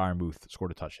 And Pat Freiermuth scored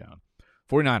a touchdown.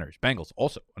 49ers, Bengals,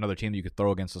 also another team that you could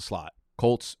throw against the slot.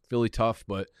 Colts, Philly tough,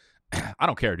 but I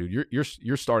don't care, dude.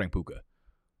 You're starting Puka.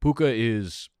 Puka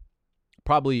is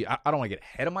probably, I don't want to get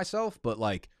ahead of myself, but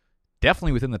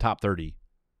definitely within the top 30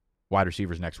 wide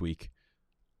receivers next week.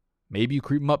 Maybe you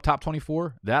creep him up top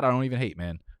 24. That I don't even hate,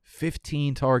 man.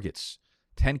 15 targets,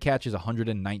 10 catches,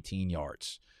 119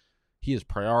 yards. He is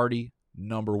priority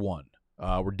number 1.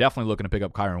 We're definitely looking to pick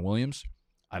up Kyren Williams.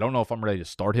 I don't know if I'm ready to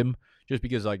start him just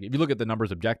because, if you look at the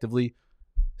numbers objectively,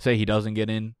 say he doesn't get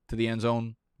into the end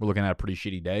zone, we're looking at a pretty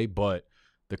shitty day, but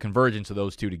the convergence of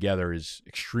those two together is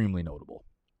extremely notable.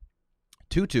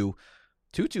 Tutu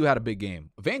had a big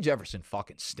game. Van Jefferson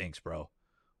fucking stinks, bro.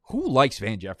 Who likes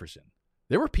Van Jefferson?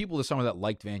 There were people this summer that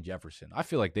liked Van Jefferson. I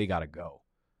feel like they got to go.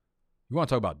 You want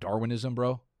to talk about Darwinism,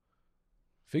 bro?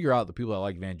 Figure out the people that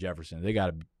like Van Jefferson.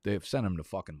 They've sent him to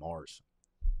fucking Mars.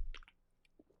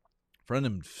 Send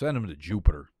him to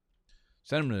Jupiter.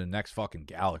 Send him to the next fucking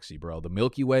galaxy, bro. The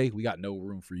Milky Way, we got no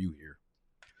room for you here.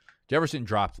 Jefferson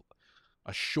dropped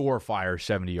a surefire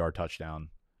 70-yard touchdown,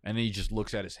 and then he just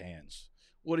looks at his hands.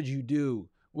 What did you do?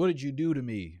 What did you do to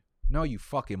me? No, you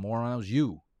fucking moron. That was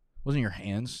you. It wasn't your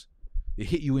hands. It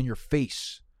hit you in your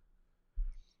face.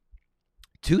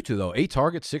 Tutu, though, 8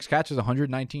 targets, 6 catches,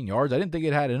 119 yards. I didn't think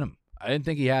he had it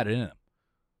in him.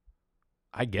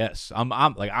 I guess I'm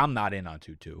not in on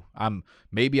Tutu. I'm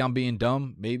being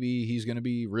dumb. Maybe he's gonna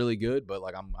be really good, but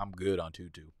like I'm good on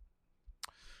Tutu.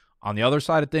 On the other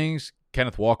side of things,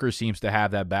 Kenneth Walker seems to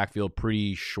have that backfield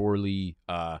pretty surely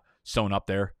sewn up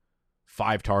there.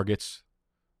 5 targets.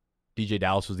 DJ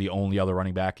Dallas was the only other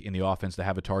running back in the offense to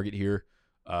have a target here.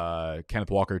 Kenneth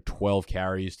Walker, 12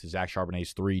 carries to Zach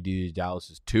Charbonnet's 3, DJ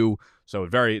Dallas's 2. So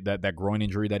that groin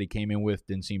injury that he came in with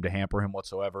didn't seem to hamper him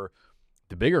whatsoever.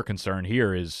 The bigger concern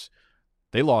here is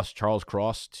they lost Charles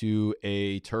Cross to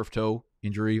a turf toe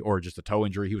injury or just a toe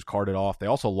injury. He was carted off. They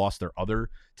also lost their other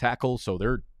tackle, so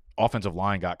their offensive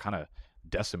line got kind of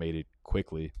decimated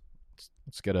quickly.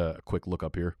 Let's get a quick look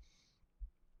up here.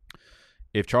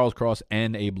 If Charles Cross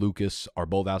and Abe Lucas are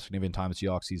both out significant time, the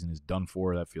Seahawks season is done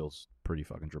for. That feels pretty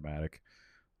fucking dramatic.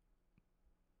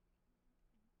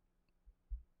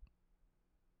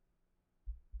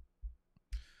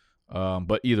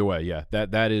 But either way, yeah,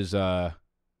 that is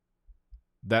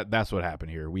that's what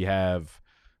happened here. We have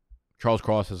Charles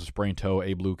Cross has a sprained toe.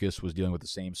 Abe Lucas was dealing with the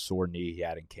same sore knee he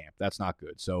had in camp. That's not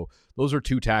good. So those are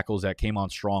 2 tackles that came on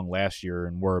strong last year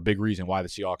and were a big reason why the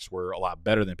Seahawks were a lot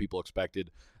better than people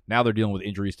expected. Now they're dealing with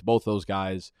injuries to both those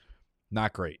guys.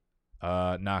 Not great.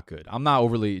 Not good. I'm not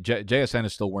overly... JSN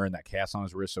is still wearing that cast on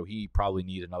his wrist, so he probably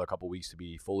needs another couple weeks to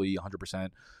be fully 100%.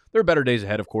 There are better days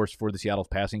ahead, of course, for the Seattle's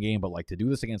passing game, but like to do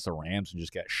this against the Rams and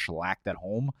just get shellacked at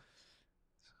home,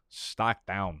 stock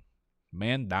down.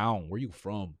 Man down. Where you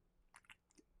from?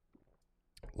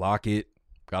 Lockett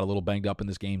got a little banged up in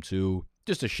this game, too.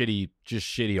 Just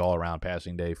shitty all-around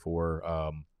passing day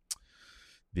for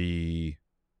the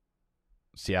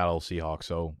Seattle Seahawks.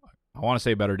 So I want to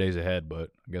say better days ahead,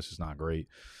 but I guess it's not great.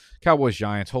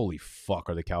 Cowboys-Giants, holy fuck,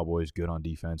 are the Cowboys good on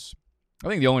defense. I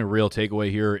think the only real takeaway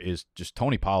here is just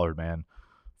Tony Pollard, man.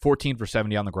 14 for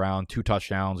 70 on the ground, 2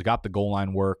 touchdowns, got the goal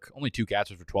line work, only 2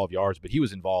 catches for 12 yards, but he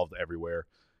was involved everywhere.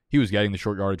 He was getting the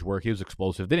short yardage work. He was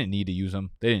explosive. They didn't need to use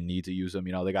him.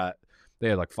 You know, they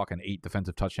had like fucking 8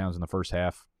 defensive touchdowns in the first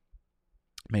half.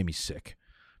 Made me sick.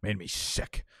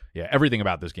 Yeah, everything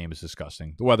about this game is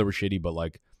disgusting. The weather was shitty, but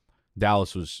like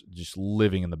Dallas was just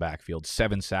living in the backfield.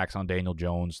 7 sacks on Daniel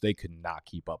Jones. They could not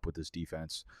keep up with this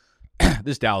defense.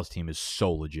 This Dallas team is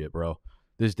so legit, bro.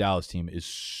 This Dallas team is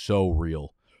so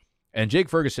real. And Jake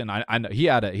Ferguson, I know he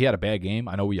had a bad game.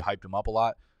 I know we hyped him up a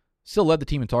lot. Still led the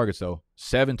team in targets, though.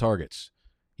 7 targets.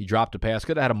 He dropped a pass.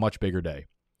 Could have had a much bigger day.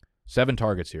 7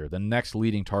 targets here. The next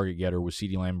leading target getter was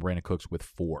CeeDee Lamb and Brandon Cooks with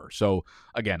 4. So,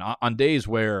 again, on days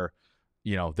where,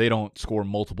 you know, they don't score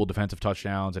multiple defensive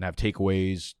touchdowns and have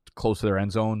takeaways close to their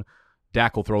end zone,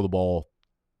 Dak will throw the ball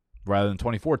rather than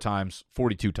 24 times,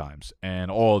 42 times. And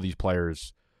all of these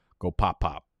players go pop,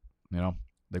 pop. You know,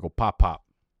 they go pop, pop.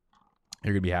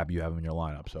 You're going to be happy you have them in your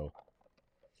lineup. So,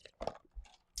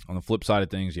 on the flip side of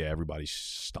things, yeah, everybody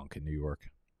stunk in New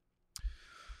York.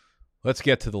 Let's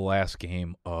get to the last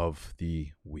game of the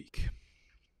week.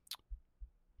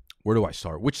 Where do I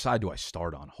start? Which side do I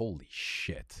start on? Holy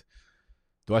shit.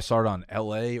 Do I start on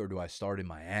LA or do I start in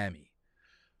Miami?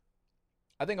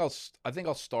 I think I'll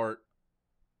start.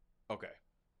 Okay.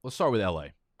 Let's start with LA.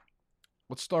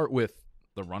 Let's start with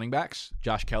the running backs.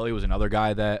 Josh Kelly was another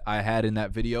guy that I had in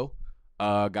that video.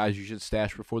 Guys you should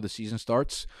stash before the season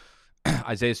starts.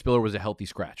 Isaiah Spiller was a healthy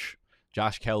scratch.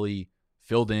 Josh Kelly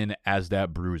filled in as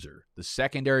that bruiser. The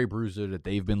secondary bruiser that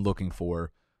they've been looking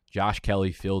for, Josh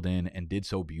Kelly filled in and did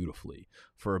so beautifully.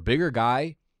 For a bigger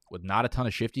guy with not a ton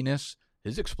of shiftiness,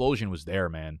 his explosion was there,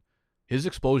 man. His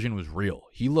explosion was real.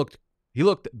 He looked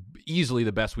easily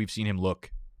the best we've seen him look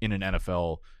in an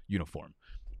NFL uniform.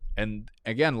 And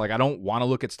again, like I don't want to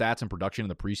look at stats and production in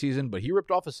the preseason, but he ripped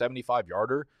off a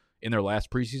 75-yarder in their last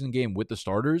preseason game with the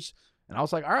starters. And I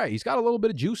was like, all right, he's got a little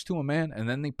bit of juice to him, man. And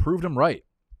then they proved him right.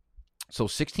 So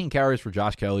 16 carries for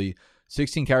Josh Kelly,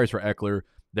 16 carries for Eckler.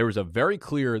 There was a very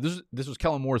clear, this was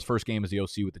Kellen Moore's first game as the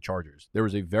OC with the Chargers. There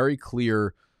was a very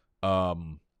clear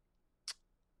game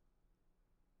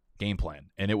plan,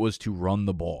 and it was to run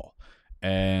the ball.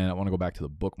 And I want to go back to the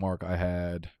bookmark I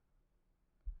had.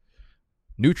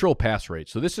 Neutral pass rate.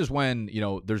 So this is when, you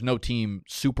know, there's no team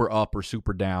super up or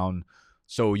super down.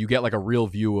 So you get like a real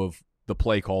view of the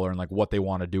play caller and like what they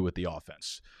want to do with the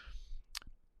offense.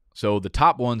 So the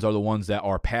top ones are the ones that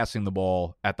are passing the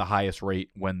ball at the highest rate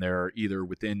when they're either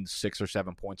within 6 or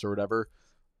 7 points or whatever.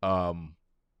 And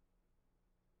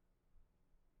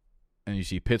you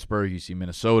see Pittsburgh, you see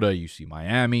Minnesota, you see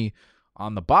Miami.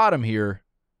 On the bottom here,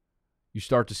 you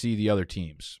start to see the other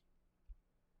teams.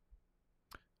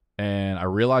 And I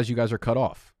realize you guys are cut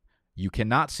off. You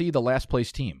cannot see the last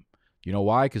place team. You know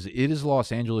why? Because it is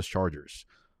Los Angeles Chargers.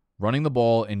 Running the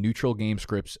ball in neutral game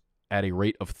scripts at a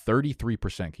rate of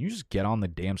 33%. Can you just get on the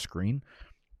damn screen?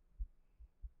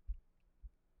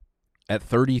 At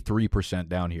 33%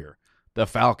 down here. The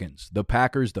Falcons, the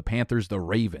Packers, the Panthers, the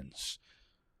Ravens.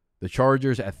 The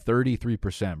Chargers at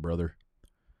 33%, brother.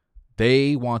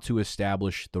 They want to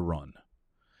establish the run.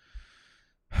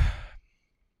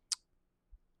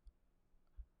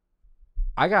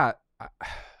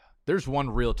 There's one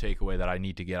real takeaway that I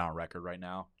need to get on record right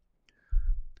now.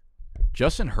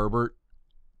 Justin Herbert,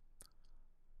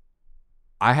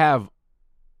 I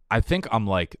think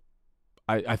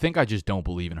I just don't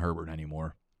believe in Herbert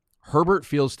anymore. Herbert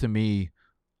feels to me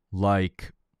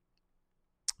like,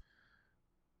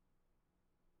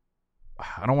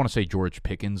 I don't want to say George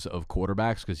Pickens of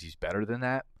quarterbacks because he's better than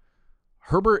that.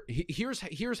 Herbert,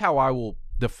 here's how I will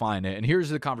define it, and here's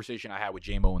the conversation I had with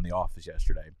J-Mo in the office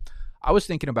yesterday. I was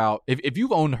thinking about, if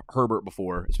you've owned Herbert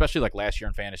before, especially like last year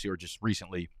in fantasy or just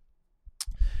recently,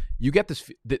 you get this,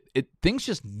 things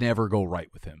just never go right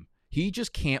with him. He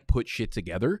just can't put shit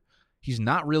together. He's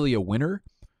not really a winner,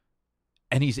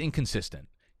 and he's inconsistent.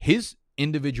 His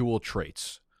individual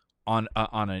traits on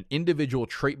an individual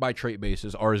trait-by-trait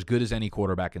basis are as good as any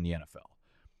quarterback in the NFL.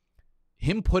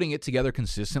 Him putting it together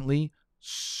consistently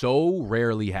so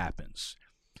rarely happens.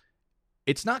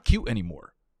 It's not cute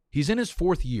anymore. He's in his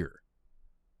fourth year.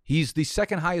 He's the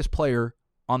second highest player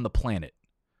on the planet.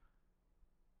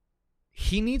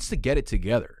 He needs to get it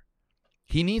together.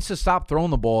 He needs to stop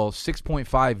throwing the ball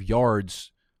 6.5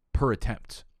 yards per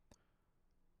attempt.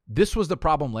 This was the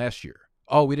problem last year.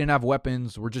 Oh, we didn't have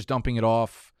weapons. We're just dumping it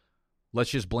off.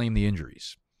 Let's just blame the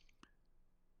injuries.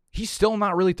 He's still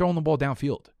not really throwing the ball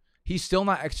downfield. He's still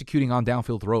not executing on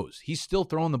downfield throws. He's still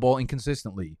throwing the ball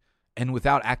inconsistently and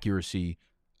without accuracy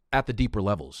at the deeper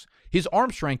levels. His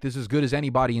arm strength is as good as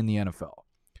anybody in the NFL.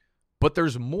 But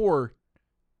there's more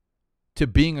to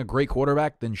being a great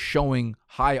quarterback than showing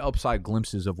high upside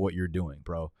glimpses of what you're doing,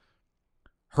 bro.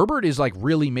 Herbert is like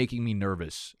really making me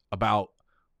nervous about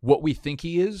what we think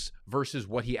he is versus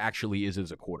what he actually is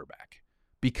as a quarterback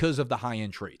because of the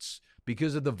high-end traits,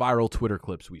 because of the viral Twitter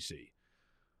clips we see.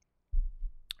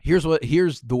 Here's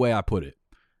the way I put it.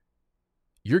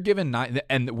 You're given 9,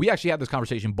 and we actually had this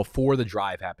conversation before the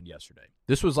drive happened yesterday.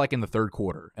 This was like in the third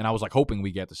quarter, and I was like hoping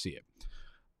we get to see it.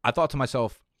 I thought to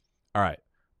myself, all right,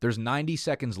 there's 90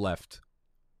 seconds left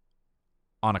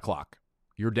on a clock.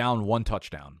 You're down 1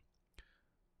 touchdown.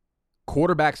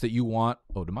 Quarterbacks that you want.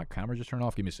 Oh, did my camera just turn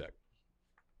off? Give me a sec.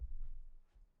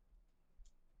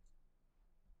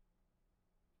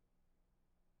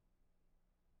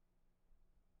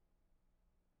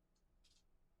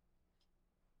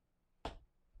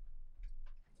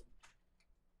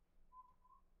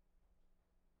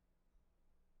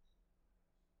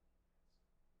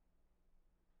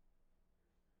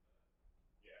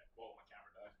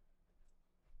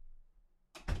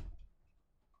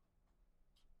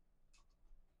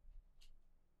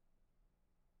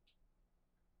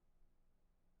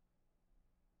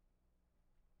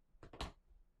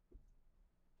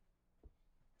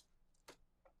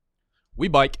 We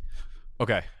bike.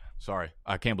 Okay. Sorry.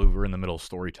 I can't believe we're in the middle of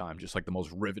story time. Just like the most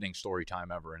riveting story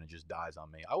time ever, and it just dies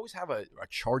on me. I always have a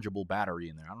chargeable battery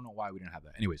in there. I don't know why we didn't have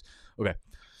that. Anyways, okay.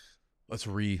 Let's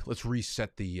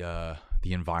reset the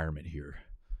environment here.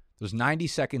 There's 90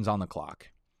 seconds on the clock.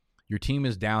 Your team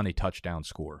is down a touchdown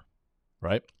score,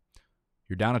 right?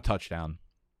 You're down a touchdown.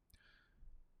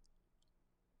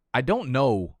 I don't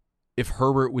know if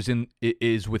Herbert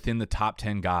is within the top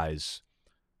 10 guys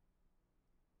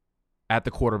at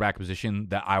the quarterback position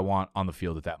that I want on the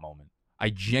field at that moment. I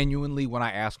genuinely, when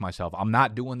I ask myself, I'm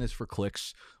not doing this for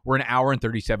clicks. We're an hour and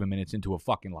 37 minutes into a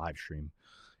fucking live stream.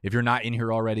 If you're not in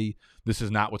here already, this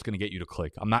is not what's going to get you to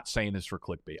click. I'm not saying this for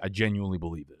clickbait. I genuinely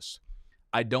believe this.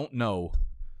 I don't know.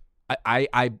 I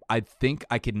think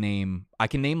I can name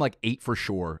like 8 for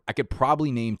sure. I could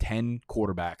probably name 10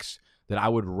 quarterbacks that I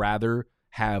would rather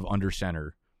have under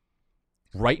center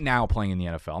right now playing in the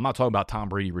NFL. I'm not talking about Tom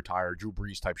Brady retired, Drew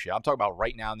Brees type shit. I'm talking about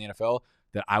right now in the NFL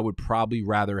that I would probably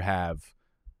rather have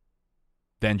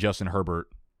than Justin Herbert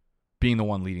being the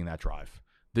one leading that drive.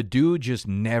 The dude just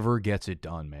never gets it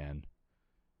done, man.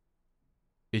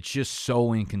 It's just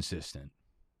so inconsistent.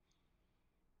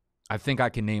 I think I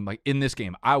can name, like, in this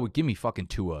game, I would give me fucking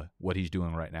Tua, what he's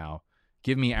doing right now.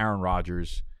 Give me Aaron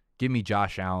Rodgers. Give me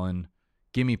Josh Allen.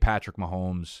 Give me Patrick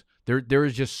Mahomes. There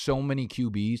is just so many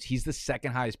QBs. He's the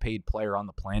second highest paid player on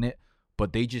the planet,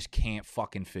 but they just can't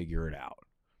fucking figure it out.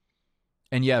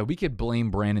 And yeah, we could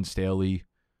blame Brandon Staley,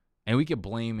 and we could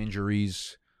blame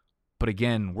injuries. But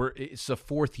again, it's the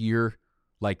fourth year.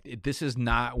 Like, this is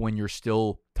not when you're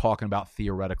still talking about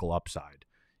theoretical upside.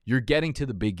 You're getting to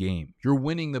the big game. You're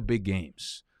winning the big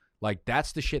games. Like,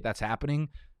 that's the shit that's happening.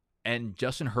 And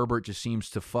Justin Herbert just seems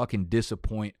to fucking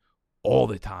disappoint all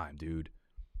the time, dude.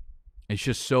 It's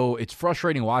just it's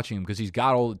frustrating watching him because he's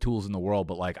got all the tools in the world,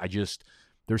 but like,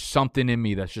 there's something in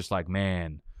me that's just like,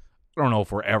 man, I don't know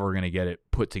if we're ever going to get it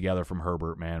put together from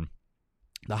Herbert, man.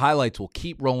 The highlights will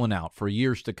keep rolling out for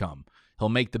years to come. He'll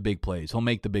make the big plays. He'll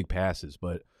make the big passes,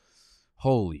 but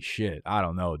holy shit, I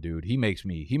don't know, dude. He makes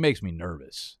me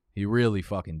nervous. He really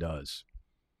fucking does.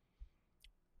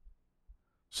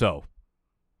 So,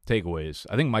 takeaways.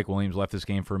 I think Mike Williams left this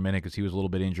game for a minute because he was a little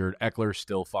bit injured. Eckler's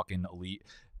still fucking elite.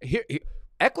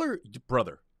 Eckler,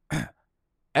 brother,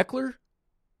 Eckler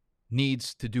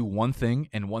needs to do one thing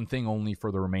and one thing only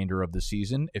for the remainder of the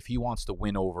season if he wants to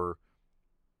win over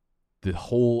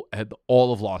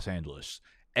all of Los Angeles.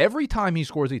 Every time he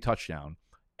scores a touchdown,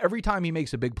 every time he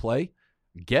makes a big play,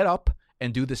 get up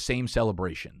and do the same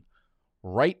celebration.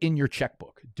 Write in your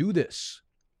checkbook. Do this.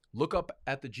 Look up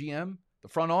at the GM, the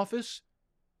front office,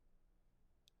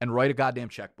 and write a goddamn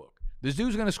checkbook. This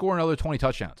dude's going to score another 20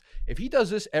 touchdowns. If he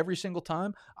does this every single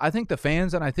time, I think the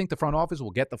fans and I think the front office will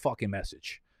get the fucking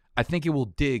message. I think it will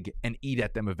dig and eat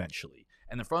at them eventually.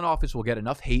 And the front office will get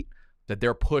enough hate that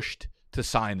they're pushed to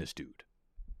sign this dude.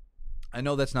 I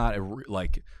know that's not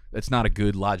a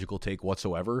good logical take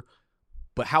whatsoever,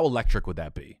 but how electric would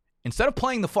that be? Instead of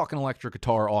playing the fucking electric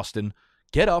guitar, Austin,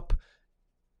 get up,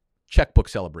 checkbook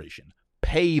celebration,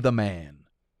 pay the man.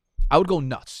 I would go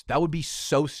nuts. That would be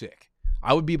so sick.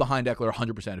 I would be behind Eckler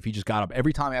 100% if he just got up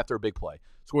every time after a big play,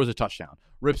 scores a touchdown,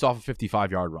 rips off a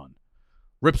 55-yard run,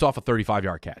 rips off a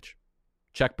 35-yard catch.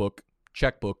 Checkbook,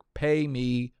 pay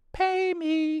me.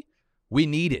 We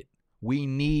need it. We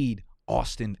need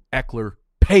Austin Eckler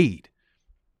paid.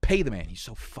 Pay the man. He's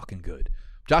so fucking good.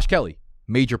 Josh Kelly,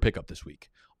 major pickup this week.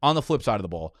 On the flip side of the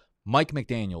ball, Mike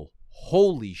McDaniel.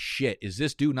 Holy shit. Is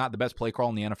this dude not the best play caller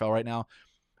in the NFL right now?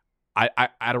 I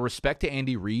out of respect to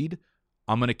Andy Reid,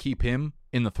 I'm going to keep him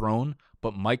in the throne,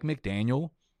 but Mike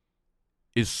McDaniel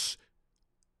is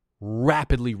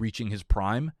rapidly reaching his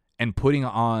prime and putting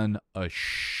on a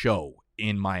show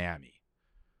in Miami.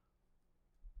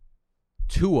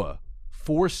 Tua,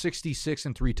 466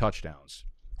 and 3 touchdowns.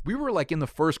 We were like in the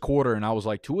first quarter, and I was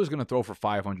like, Tua's going to throw for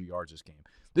 500 yards this game.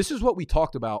 This is what we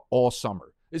talked about all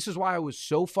summer. This is why I was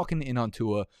so fucking in on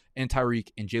Tua and Tyreek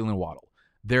and Jalen Waddle.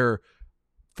 Their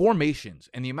formations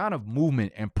and the amount of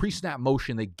movement and pre-snap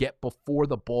motion they get before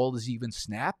the ball is even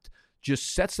snapped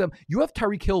just sets them. You have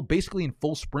Tyreek Hill basically in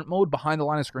full sprint mode behind the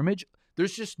line of scrimmage.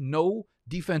 There's just no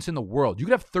defense in the world. You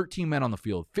could have 13 men on the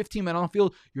field, 15 men on the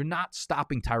field. You're not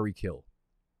stopping Tyreek Hill.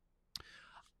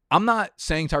 I'm not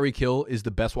saying Tyreek Hill is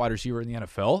the best wide receiver in the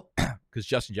NFL because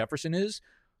Justin Jefferson is,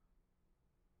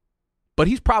 but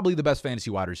he's probably the best fantasy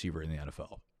wide receiver in the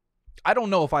NFL. I don't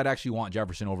know if I'd actually want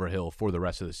Jefferson over Hill for the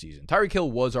rest of the season. Tyreek Hill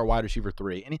was our wide receiver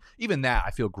 3, and even that,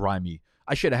 I feel grimy.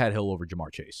 I should have had Hill over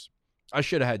Jamar Chase. I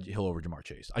should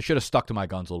have stuck to my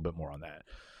guns a little bit more on that.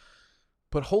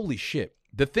 But holy shit.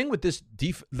 The thing with this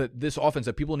this offense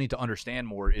that people need to understand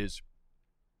more is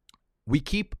we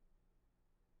keep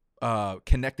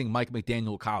connecting Mike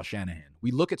McDaniel with Kyle Shanahan.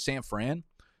 We look at San Fran,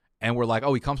 and we're like,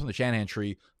 oh, he comes from the Shanahan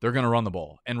tree. They're going to run the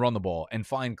ball and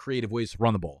find creative ways to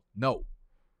run the ball. No.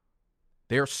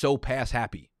 They are so pass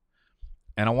happy.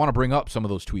 And I want to bring up some of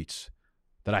those tweets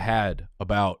that I had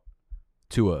about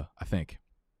Tua, I think.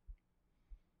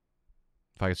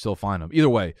 If I could still find them. Either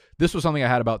way, this was something I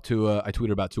had about Tua. I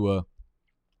tweeted about Tua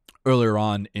earlier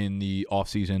on in the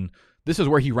offseason. This is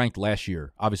where he ranked last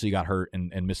year. Obviously, he got hurt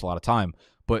and missed a lot of time.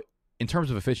 But in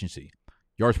terms of efficiency,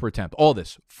 yards per attempt, all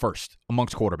this first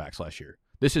amongst quarterbacks last year.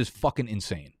 This is fucking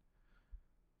insane.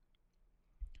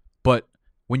 But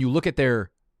when you look at their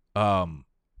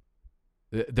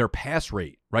pass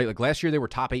rate, right? Like last year they were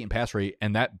top 8 in pass rate,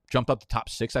 and that jumped up to top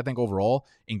 6, I think, overall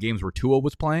in games where Tua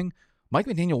was playing. Mike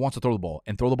McDaniel wants to throw the ball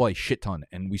and throw the ball a shit ton,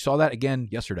 and we saw that again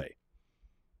yesterday.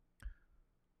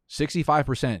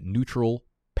 65% neutral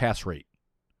pass rate.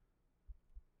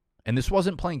 And this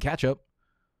wasn't playing catch-up.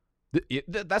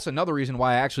 That's another reason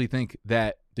why I actually think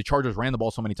that the Chargers ran the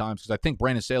ball so many times, because I think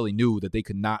Brandon Staley knew that they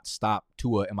could not stop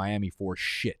Tua in Miami for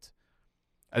shit.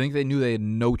 I think they knew they had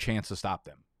no chance to stop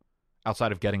them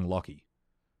outside of getting lucky.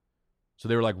 So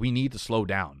they were like, we need to slow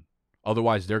down.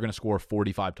 Otherwise, they're going to score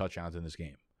 45 touchdowns in this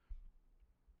game.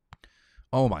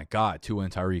 Oh, my God, Tua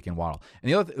and Tyreek and Waddle.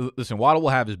 And the other listen, Waddle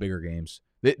will have his bigger games.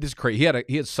 This is crazy.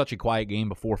 He had such a quiet game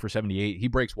before for 78. He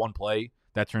breaks one play.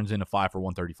 That turns into 5 for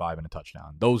 135 and a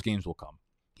touchdown. Those games will come.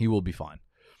 He will be fine.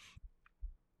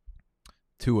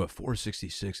 Tua,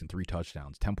 466 and 3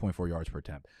 touchdowns, 10.4 yards per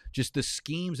attempt. Just the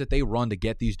schemes that they run to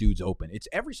get these dudes open. It's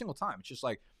every single time. It's just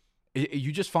like,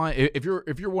 You just find if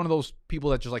you're one of those people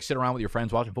that just like sit around with your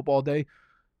friends watching football all day,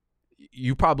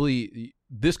 you probably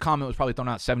this comment was probably thrown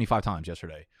out 75 times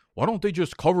yesterday. Why don't they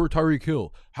just cover Tyreek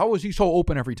Hill? How is he so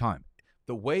open every time?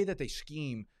 The way that they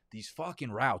scheme these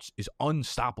fucking routes is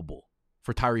unstoppable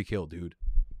for Tyreek Hill, dude.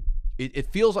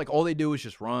 It feels like all they do is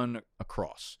just run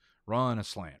across, run a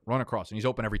slant, run across, and he's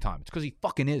open every time. It's because he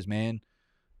fucking is, man.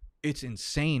 It's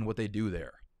insane what they do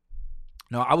there.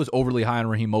 Now, I was overly high on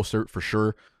Raheem Mostert for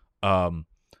sure. I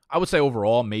would say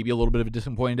overall, maybe a little bit of a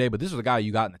disappointing day, but this was a guy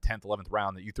you got in the 10th, 11th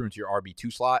round that you threw into your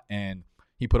RB2 slot, and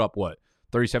he put up,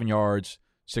 37 yards,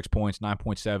 6 points,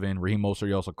 9.7. Raheem Mostert,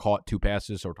 he also caught 2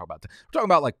 passes, so we're talking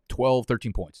about like 12,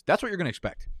 13 points. That's what you're going to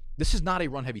expect. This is not a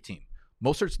run-heavy team.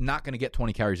 Mostert's not going to get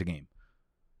 20 carries a game.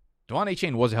 De'Von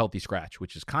Achane was a healthy scratch,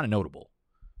 which is kind of notable.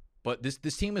 But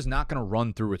this team is not going to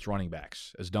run through its running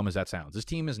backs, as dumb as that sounds. This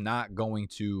team is not going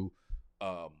to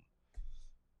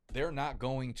they're not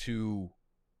going to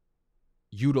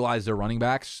utilize their running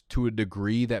backs to a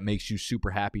degree that makes you super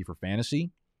happy for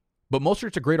fantasy. But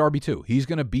Mostert's a great RB2. He's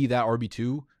going to be that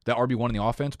RB2, that RB1 in the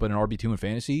offense, but an RB2 in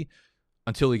fantasy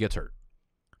until he gets hurt.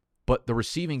 But the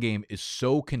receiving game is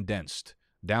so condensed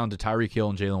down to Tyreek Hill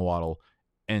and Jalen Waddle,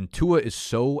 and Tua is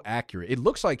so accurate. It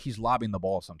looks like he's lobbing the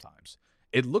ball sometimes.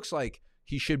 It looks like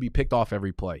he should be picked off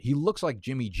every play. He looks like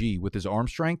Jimmy G with his arm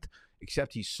strength,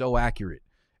 except he's so accurate.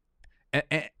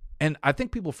 And I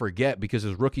think people forget because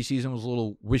his rookie season was a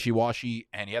little wishy-washy,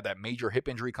 and he had that major hip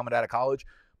injury coming out of college.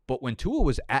 But when Tua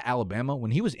was at Alabama,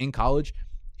 when he was in college,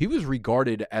 he was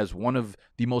regarded as one of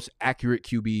the most accurate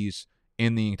QBs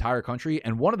in the entire country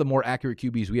and one of the more accurate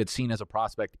QBs we had seen as a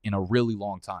prospect in a really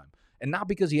long time. And not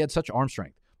because he had such arm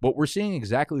strength, but we're seeing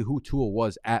exactly who Tua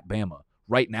was at Bama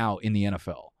right now in the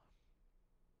NFL.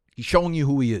 He's showing you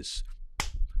who he is.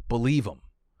 Believe him.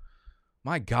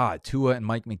 My God, Tua and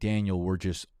Mike McDaniel were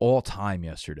just all-time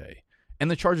yesterday. And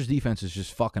the Chargers defense is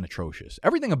just fucking atrocious.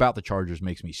 Everything about the Chargers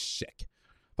makes me sick.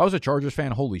 If I was a Chargers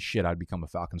fan, holy shit, I'd become a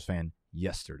Falcons fan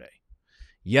yesterday.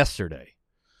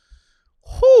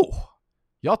 Whew.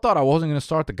 Y'all thought I wasn't going to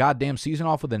start the goddamn season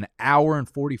off with an hour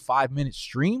and 45-minute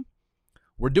stream?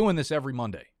 We're doing this every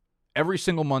Monday. Every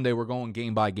single Monday, we're going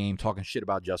game by game talking shit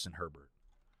about Justin Herbert.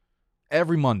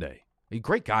 Every Monday. A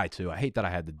great guy, too. I hate that I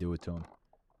had to do it to him.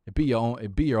 It'd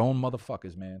be your own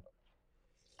motherfuckers, man.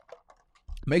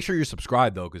 Make sure you're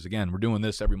subscribed, though, because, again, we're doing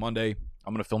this every Monday.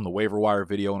 I'm going to film the waiver wire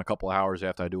video in a couple of hours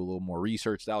after I do a little more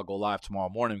research. That'll go live tomorrow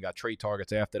morning. We got trade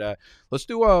targets after that. Let's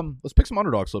pick some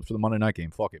underdog slips for the Monday night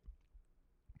game. Fuck it.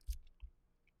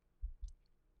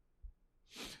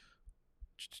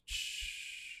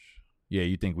 Yeah,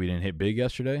 you think we didn't hit big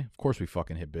yesterday? Of course we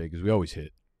fucking hit big, because we always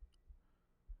hit.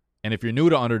 And if you're new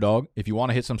to Underdog, if you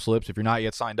want to hit some slips, if you're not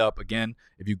yet signed up, again,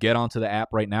 if you get onto the app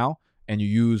right now and you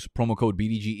use promo code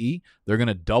BDGE, they're going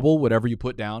to double whatever you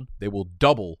put down. They will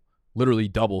literally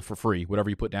double for free, whatever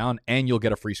you put down, and you'll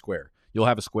get a free square. You'll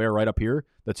have a square right up here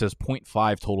that says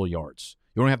 0.5 total yards.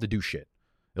 You don't have to do shit.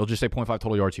 It'll just say 0.5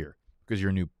 total yards here because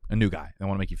you're a new guy. They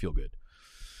want to make you feel good.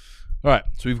 All right,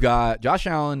 so we've got Josh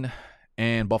Allen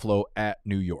and Buffalo at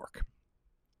New York.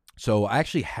 So I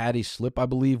actually had a slip, I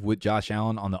believe, with Josh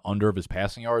Allen on the under of his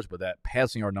passing yards, but that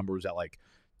passing yard number was at like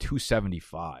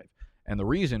 275. And the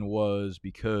reason was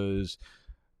because,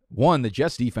 one, the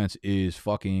Jets defense is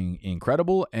fucking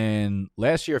incredible. And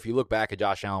last year, if you look back at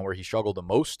Josh Allen, where he struggled the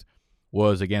most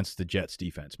was against the Jets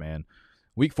defense, man.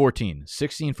 Week 14,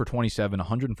 16 for 27,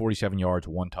 147 yards,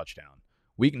 1 touchdown.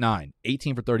 Week 9,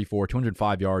 18 for 34,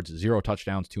 205 yards, 0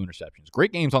 touchdowns, 2 interceptions.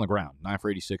 Great games on the ground, 9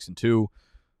 for 86 and 2.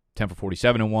 10 for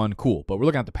 47 and 1. Cool. But we're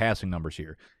looking at the passing numbers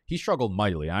here. He struggled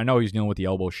mightily. I know he's dealing with the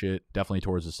elbow shit, definitely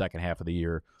towards the second half of the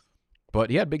year. But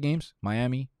he had big games.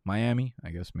 Miami.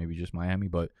 I guess maybe just Miami.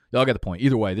 But they'll get the point.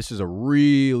 Either way, this is a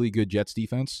really good Jets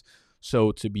defense.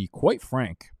 So to be quite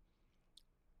frank,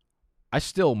 I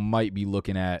still might be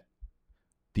looking at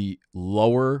the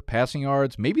lower passing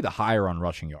yards, maybe the higher on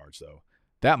rushing yards, though.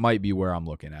 That might be where I'm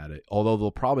looking at it. Although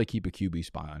they'll probably keep a QB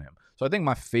spy on him. So I think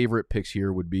my favorite picks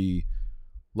here would be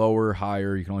lower,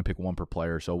 higher. You can only pick one per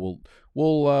player. So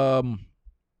let's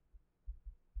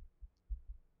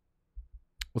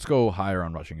go higher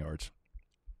on rushing yards.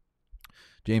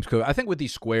 James Cook. I think with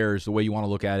these squares, the way you want to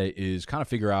look at it is kind of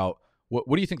figure out what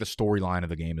do you think the storyline of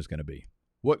the game is going to be?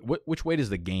 Which way does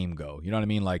the game go? You know what I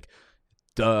mean? Like,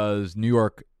 does New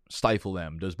York stifle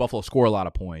them? Does Buffalo score a lot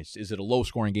of points? Is it a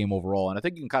low-scoring game overall? And I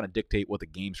think you can kind of dictate what the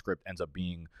game script ends up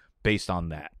being based on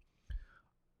that.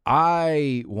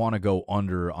 I want to go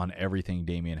under on everything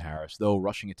Damian Harris, though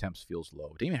rushing attempts feels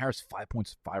low. Damian Harris,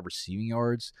 5.5 receiving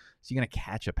yards. Is he going to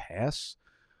catch a pass?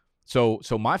 So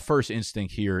my first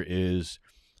instinct here is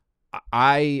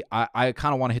I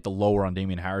kind of want to hit the lower on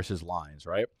Damian Harris's lines,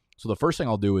 right? So the first thing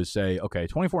I'll do is say, okay,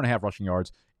 24.5 rushing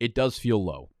yards. It does feel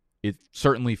low. It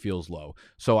certainly feels low.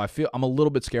 So I'm a little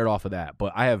bit scared off of that,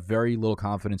 but I have very little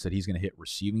confidence that he's going to hit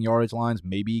receiving yardage lines.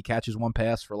 Maybe he catches one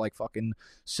pass for like fucking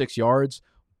 6 yards.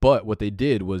 But what they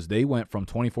did was they went from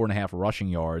 24.5 rushing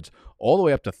yards all the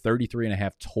way up to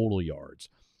 33.5 total yards.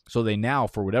 So they now,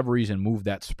 for whatever reason, moved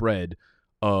that spread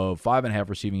of 5.5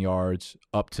 receiving yards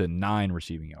up to 9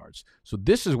 receiving yards. So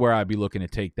this is where I'd be looking to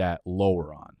take that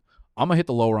lower on. I'm going to hit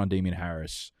the lower on Damian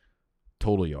Harris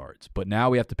total yards. But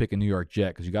now we have to pick a New York Jet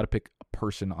because you got to pick a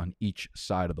person on each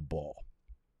side of the ball.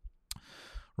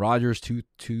 Rodgers,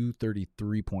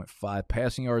 233.5.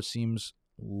 Passing yards seems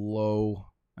low.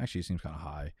 Actually, it seems kind of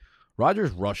high.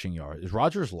 Rodgers rushing yards. Is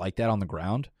Rodgers like that on the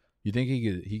ground? You think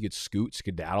he could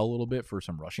skedaddle a little bit for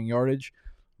some rushing yardage?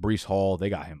 Breece Hall, they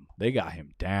got him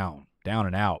down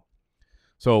and out.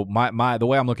 So the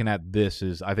way I'm looking at this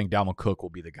is I think Dalvin Cook will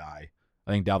be the guy.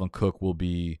 I think Dalvin Cook will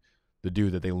be the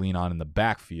dude that they lean on in the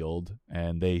backfield,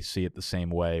 and they see it the same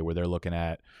way where they're looking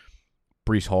at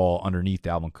Breece Hall underneath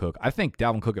Dalvin Cook. I think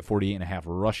Dalvin Cook at 48.5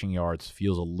 rushing yards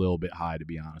feels a little bit high, to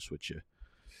be honest with you.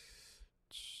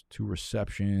 2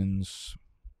 receptions.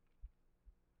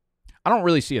 I don't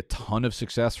really see a ton of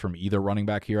success from either running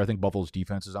back here. I think Buffalo's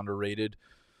defense is underrated.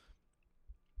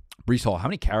 Breece Hall, how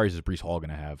many carries is Breece Hall going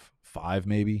to have? 5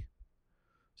 maybe?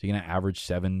 Is he going to average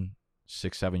 7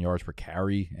 yards per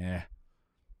carry?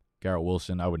 Garrett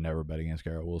Wilson, I would never bet against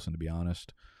Garrett Wilson, to be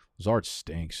honest. Lazard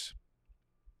stinks.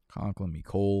 Conklin,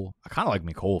 Mecole. I kind of like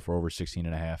Mecole for over 16.5.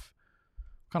 What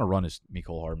kind of run is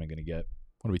Mecole Hardman going to get?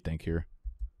 What do we think here?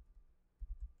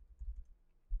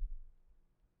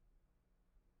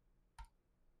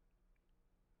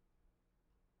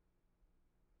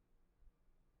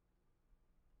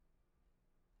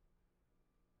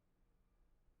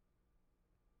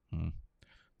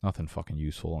 Nothing fucking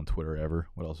useful on Twitter ever.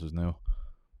 What else is new?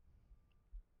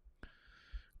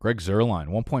 Greg Zuerlein,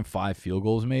 1.5 field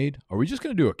goals made. Are we just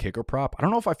going to do a kicker prop? I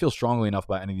don't know if I feel strongly enough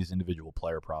about any of these individual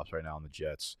player props right now on the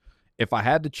Jets. If I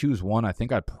had to choose one, I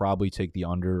think I'd probably take the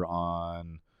under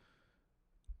on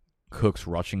Cook's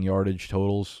rushing yardage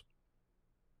totals.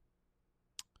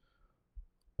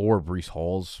 Or Breece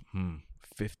Hall's.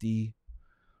 50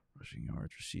 rushing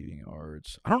yards, receiving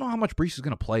yards. I don't know how much Breece is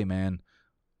going to play, man.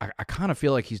 I kind of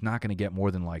feel like he's not going to get more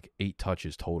than like 8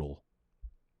 touches total.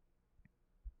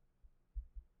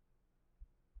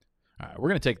 All right, we're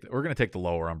gonna take the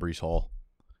lower on Breece Hall,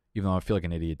 even though I feel like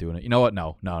an idiot doing it. You know what?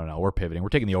 No. We're pivoting. We're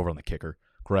taking the over on the kicker.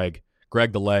 Greg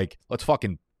the leg. Let's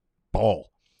fucking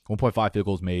ball. 1.5 field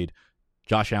goals made.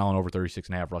 Josh Allen over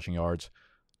 36.5 rushing yards.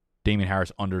 Damian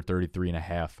Harris under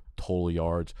 33.5 total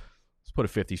yards. Let's put a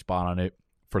 50 spot on it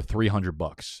for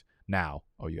 $300. Now,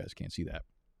 you guys can't see that.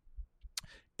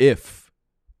 If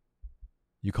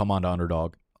you come on to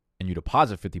Underdog and you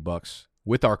deposit $50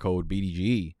 with our code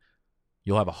BDGE,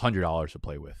 you'll have $100 to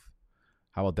play with.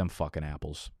 How about them fucking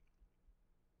apples?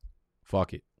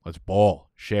 Fuck it. Let's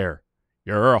ball. Share.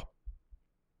 Yeah.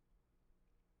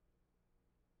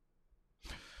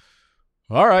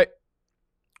 All right.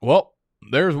 Well,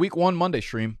 there's week 1 Monday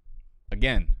stream.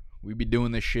 Again, we be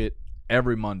doing this shit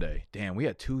every Monday. Damn, we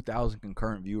had 2,000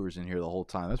 concurrent viewers in here the whole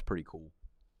time. That's pretty cool.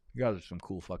 You guys are some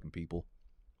cool fucking people.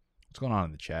 What's going on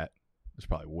in the chat? There's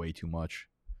probably way too much.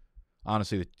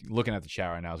 Honestly, looking at the chat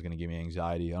right now is going to give me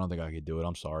anxiety. I don't think I could do it.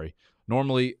 I'm sorry.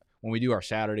 Normally, when we do our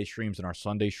Saturday streams and our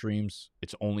Sunday streams,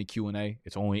 it's only Q&A.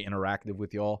 It's only interactive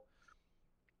with y'all.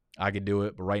 I could do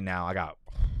it, but right now,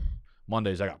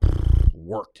 Mondays, I got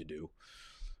work to do.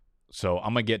 So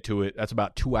I'm going to get to it. That's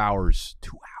about 2 hours.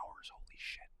 2 hours. Holy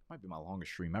shit. Might be my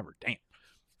longest stream ever. Damn.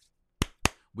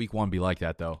 Week 1 be like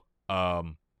that, though.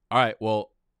 All right,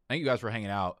 well, thank you guys for hanging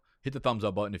out. Hit the thumbs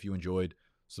up button if you enjoyed.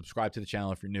 Subscribe to the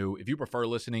channel if you're new. If you prefer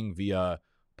listening via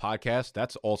podcast,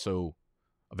 that's also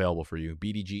available for you.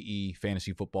 BDGE,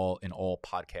 Fantasy Football, in all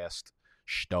podcast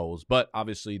shows. But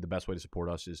obviously, the best way to support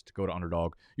us is to go to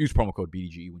Underdog, use promo code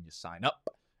BDGE when you sign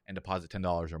up, and deposit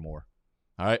 $10 or more.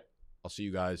 All right, I'll see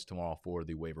you guys tomorrow for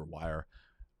the waiver wire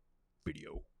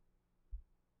video.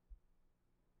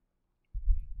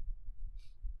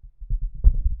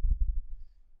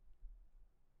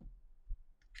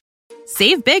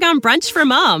 Save big on brunch for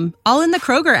mom, all in the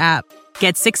Kroger app.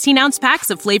 Get 16-ounce packs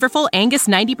of flavorful Angus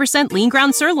 90% lean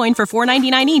ground sirloin for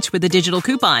 $4.99 each with a digital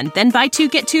coupon. Then buy 2,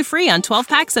 get 2 free on 12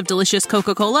 packs of delicious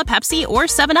Coca-Cola, Pepsi, or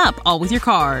 7-Up, all with your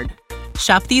card.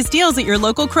 Shop these deals at your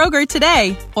local Kroger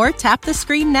today, or tap the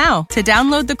screen now to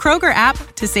download the Kroger app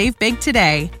to save big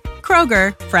today.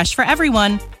 Kroger, fresh for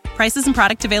everyone. Prices and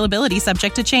product availability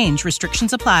subject to change.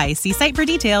 Restrictions apply. See site for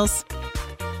details.